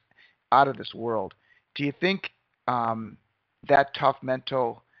is just out of this world. Do you think that tough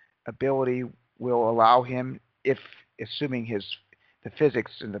mental ability will allow him, assuming the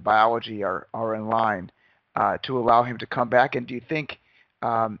physics and the biology are in line, to allow him to come back? And do you think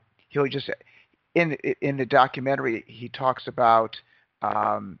he'll just in the documentary he talks about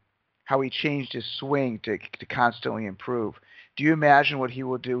how he changed his swing to constantly improve? Do you imagine what he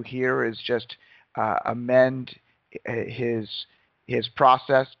will do here is just amend his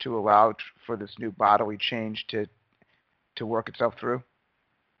process to allow for this new bodily change to work itself through?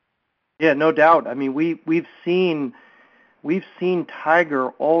 Yeah, no doubt. I mean, we've seen Tiger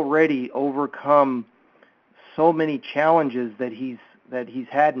already overcome so many challenges that he's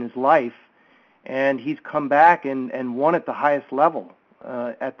had in his life, and he's come back and won at the highest level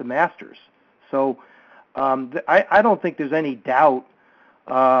at the Masters. So I don't think there's any doubt,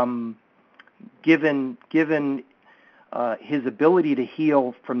 given his ability to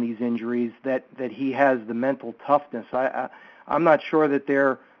heal from these injuries, that he has the mental toughness. I'm not sure that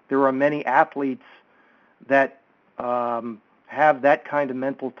there are many athletes that have that kind of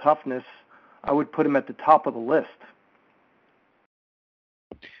mental toughness. I would put him at the top of the list.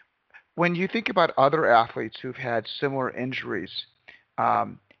 When you think about other athletes who've had similar injuries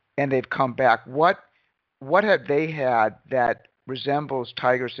and they've come back, what have they had that resembles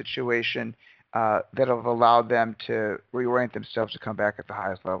Tiger's situation that have allowed them to reorient themselves to come back at the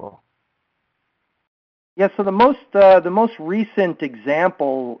highest level? Yeah, so the most recent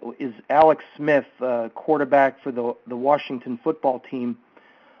example is Alex Smith, quarterback for the Washington football team.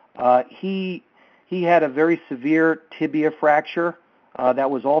 He had a very severe tibia fracture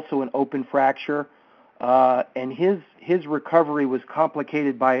that was also an open fracture, and his recovery was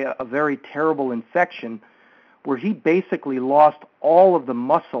complicated by a very terrible infection, where he basically lost all of the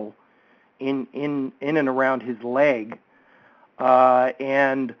muscle in and around his leg,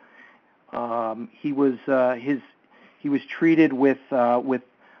 and he was treated with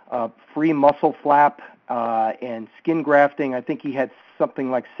free muscle flap and skin grafting. I think he had something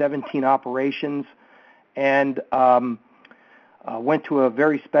like 17 operations, and went to a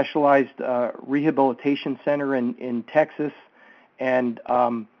very specialized rehabilitation center in Texas, and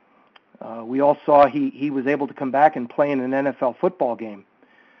we all saw he was able to come back and play in an NFL football game,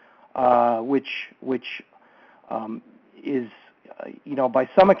 which is, by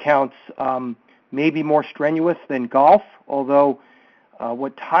some accounts, maybe more strenuous than golf, although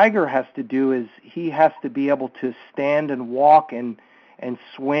what Tiger has to do is he has to be able to stand and walk and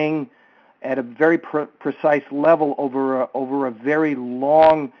swing at a very precise level over a very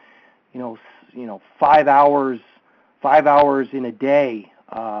long, 5 hours in a day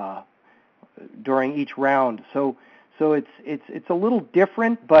during each round. So it's a little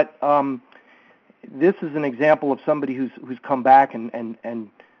different, but this is an example of somebody who's come back and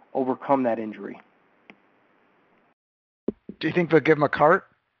overcome that injury. Do you think they'll give him a cart?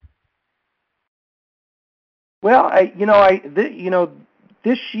 Well,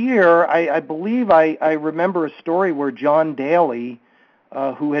 this year, I believe I remember a story where John Daly,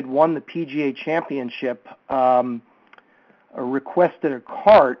 who had won the PGA Championship, requested a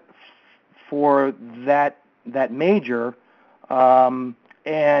cart for that major, and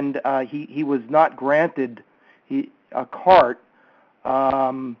he was not granted a cart.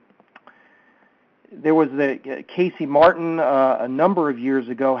 There was Casey Martin a number of years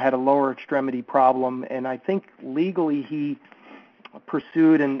ago had a lower extremity problem, and I think legally he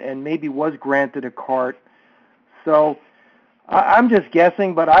pursued and maybe was granted a cart. So I'm just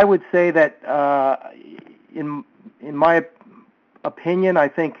guessing, but I would say that in my opinion, I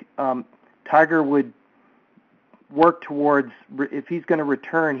think Tiger would work towards, if he's going to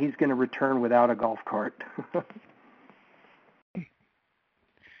return without a golf cart.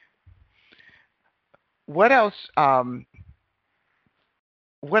 What else do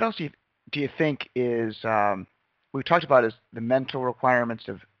you think is we've talked about is the mental requirements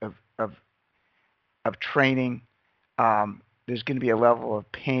of training. There's going to be a level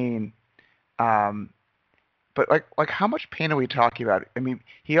of pain, but like how much pain are we talking about? I mean,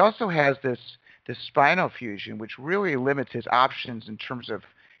 he also has this spinal fusion, which really limits his options in terms of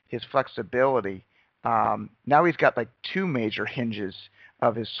his flexibility. Now he's got like two major hinges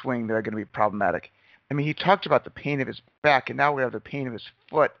of his swing that are going to be problematic. I mean, he talked about the pain of his back, and now we have the pain of his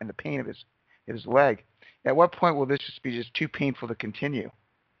foot and the pain of his leg. At what point will this just be too painful to continue?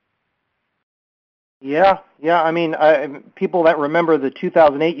 Yeah. I mean, people that remember the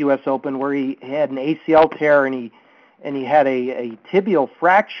 2008 U.S. Open where he had an ACL tear and he had a tibial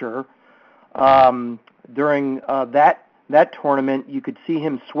fracture during that tournament. You could see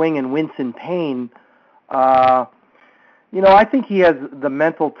him swing and wince in pain. I think he has the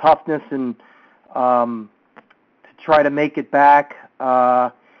mental toughness and to try to make it back.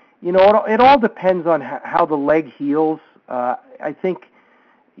 It all depends on how the leg heals. I think,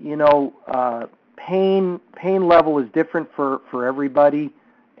 pain level is different for everybody,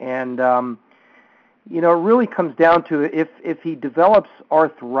 and it really comes down to if he develops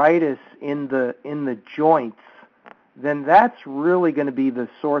arthritis in the joints, then that's really going to be the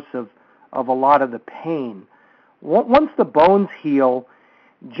source of a lot of the pain. Once the bones heal,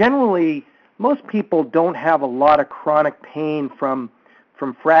 generally most people don't have a lot of chronic pain from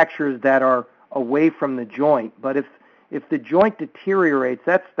fractures that are away from the joint. But if the joint deteriorates,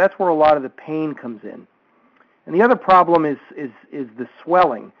 that's where a lot of the pain comes in. And the other problem is the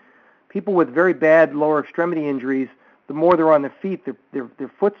swelling. People with very bad lower extremity injuries, the more they're on their feet,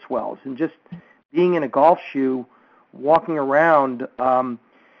 their foot swells. And just being in a golf shoe, walking around, and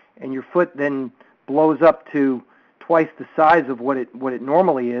your foot then blows up to twice the size of what it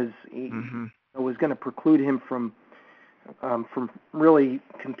normally is, it was going to preclude him from really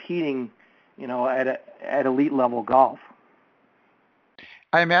competing, at elite level golf.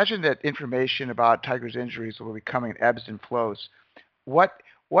 I imagine that information about Tiger's injuries will be coming in ebbs and flows. What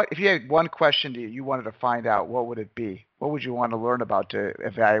if you had one question you wanted to find out, what would it be? What would you want to learn about to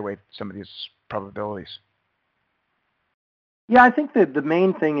evaluate some of these probabilities? Yeah, I think that the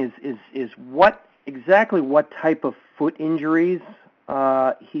main thing is what type of foot injuries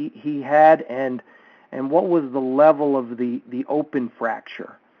he had and what was the level of the open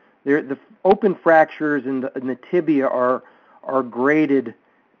fracture. The open fractures in the tibia are graded,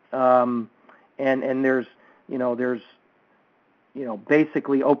 and there's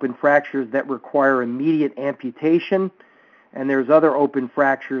basically open fractures that require immediate amputation, and there's other open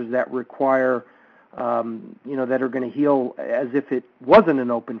fractures that require that are going to heal as if it wasn't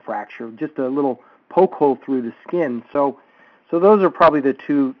an open fracture, just a little poke hole through the skin. So those are probably the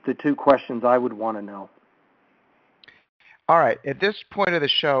two questions I would want to know. All right. At this point of the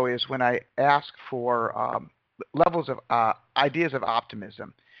show is when I ask for levels of ideas of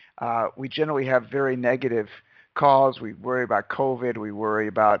optimism. We generally have very negative calls. We worry about COVID. We worry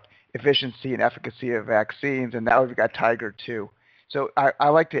about efficiency and efficacy of vaccines. And now we've got Tiger too. So I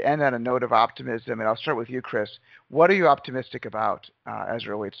like to end on a note of optimism, and I'll start with you, Chris. What are you optimistic about as it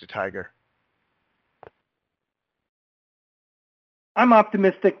relates to Tiger? I'm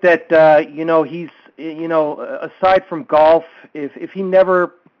optimistic that he's aside from golf, if he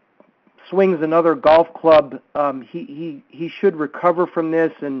never swings another golf club, he should recover from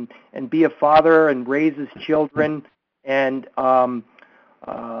this and be a father and raise his children, and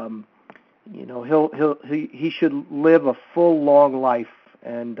he should live a full, long life,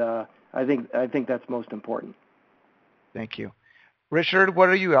 and I think that's most important. Thank you. Richard, what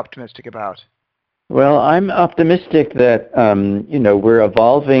are you optimistic about? Well, I'm optimistic that, we're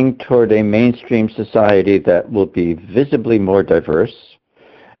evolving toward a mainstream society that will be visibly more diverse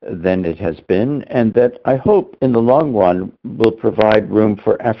than it has been, and that I hope in the long run will provide room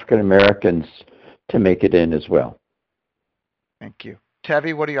for African Americans to make it in as well. Thank you.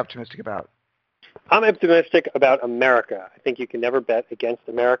 Tavi, what are you optimistic about? I'm optimistic about America. I think you can never bet against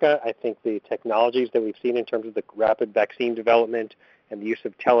America. I think the technologies that we've seen in terms of the rapid vaccine development and the use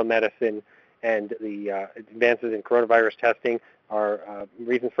of telemedicine and the advances in coronavirus testing are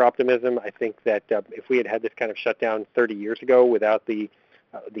reasons for optimism. I think that if we had this kind of shutdown 30 years ago without the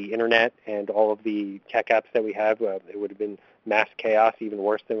internet and all of the tech apps that we have, it would have been mass chaos, even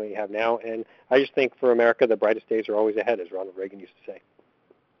worse than we have now. And I just think for America, the brightest days are always ahead, as Ronald Reagan used to say.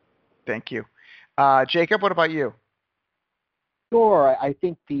 Thank you. Jacob, what about you? Sure. I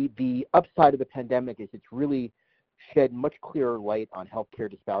think the upside of the pandemic is it's really shed much clearer light on healthcare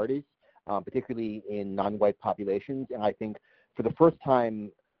disparities, particularly in non-white populations. And I think for the first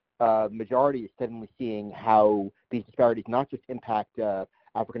time, the majority is suddenly seeing how these disparities not just impact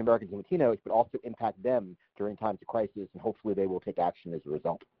African Americans and Latinos, but also impact them during times of crisis, and hopefully they will take action as a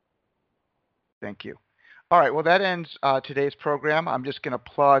result. Thank you. All right, well, that ends today's program. I'm just going to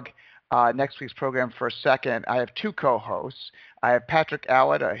plug next week's program for a second. I have two co-hosts. I have Patrick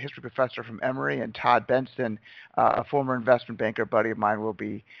Allett, a history professor from Emory, and Todd Benson, a former investment banker buddy of mine, will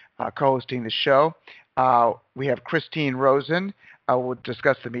be co-hosting the show. We have Christine Rosen, will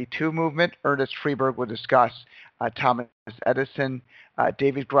discuss the Me Too movement. Ernest Freeberg will discuss Thomas Edison.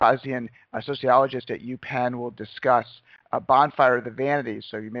 David Grazian, a sociologist at UPenn, will discuss Bonfire of the Vanities,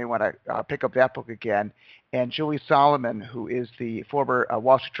 so you may want to pick up that book again. And Julie Solomon, who is the former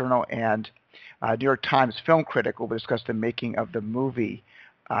Wall Street Journal and New York Times film critic, will discuss the making of the movie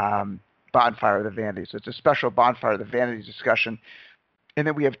Bonfire of the Vanities. So it's a special Bonfire of the Vanities discussion. And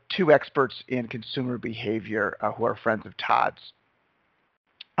then we have two experts in consumer behavior who are friends of Todd's.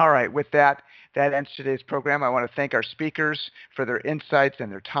 All right, with that ends today's program. I want to thank our speakers for their insights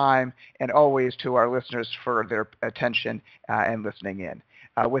and their time, and always to our listeners for their attention and listening in.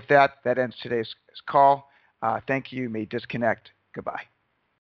 With that ends today's call. Thank you. You may disconnect. Goodbye.